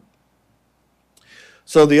real time.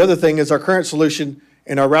 So the other thing is our current solution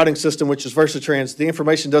in our routing system, which is Versatrans, the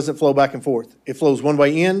information doesn't flow back and forth. It flows one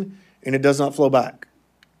way in, and it does not flow back.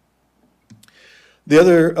 The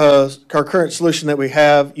other, our current solution that we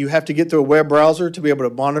have, you have to get through a web browser to be able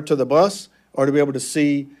to monitor the bus or to be able to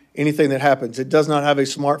see anything that happens. It does not have a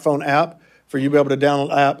smartphone app for you to be able to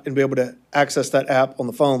download an app and be able to access that app on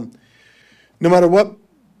the phone. No matter what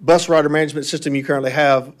bus rider management system you currently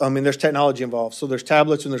have, I mean, there's technology involved. So there's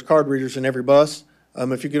tablets and there's card readers in every bus.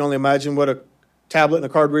 If you can only imagine what a tablet and a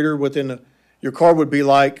card reader within your car would be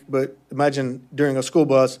like, but imagine during a school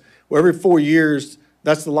bus, where every 4 years,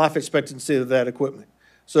 that's the life expectancy of that equipment.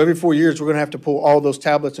 So every 4 years, we're going to have to pull all those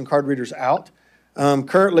tablets and card readers out.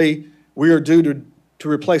 Currently, we are due to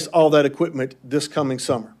replace all that equipment this coming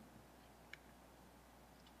summer.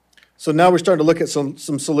 So now we're starting to look at some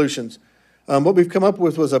solutions. What we've come up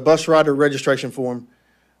with was a bus rider registration form.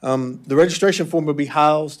 The registration form would be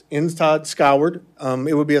housed inside Skyward.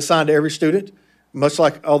 It would be assigned to every student, much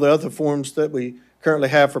like all the other forms that we currently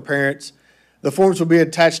have for parents. The forms will be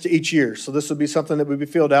attached to each year. So this would be something that would be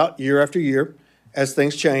filled out year after year as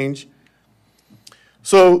things change.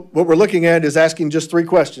 So what we're looking at is asking just 3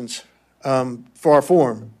 questions for our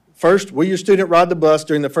form. First, will your student ride the bus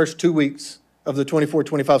during the first 2 weeks of the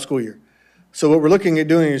 24-25 school year? So what we're looking at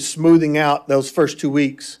doing is smoothing out those first 2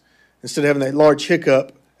 weeks instead of having that large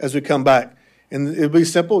hiccup as we come back. And it'll be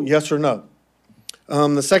simple, yes or no.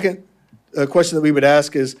 The second question that we would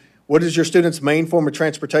ask is, what is your student's main form of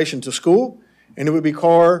transportation to school? And it would be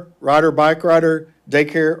car, rider, bike rider,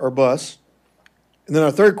 daycare, or bus. And then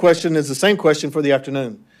our third question is the same question for the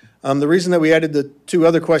afternoon. The reason that we added the 2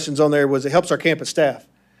 other questions on there was it helps our campus staff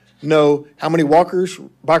know how many walkers,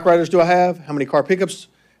 bike riders do I have, how many car pickups,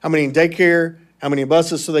 how many in daycare, how many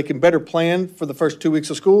buses, so they can better plan for the first 2 weeks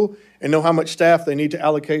of school and know how much staff they need to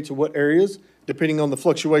allocate to what areas, depending on the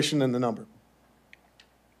fluctuation in the number.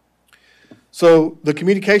 So the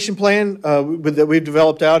communication plan that we've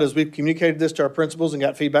developed out is we've communicated this to our principals and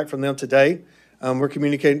got feedback from them today. We're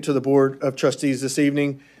communicating to the Board of Trustees this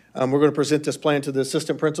evening. We're going to present this plan to the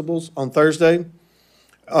assistant principals on Thursday.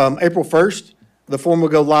 April 1st, the form will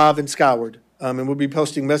go live in Skyward, and we'll be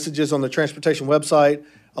posting messages on the transportation website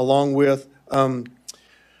along with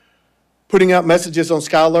putting out messages on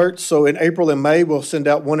Sky Alerts. So in April and May, we'll send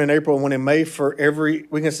out one in April and one in May for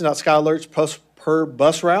we can send out Sky Alerts per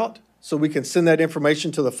bus route. So we can send that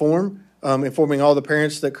information to the form, informing all the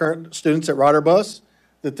parents that current students at Rider Bus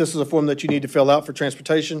that this is a form that you need to fill out for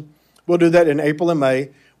transportation. We'll do that in April and May.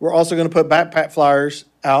 We're also going to put backpack flyers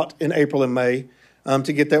out in April and May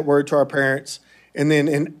to get that word to our parents. And then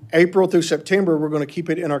in April through September, we're going to keep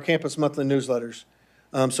it in our campus monthly newsletters.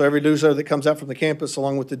 So every newsletter that comes out from the campus,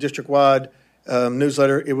 along with the district-wide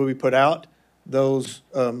newsletter, it will be put out. Those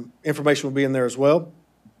information will be in there as well.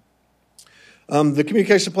 The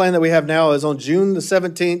communication plan that we have now is on June the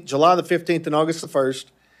 17th, July the 15th, and August the 1st.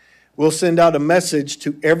 We'll send out a message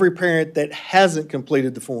to every parent that hasn't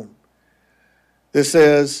completed the form. This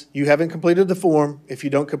says, you haven't completed the form. If you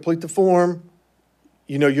don't complete the form,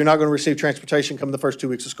 you know you're not going to receive transportation come the first 2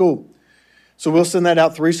 weeks of school. So we'll send that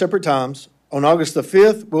out 3 separate times. On August the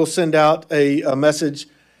 5th, we'll send out a message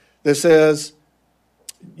that says,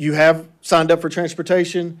 you have signed up for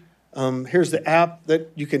transportation. Here's the app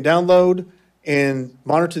that you can download and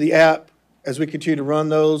monitor the app as we continue to run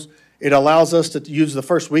those. It allows us to use the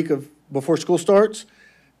first week before school starts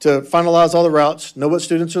to finalize all the routes, know what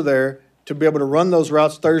students are there, to be able to run those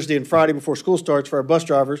routes Thursday and Friday before school starts for our bus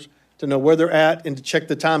drivers to know where they're at and to check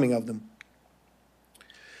the timing of them.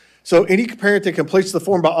 So any parent that completes the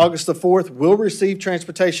form by August the 4th will receive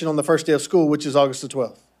transportation on the first day of school, which is August the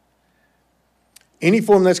 12th. Any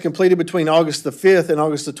form that's completed between August the 5th and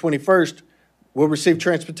August the 21st will receive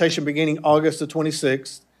transportation beginning August the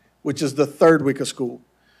 26th, which is the 3rd week of school.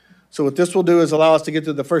 So what this will do is allow us to get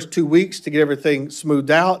through the first 2 weeks to get everything smoothed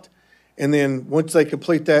out. And then once they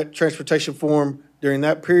complete that transportation form during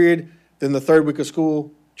that period, then the 3rd week of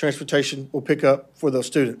school, transportation will pick up for those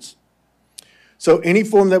students. So any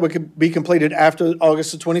form that would be completed after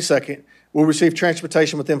August the 22nd will receive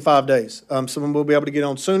transportation within 5 days. Some of them will be able to get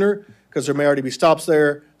on sooner. because there may already be stops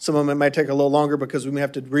there. Some of them may take a little longer because we may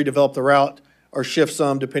have to redevelop the route or shift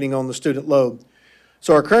some depending on the student load.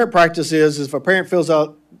 So our current practice is if a parent fills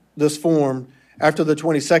out this form after the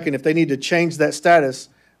 22nd, if they need to change that status,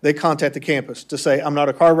 they contact the campus to say, I'm not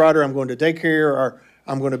a car rider, I'm going to daycare, or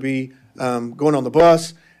I'm going to be going on the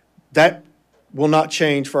bus. That will not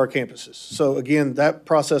change for our campuses. So again, that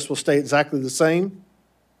process will stay exactly the same.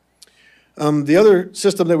 The other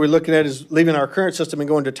system that we're looking at is leaving our current system and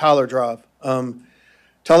going to Tyler Drive.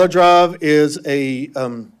 Tyler Drive is a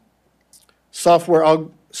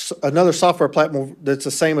another software platform that's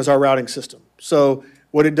the same as our routing system. So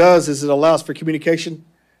what it does is it allows for communication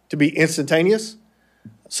to be instantaneous.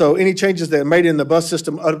 So any changes that are made in the bus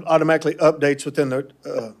system automatically updates within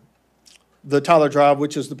the Tyler Drive,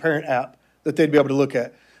 which is the parent app that they'd be able to look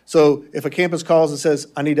at. So if a campus calls and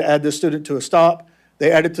says, I need to add this student to a stop,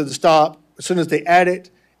 they add it to the stop. As soon as they add it,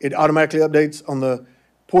 it automatically updates on the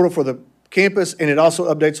portal for the campus, and it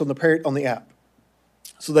also updates on the parent on the app.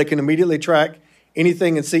 So they can immediately track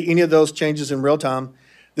anything and see any of those changes in real time.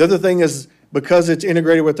 The other thing is, because it's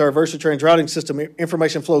integrated with our VersaTrans routing system,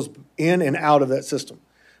 information flows in and out of that system.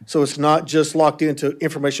 So it's not just locked into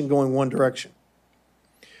information going one direction.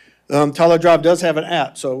 Tyler Drive does have an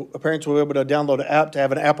app, so parents will be able to download an app to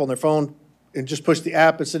have an app on their phone and just push the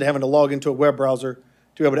app instead of having to log into a web browser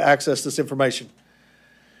to be able to access this information.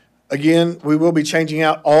 Again, we will be changing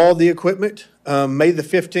out all the equipment May the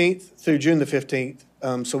 15th through June the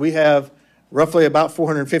 15th. So we have roughly about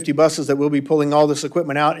 450 buses that will be pulling all this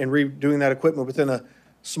equipment out and redoing that equipment within a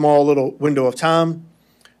small little window of time.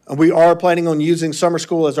 We are planning on using summer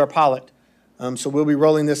school as our pilot. So we'll be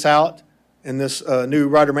rolling this out in this new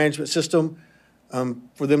rider management system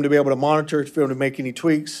for them to be able to monitor, to be able to make any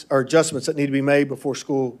tweaks or adjustments that need to be made before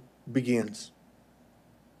school begins.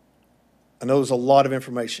 I know there's a lot of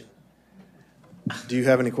information. Do you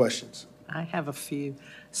have any questions? I have a few.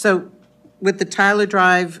 So with the Tyler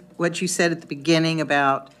Drive, what you said at the beginning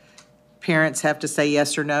about parents have to say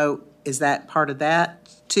yes or no, is that part of that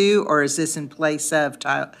too, or is this in place of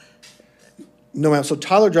Tyler? No, ma'am. So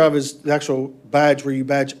Tyler Drive is the actual badge where you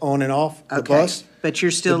badge on and off the bus. But you're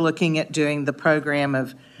still looking at doing the program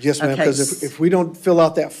of. Yes, ma'am, okay, because if we don't fill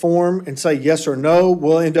out that form and say yes or no,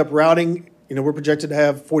 we'll end up routing, we're projected to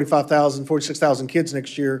have 46,000 kids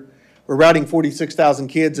next year. We're routing 46,000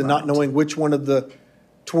 kids and not knowing which one of the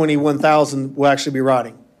 21,000 will actually be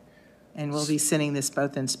riding. And we'll be sending this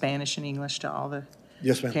both in Spanish and English to all the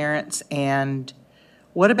Yes, ma'am. parents. And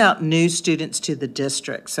what about new students to the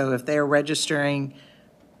district? So if they're registering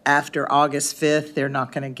after August 5th, they're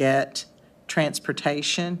not going to get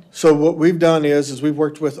transportation? So what we've done is we've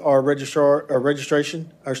worked with our registrar,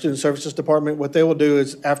 our student services department. What they will do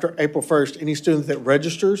is after April 1st, any student that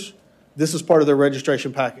registers, this is part of their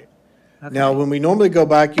registration packet. Okay. Now, when we normally go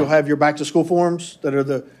back, you'll have your back to school forms that are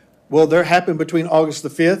they're happening between August the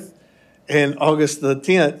 5th and August the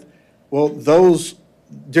 10th. Well, those,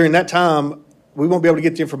 during that time, we won't be able to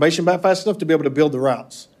get the information back fast enough to be able to build the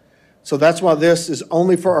routes. So that's why this is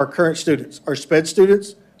only for our current students. Our SPED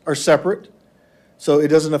students are separate. So it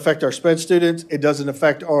doesn't affect our SPED students. It doesn't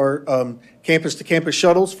affect our campus-to-campus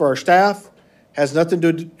shuttles for our staff. Has nothing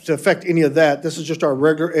to affect any of that. This is just our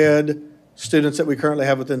regular ed students that we currently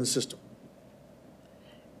have within the system.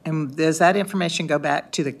 And does that information go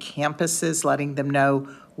back to the campuses, letting them know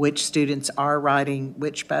which students are riding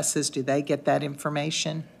which buses? Do they get that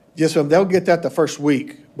information? Yes, ma'am. They'll get that the first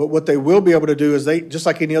week. But what they will be able to do is just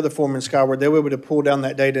like any other form in Skyward, they'll be able to pull down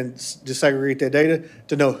that data and disaggregate that data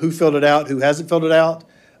to know who filled it out, who hasn't filled it out.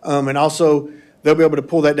 And also, they'll be able to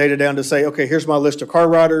pull that data down to say, okay, here's my list of car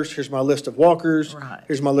riders, here's my list of walkers,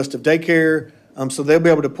 here's my list of daycare. So they'll be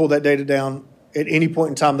able to pull that data down at any point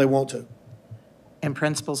in time they want to. And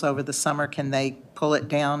principals over the summer, can they pull it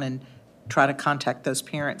down and try to contact those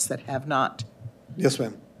parents that have not? Yes,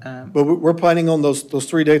 ma'am. But we're planning on those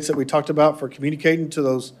 3 dates that we talked about for communicating to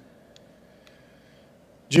those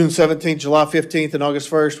June 17th, July 15th, and August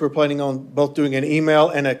 1st. We're planning on both doing an email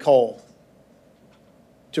and a call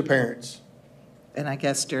to parents. And I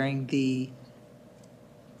guess during the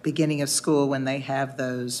beginning of school, when they have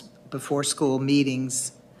those before-school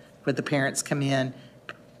meetings where the parents come in,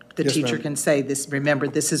 the Yes, teacher ma'am. can say, remember,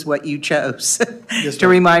 this is what you chose, Yes, to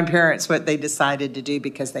ma'am. remind parents what they decided to do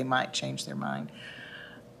because they might change their mind.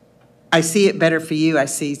 I see it better for you. I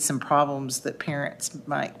see some problems that parents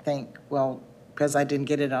might think, well, because I didn't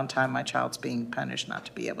get it on time, my child's being punished not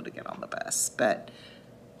to be able to get on the bus. But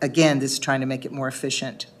again, this is trying to make it more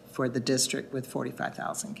efficient for the district with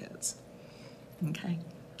 45,000 kids. Okay.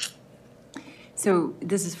 So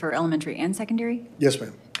this is for elementary and secondary? Yes,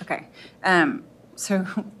 ma'am. Okay. So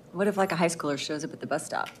what if like a high schooler shows up at the bus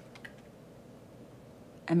stop?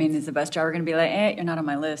 I mean, is the bus driver going to be like, you're not on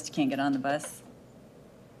my list, you can't get on the bus?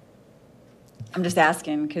 I'm just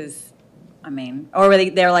asking because, I mean, or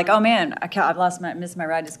they're like, oh man, missed my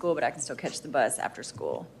ride to school, but I can still catch the bus after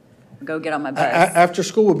school. Go get on my bus. After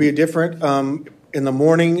school would be different. In the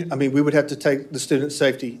morning, I mean, we would have to take the student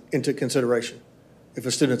safety into consideration if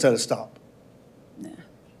a student's at a stop.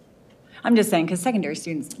 I'm just saying, because secondary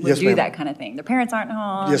students would Yes, do ma'am. that kind of thing. Their parents aren't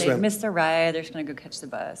home, Yes, they ma'am. missed their ride, they're just going to go catch the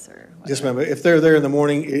bus or whatever. Yes, ma'am. If they're there in the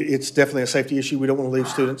morning, it's definitely a safety issue. We don't want to leave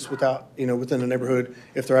students without, within the neighborhood.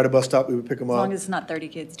 If they're at a bus stop, we would pick them As up. long as it's not 30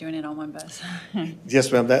 kids doing it on one bus.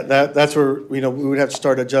 Yes, ma'am. That's where, we would have to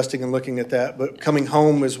start adjusting and looking at that. But coming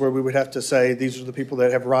home is where we would have to say, these are the people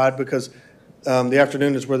that have ride, because the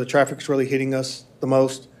afternoon is where the traffic's really hitting us the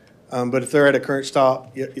most. But if they're at a current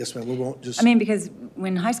stop, yes, ma'am, we won't just. I mean, because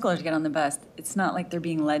when high schoolers get on the bus, it's not like they're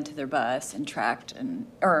being led to their bus and tracked,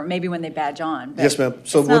 or maybe when they badge on. But Yes, ma'am.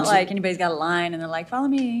 So it's not what's- like anybody's got a line and they're like, follow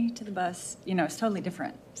me to the bus. It's totally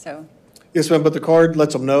different, so. Yes, ma'am, but the card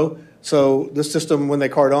lets them know. So this system, when they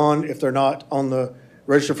card on, if they're not on the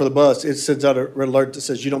register for the bus, it sends out a red alert that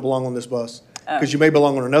says you don't belong on this bus. Because you may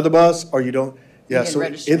belong on another bus, or you don't. Yeah, get so it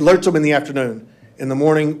registered. alerts them in the afternoon. In the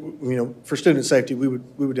morning, for student safety, we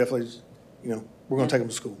would definitely, we're going to take them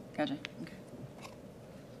to school. Gotcha, okay.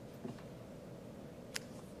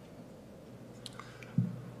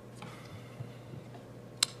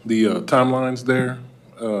 The timelines there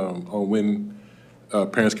on when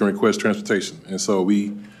parents can request transportation. And so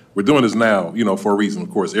we're doing this now, for a reason,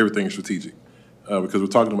 of course. Everything is strategic because we're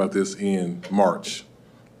talking about this in March,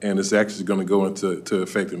 and it's actually going to go into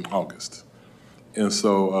effect in August. And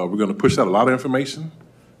so we're going to push out a lot of information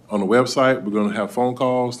on the website. We're going to have phone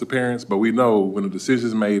calls to parents, but we know when the decision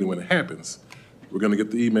is made and when it happens, we're going to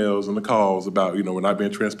get the emails and the calls about, we're not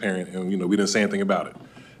being transparent and, we didn't say anything about it.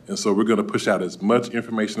 And so we're going to push out as much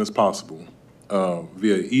information as possible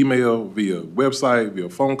via email, via website, via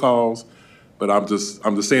phone calls. But I'm just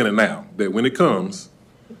saying it now, that when it comes,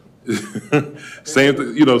 same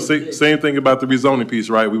thing about the rezoning piece,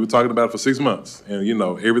 right? We were talking about it for 6 months and,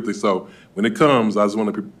 everything. So when it comes, I just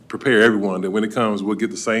want to prepare everyone that when it comes, we'll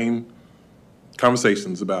get the same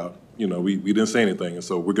conversations about, we didn't say anything. And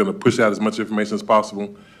so we're going to push out as much information as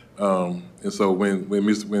possible. And so when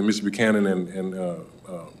Mr. Buchanan and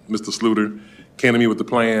Mr. Sluter came to me with the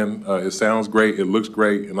plan, it sounds great, it looks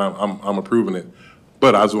great, and I'm approving it.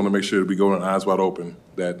 But I just want to make sure that we go in eyes wide open,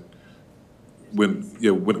 that when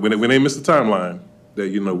they miss the timeline, that,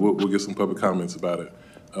 we'll get some public comments about it.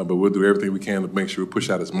 But we'll do everything we can to make sure we push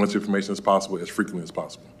out as much information as possible, as frequently as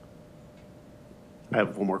possible. I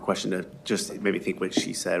have one more question to just maybe think what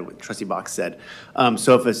she said, what Trustee Box said.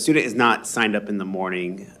 So if a student is not signed up in the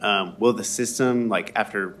morning, will the system, like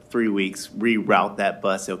after 3 weeks, reroute that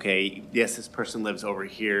bus? Okay, yes, this person lives over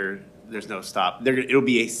here, there's no stop. It'll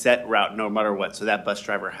be a set route no matter what. So that bus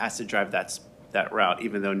driver has to drive that route,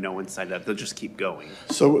 even though no one signed up. They'll just keep going.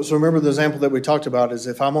 So remember the example that we talked about is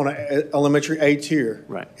if I'm on an elementary A tier,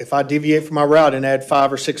 Right. if I deviate from my route and add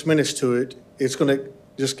 5 or 6 minutes to it, it's going to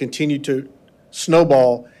just continue to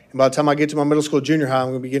snowball. And by the time I get to my middle school, junior high,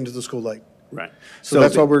 I'm going to be getting to the school late. Right. So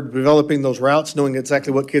that's why we're developing those routes, knowing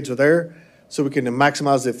exactly what kids are there, so we can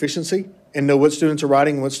maximize the efficiency and know what students are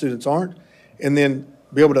riding and what students aren't, and then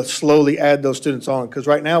be able to slowly add those students on. Because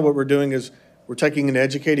right now what we're doing is we're taking an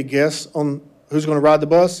educated guess on who's going to ride the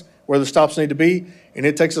bus, where the stops need to be, and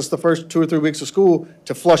it takes us the first 2 or 3 weeks of school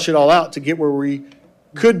to flush it all out to get where we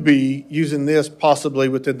could be using this possibly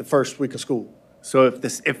within the first week of school. So if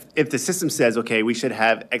the system says, okay, we should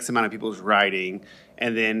have X amount of people riding,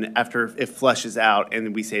 and then after it flushes out,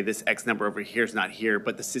 and we say this X number over here is not here,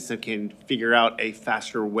 but the system can figure out a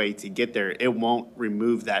faster way to get there, it won't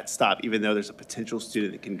remove that stop, even though there's a potential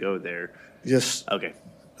student that can go there. Yes. Okay.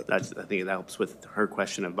 I think that helps with her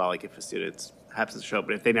question about like if a student happens to show up,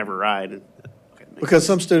 but if they never ride. Okay, Because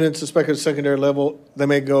some students, especially at the secondary level, they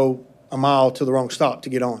may go a mile to the wrong stop to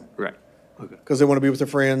get on. Right. Okay. Because they want to be with their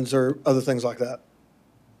friends or other things like that.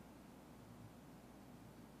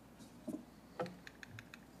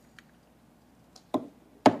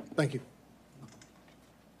 Thank you.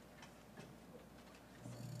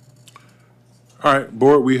 All right,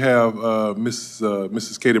 board, we have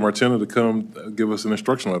Mrs. Katie Martina to come give us an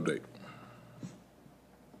instructional update.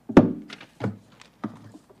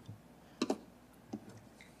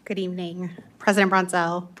 Good evening, President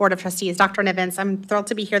Bronzell, Board of Trustees, Dr. Nivens. I'm thrilled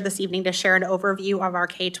to be here this evening to share an overview of our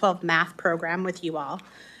K-12 math program with you all.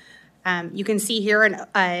 You can see here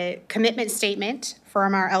a commitment statement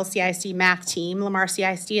from our LCISD math team. Lamar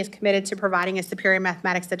CISD is committed to providing a superior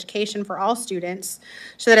mathematics education for all students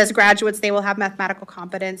so that as graduates, they will have mathematical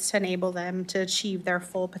competence to enable them to achieve their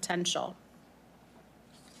full potential.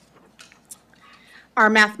 Our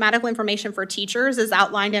mathematical information for teachers is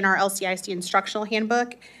outlined in our LCISD instructional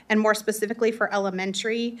handbook, and more specifically for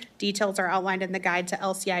elementary, details are outlined in the guide to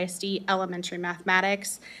LCISD elementary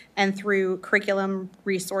mathematics and through curriculum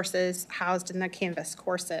resources housed in the Canvas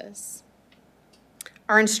courses.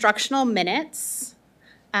 Our instructional minutes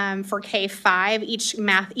for K-5,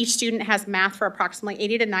 each student has math for approximately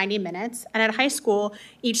 80 to 90 minutes, and at high school,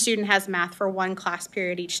 each student has math for one class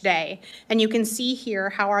period each day. And you can see here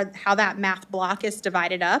how that math block is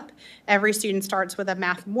divided up. Every student starts with a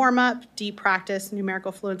math warm-up, deep practice,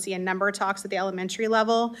 numerical fluency, and number talks at the elementary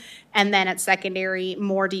level, and then at secondary,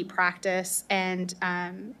 more deep practice and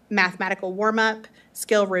mathematical warm-up,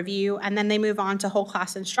 skill review, and then they move on to whole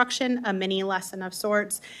class instruction, a mini lesson of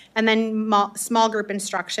sorts, and then small group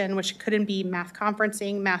instruction, which could be math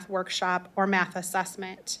conferencing, math workshop, or math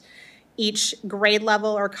assessment. Each grade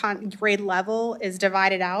level is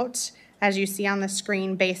divided out, as you see on the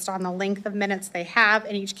screen, based on the length of minutes they have,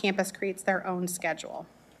 and each campus creates their own schedule.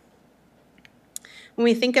 When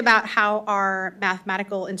we think about how our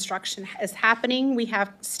mathematical instruction is happening, we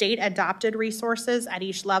have state-adopted resources at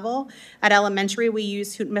each level. At elementary, we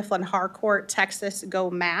use Houghton Mifflin Harcourt Texas Go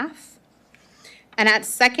Math. And at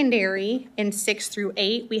secondary, in 6 through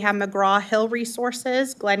 8, we have McGraw-Hill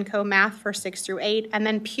resources, Glencoe Math for 6 through 8, and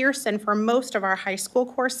then Pearson for most of our high school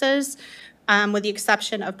courses, with the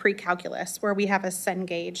exception of pre-calculus, where we have a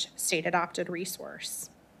Cengage state-adopted resource.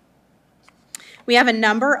 We have a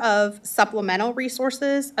number of supplemental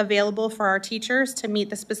resources available for our teachers to meet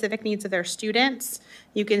the specific needs of their students.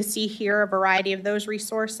 You can see here a variety of those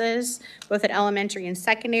resources, both at elementary and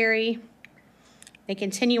secondary. They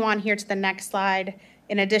continue on here to the next slide.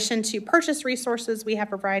 In addition to purchase resources, we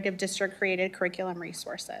have a variety of district-created curriculum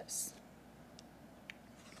resources.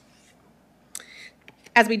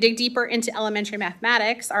 As we dig deeper into elementary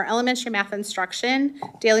mathematics, our elementary math instruction,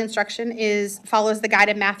 daily instruction follows the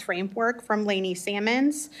guided math framework from Lainey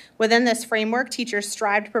Salmons. Within this framework, teachers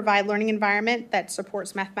strive to provide learning environment that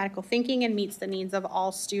supports mathematical thinking and meets the needs of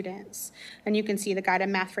all students. And you can see the guided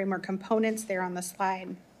math framework components there on the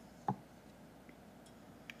slide.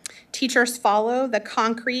 Teachers follow the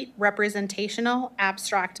concrete representational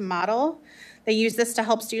abstract model. They use this to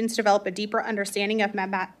help students develop a deeper understanding of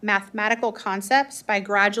mathematical concepts by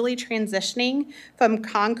gradually transitioning from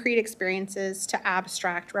concrete experiences to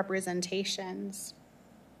abstract representations.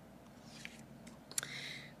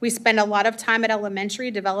 We spend a lot of time at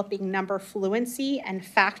elementary developing number fluency and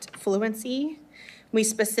fact fluency. We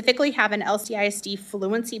specifically have an LCISD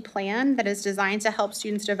fluency plan that is designed to help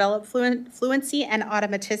students develop fluency and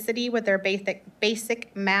automaticity with their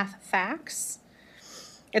basic math facts.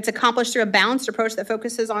 It's accomplished through a balanced approach that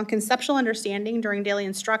focuses on conceptual understanding during daily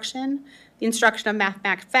instruction, the instruction of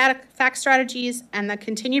mathematical fact strategies, and the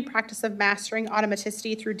continued practice of mastering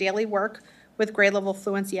automaticity through daily work with grade level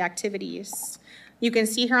fluency activities. You can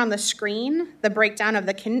see here on the screen the breakdown of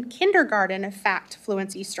the kindergarten fact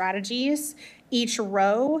fluency strategies. Each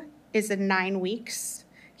row is in 9 weeks.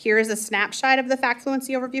 Here is a snapshot of the fact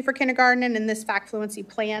fluency overview for kindergarten, and in this fact fluency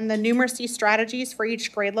plan, the numeracy strategies for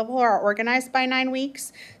each grade level are organized by 9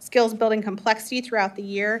 weeks, skills building complexity throughout the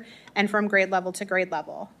year, and from grade level to grade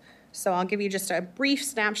level. So I'll give you just a brief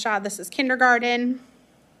snapshot. This is kindergarten,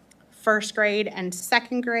 first grade, and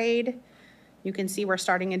second grade. You can see we're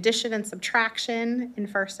starting addition and subtraction in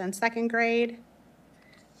first and second grade.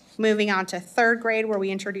 Moving on to third grade, where we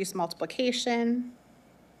introduce multiplication.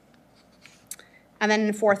 And then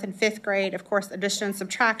in fourth and fifth grade, of course, addition and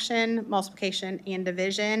subtraction, multiplication and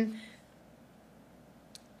division.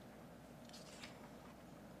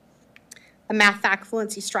 The math fact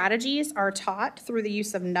fluency strategies are taught through the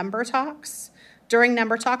use of number talks. During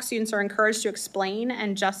number talks, students are encouraged to explain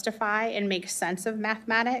and justify and make sense of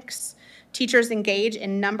mathematics. Teachers engage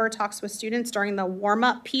in number talks with students during the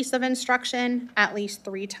warm-up piece of instruction at least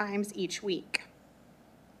 3 times each week.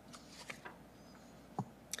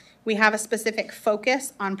 We have a specific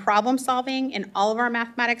focus on problem solving in all of our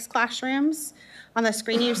mathematics classrooms. On the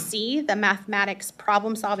screen, you see the mathematics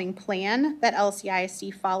problem solving plan that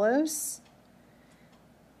LCISD follows.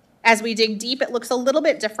 As we dig deep, it looks a little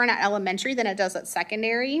bit different at elementary than it does at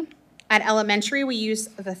secondary. At elementary, we use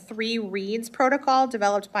the 3 reads protocol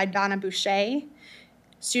developed by Donna Boucher.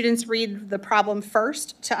 Students read the problem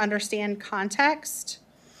first to understand context.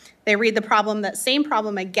 They read the same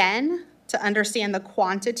problem again to understand the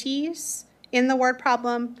quantities in the word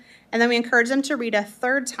problem, and then we encourage them to read a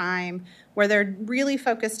 3rd time where they're really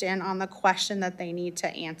focused in on the question that they need to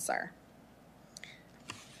answer.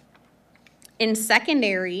 In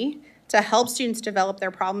secondary, To help students develop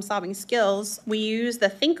their problem-solving skills, we use the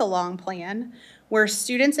Think Along plan, where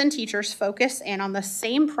students and teachers focus in on the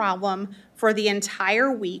same problem for the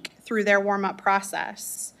entire week through their warm-up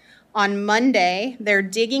process. On Monday, they're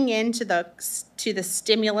digging into the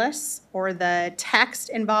stimulus or the text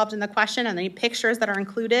involved in the question and the pictures that are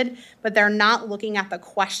included, but they're not looking at the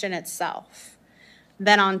question itself.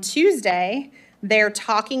 Then on Tuesday, they're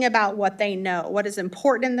talking about what they know, what is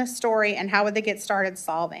important in this story, and how would they get started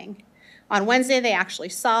solving. On Wednesday, they actually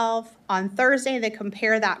solve. On Thursday, they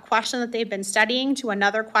compare that question that they've been studying to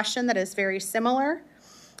another question that is very similar.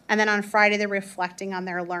 And then on Friday, they're reflecting on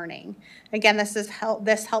their learning. Again,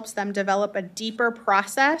 this helps them develop a deeper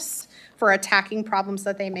process for attacking problems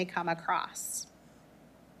that they may come across.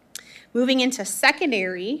 Moving into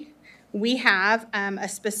secondary, we have a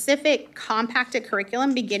specific compacted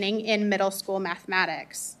curriculum beginning in middle school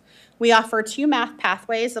mathematics. We offer 2 math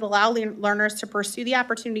pathways that allow learners to pursue the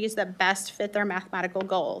opportunities that best fit their mathematical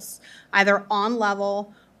goals, either on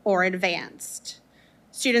level or advanced.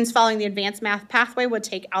 Students following the advanced math pathway would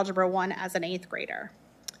take Algebra 1 as an 8th grader.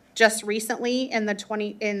 Just recently in the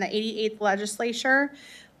 88th legislature,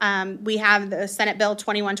 we have the Senate Bill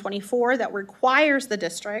 2124 that requires the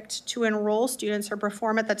district to enroll students who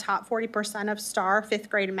perform at the top 40% of STAR 5th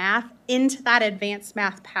grade math into that advanced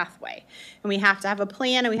math pathway. And we have to have a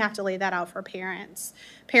plan, and we have to lay that out for parents.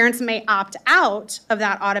 Parents may opt out of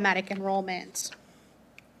that automatic enrollment.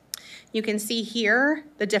 You can see here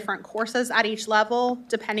the different courses at each level,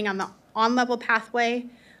 depending on the on-level pathway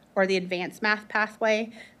or the advanced math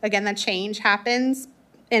pathway. Again, the change happens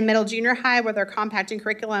in middle junior high where they're compacting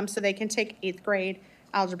curriculum so they can take 8th grade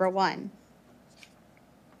Algebra 1.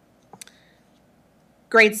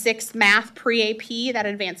 Grade 6 math pre-AP, that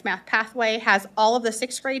advanced math pathway, has all of the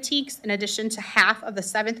 6th grade TEKS in addition to half of the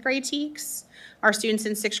 7th grade TEKS. Our students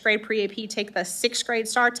in 6th grade pre-AP take the 6th grade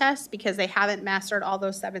STAR test because they haven't mastered all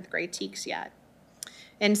those 7th grade TEKS yet.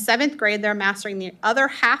 In 7th grade, they're mastering the other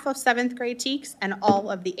half of 7th grade TEKS and all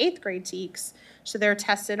of the 8th grade TEKS, so they're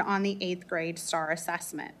tested on the 8th grade STAR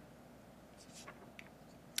assessment.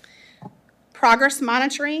 Progress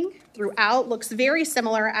monitoring throughout looks very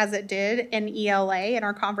similar as it did in ELA in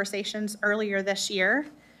our conversations earlier this year.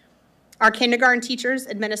 Our kindergarten teachers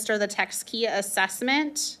administer the TextKey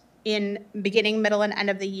assessment in beginning, middle, and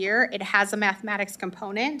end of the year. It has a mathematics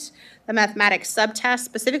component. The mathematics subtest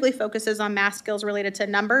specifically focuses on math skills related to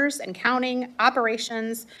numbers and counting,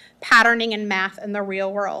 operations, patterning, and math in the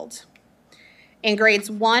real world. In grades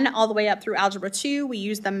 1 all the way up through Algebra 2, we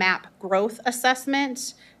use the MAP growth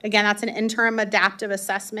assessment. Again, that's an interim adaptive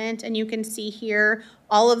assessment, and you can see here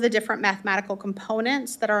all of the different mathematical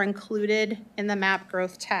components that are included in the MAP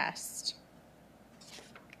growth test.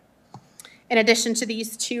 In addition to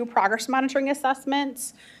these 2 progress monitoring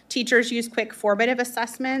assessments, teachers use quick formative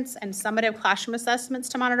assessments and summative classroom assessments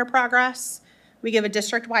to monitor progress. We give a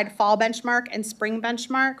district-wide fall benchmark and spring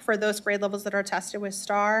benchmark for those grade levels that are tested with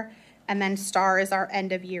STAR, and then STAR is our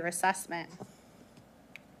end-of-year assessment.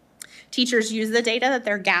 Teachers use the data that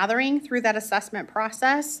they're gathering through that assessment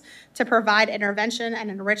process to provide intervention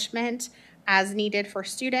and enrichment as needed for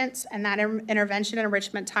students, and that intervention and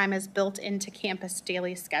enrichment time is built into campus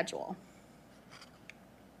daily schedule.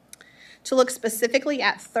 To look specifically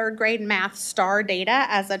at 3rd grade math STAR data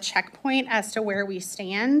as a checkpoint as to where we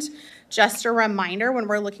stand, just a reminder, when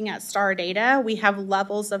we're looking at STAR data, we have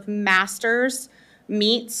levels of masters,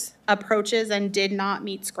 meets, approaches, and did not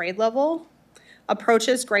meets grade level.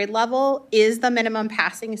 Approaches grade level is the minimum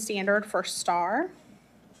passing standard for STAR.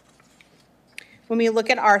 When we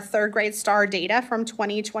look at our 3rd grade STAR data from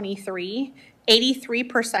 2023,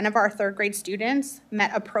 83% of our 3rd grade students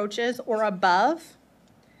met approaches or above.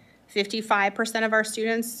 55% of our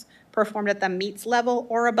students performed at the meets level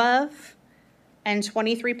or above, and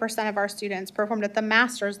 23% of our students performed at the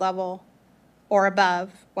master's level or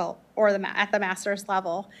above, at the master's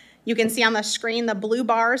level. You can see on the screen the blue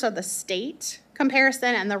bars are the state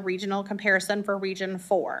comparison and the regional comparison for Region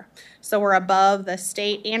 4. So we're above the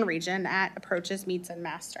state and region at approaches, meets, and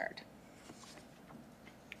mastered.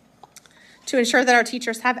 To ensure that our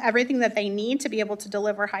teachers have everything that they need to be able to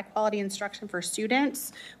deliver high-quality instruction for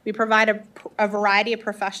students, we provide a variety of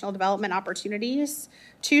professional development opportunities.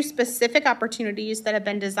 2 specific opportunities that have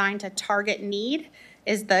been designed to target need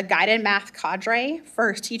is the guided math cadre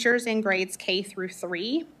for teachers in grades K through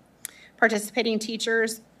 3. Participating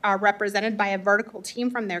teachers are represented by a vertical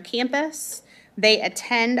team from their campus. They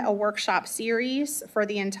attend a workshop series for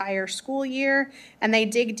the entire school year, and they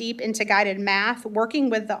dig deep into guided math, working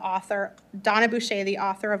with the author, Donna Boucher, the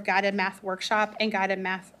author of Guided Math Workshop and Guided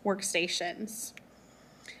Math Workstations.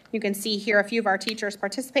 You can see here a few of our teachers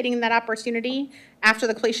participating in that opportunity. After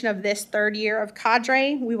the completion of this third year of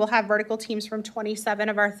cadre, we will have vertical teams from 27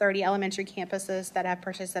 of our 30 elementary campuses that have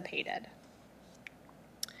participated.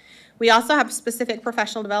 We also have specific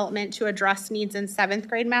professional development to address needs in 7th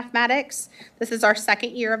grade mathematics. This is our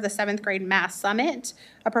second year of the 7th grade Math Summit,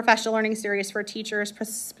 a professional learning series for teachers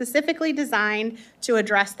specifically designed to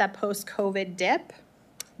address that post-COVID dip.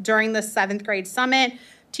 During the 7th grade summit,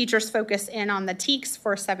 teachers focus in on the TEKS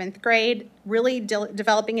for 7th grade, really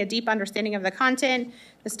developing a deep understanding of the content,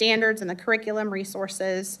 the standards, and the curriculum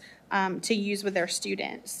resources to use with their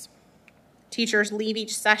students. Teachers leave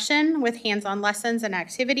each session with hands-on lessons and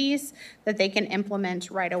activities that they can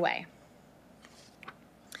implement right away.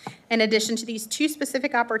 In addition to these two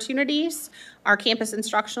specific opportunities, our campus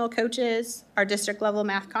instructional coaches, our district level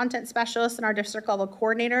math content specialists, and our district level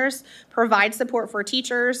coordinators provide support for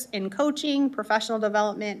teachers in coaching, professional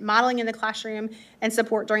development, modeling in the classroom, and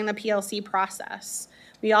support during the PLC process.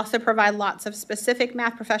 We also provide lots of specific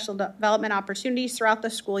math professional development opportunities throughout the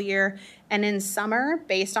school year and in summer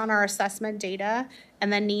based on our assessment data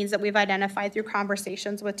and the needs that we've identified through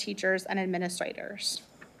conversations with teachers and administrators.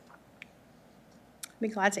 I'd be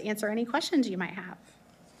glad to answer any questions you might have.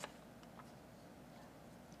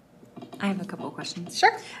 I have a couple of questions.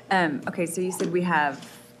 Sure. Okay, so you said we have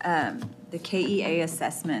the KEA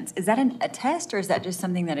assessments. Is that a test, or is that just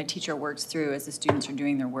something that a teacher works through as the students are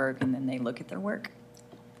doing their work and then they look at their work?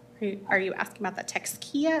 Are you asking about the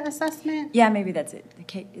TEKS-KEA assessment? Yeah, maybe that's it.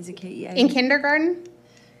 Is it KEA? In kindergarten?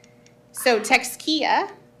 So TEKS-KEA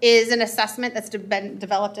is an assessment that's been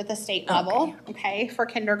developed at the state level, okay, for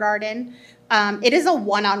kindergarten. It is a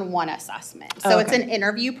one-on-one assessment. So it's an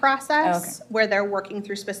interview process where they're working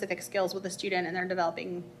through specific skills with the student and they're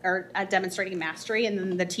developing or demonstrating mastery, and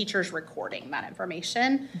then the teacher's recording that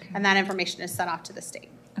information, and that information is sent off to the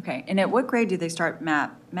state. Okay, and at what grade do they start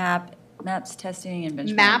MAPS testing and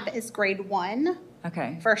benchmark? MAP is grade 1,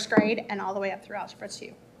 first grade, and all the way up through Algebra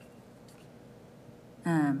 2.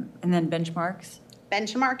 And then benchmarks?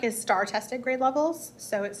 Benchmark is STAR-tested grade levels,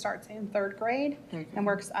 so it starts in 3rd grade and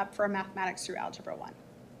works up for mathematics through Algebra 1.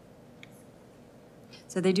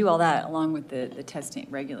 So they do all that along with the testing,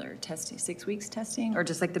 regular testing, 6 weeks testing, or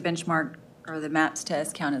just like the benchmark or the MAPS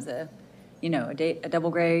test count as a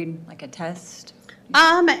double grade, like a test?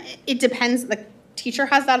 It depends. The teacher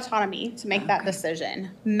has that autonomy to make that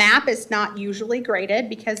decision. MAP is not usually graded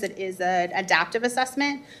because it is an adaptive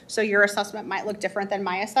assessment. So your assessment might look different than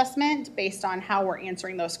my assessment based on how we're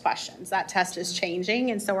answering those questions. That test is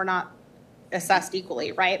changing, and so we're not assessed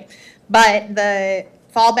equally, right? But the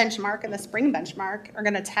fall benchmark and the spring benchmark are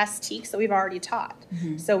going to test TEKS that we've already taught.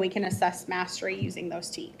 So we can assess mastery using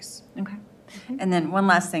those TEKS. Okay. And then one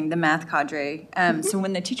last thing, the math cadre. So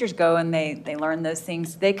when the teachers go and they learn those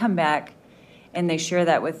things, they come back and they share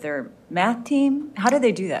that with their math team. How do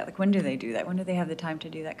they do that? Like, when do they do that? When do they have the time to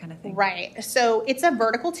do that kind of thing? Right. So it's a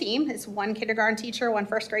vertical team. It's one kindergarten teacher, one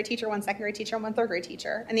first grade teacher, one second grade teacher, and one third grade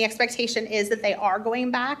teacher. And the expectation is that they are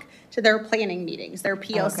going back to their planning meetings, their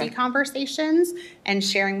PLC conversations, and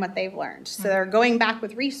sharing what they've learned. So they're going back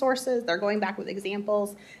with resources, they're going back with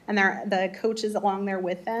examples, and the coach is along there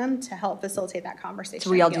with them to help facilitate that conversation.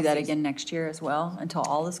 So we all do that again next year as well, until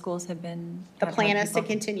all the schools have been? The plan is to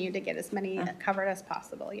continue to get as many covered as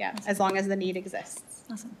possible, yeah, as long as the need exists.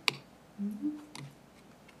 Awesome.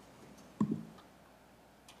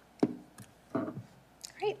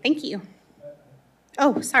 Great, thank you.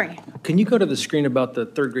 Oh, sorry. Can you go to the screen about the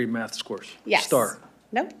 3rd grade math scores? Yes. STAR.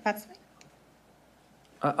 No, that's fine.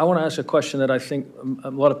 I want to ask a question that I think a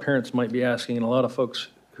lot of parents might be asking, and a lot of folks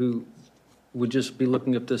who would just be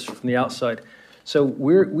looking at this from the outside. So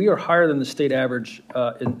we are higher than the state average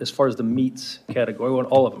as far as the meets category, well,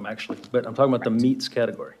 all of them actually, but I'm talking about the meets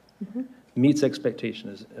category. Meets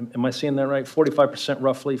expectation. Am I seeing that right? 45%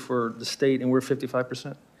 roughly for the state, and we're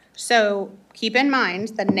 55%? So keep in mind,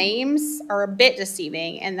 the names are a bit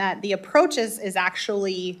deceiving in that the approaches is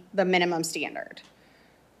actually the minimum standard.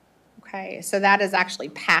 Okay, so that is actually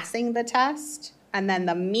passing the test, and then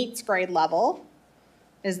the meets grade level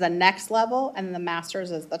is the next level, and the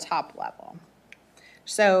master's is the top level.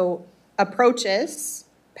 So approaches,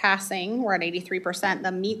 passing, we're at 83%,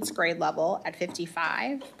 the meets grade level at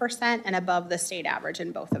 55%, and above the state average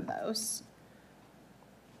in both of those.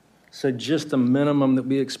 So just the minimum that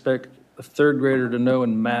we expect a 3rd grader to know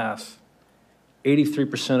in math,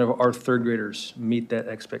 83% of our 3rd graders meet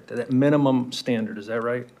that minimum standard, is that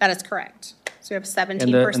right? That is correct. So we have 17%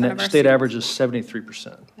 and of our that state average is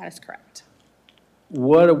 73%. That is correct.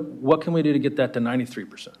 What can we do to get that to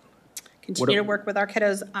 93%? Continue to work with our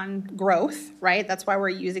kiddos on growth, right? That's why we're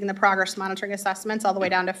using the progress monitoring assessments all the way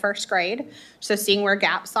down to first grade. So seeing where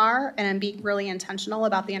gaps are and then being really intentional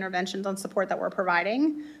about the interventions and support that we're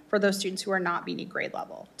providing for those students who are not meeting grade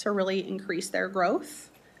level to really increase their growth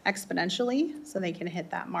exponentially so they can hit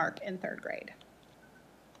that mark in third grade.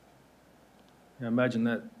 I imagine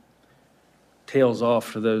that tails off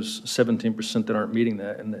for those 17% that aren't meeting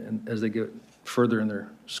that, and as they get further in their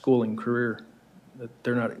schooling career, that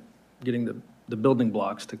they're not getting the building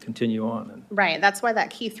blocks to continue on. And Right, that's why that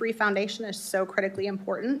Key 3 foundation is so critically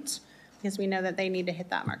important, because we know that they need to hit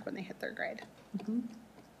that mark when they hit third grade.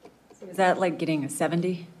 So is that like getting a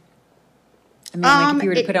 70? I mean, like if you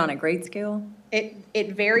were to put it on a grade scale?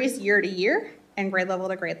 It varies year to year and grade level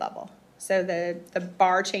to grade level. So the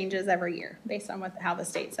bar changes every year based on how the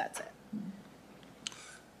state sets it.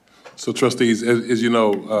 So trustees, as you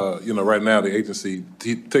know, right now the agency,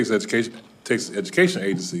 Texas Education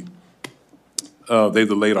Agency, they've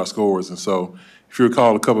delayed our scores. And so if you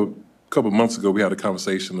recall, a couple months ago, we had a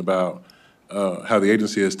conversation about how the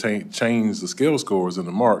agency has changed the scale scores and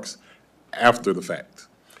the marks after the fact.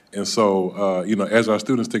 And so, as our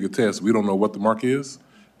students take a test, we don't know what the mark is.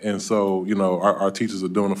 And so, our teachers are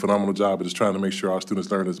doing a phenomenal job of just trying to make sure our students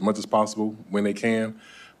learn as much as possible when they can.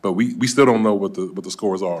 But we still don't know what the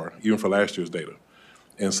scores are, even for last year's data.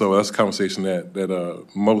 And so that's a conversation that a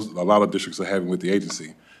lot of districts are having with the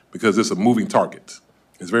agency, because it's a moving target.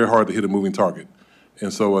 It's very hard to hit a moving target.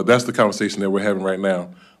 And so that's the conversation that we're having right now.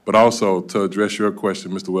 But also, to address your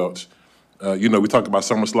question, Mr. Welch, we talked about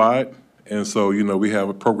Summer Slide. And so, we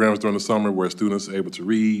have programs during the summer where students are able to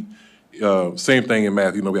read. Same thing in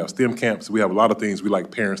math. We have STEM camps. We have a lot of things we like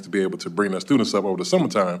parents to be able to bring their students up over the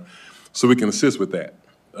summertime so we can assist with that.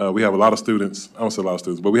 We have a lot of students, I don't say a lot of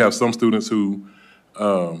students, but we have some students who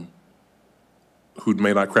may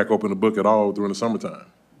not crack open a book at all during the summertime,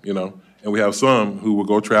 And we have some who will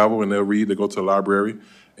go travel and they'll read, they go to the library.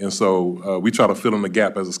 And so we try to fill in the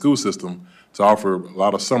gap as a school system to offer a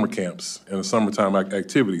lot of summer camps and summertime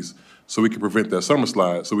activities so we can prevent that summer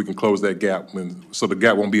slide, so we can close that gap so the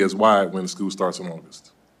gap won't be as wide when the school starts in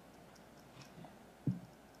August.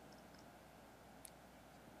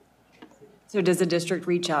 So does the district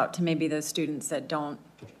reach out to maybe those students that don't,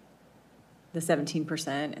 the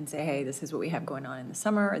 17%, and say, hey, this is what we have going on in the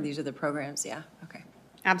summer, or these are the programs? Yeah, okay.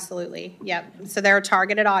 Absolutely, yep. So they're a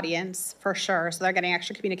targeted audience for sure. So they're getting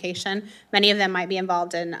extra communication. Many of them might be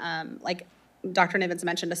involved in, like Dr. Nivens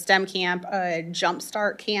mentioned, a STEM camp, a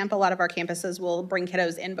Jumpstart camp. A lot of our campuses will bring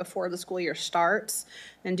kiddos in before the school year starts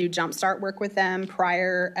and do Jumpstart work with them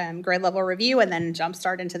prior grade level review, and then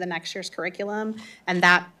Jumpstart into the next year's curriculum. And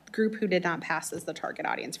that group who did not pass is the target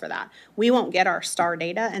audience for that. We won't get our STAR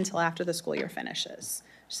data until after the school year finishes.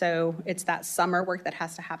 So it's that summer work that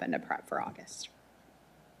has to happen to prep for August.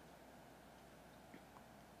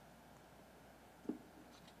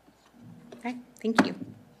 Okay, thank you.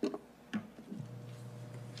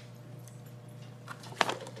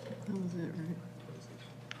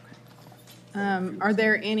 Are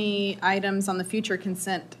there any items on the future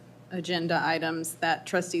consent agenda items that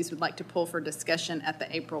trustees would like to pull for discussion at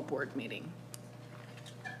the April board meeting?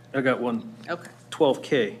 I got one. Okay.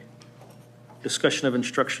 12K, discussion of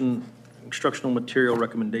instructional material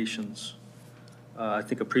recommendations. I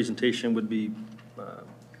think a presentation would be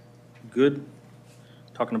good,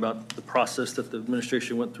 talking about the process that the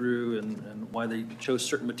administration went through and why they chose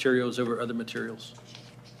certain materials over other materials.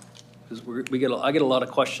 Because I get a lot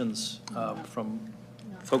of questions from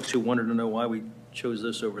folks who wanted to know why we chose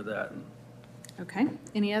this over that. Okay,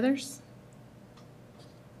 any others?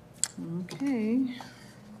 Okay.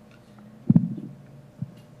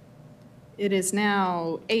 It is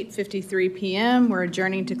now 8:53 p.m. We're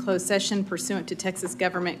adjourning to closed session pursuant to Texas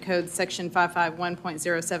Government Code Section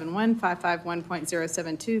 551.071,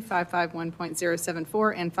 551.072,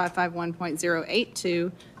 551.074, and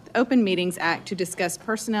 551.082, the Open Meetings Act, to discuss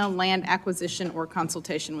personnel, land acquisition, or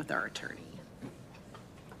consultation with our attorney.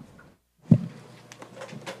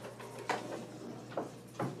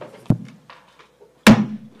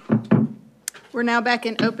 We're now back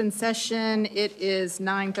in open session. It is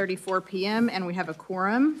 9:34 p.m. and we have a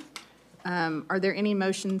quorum. Are there any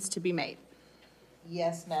motions to be made?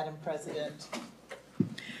 Yes, Madam President.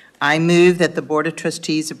 I move that the Board of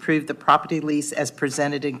Trustees approve the property lease as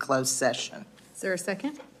presented in closed session. Is there a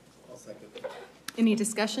second? I'll second. Any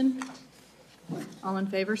discussion? All in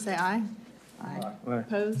favor, say aye. Aye.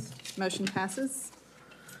 Opposed? Motion passes.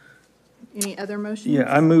 Any other motions? Yeah,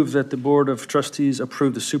 I move that the Board of Trustees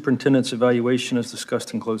approve the superintendent's evaluation as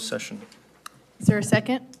discussed in closed session. Is there a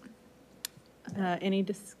second? Any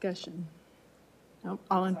discussion? Nope,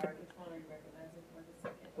 all in.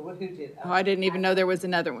 Who did? Oh, I didn't even know there was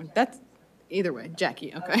another one. That's, either way,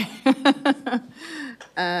 Jackie, okay.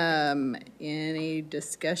 Any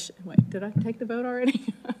discussion, wait, did I take the vote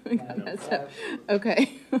already? So,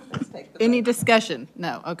 okay. Any discussion?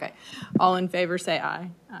 No, okay. All in favor, say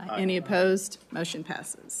aye. Aye. Any opposed? Motion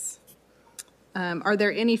passes. Are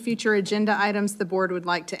there any future agenda items the board would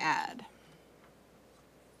like to add?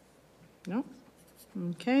 No?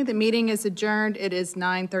 Okay, the meeting is adjourned. It is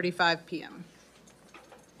 9:35 PM.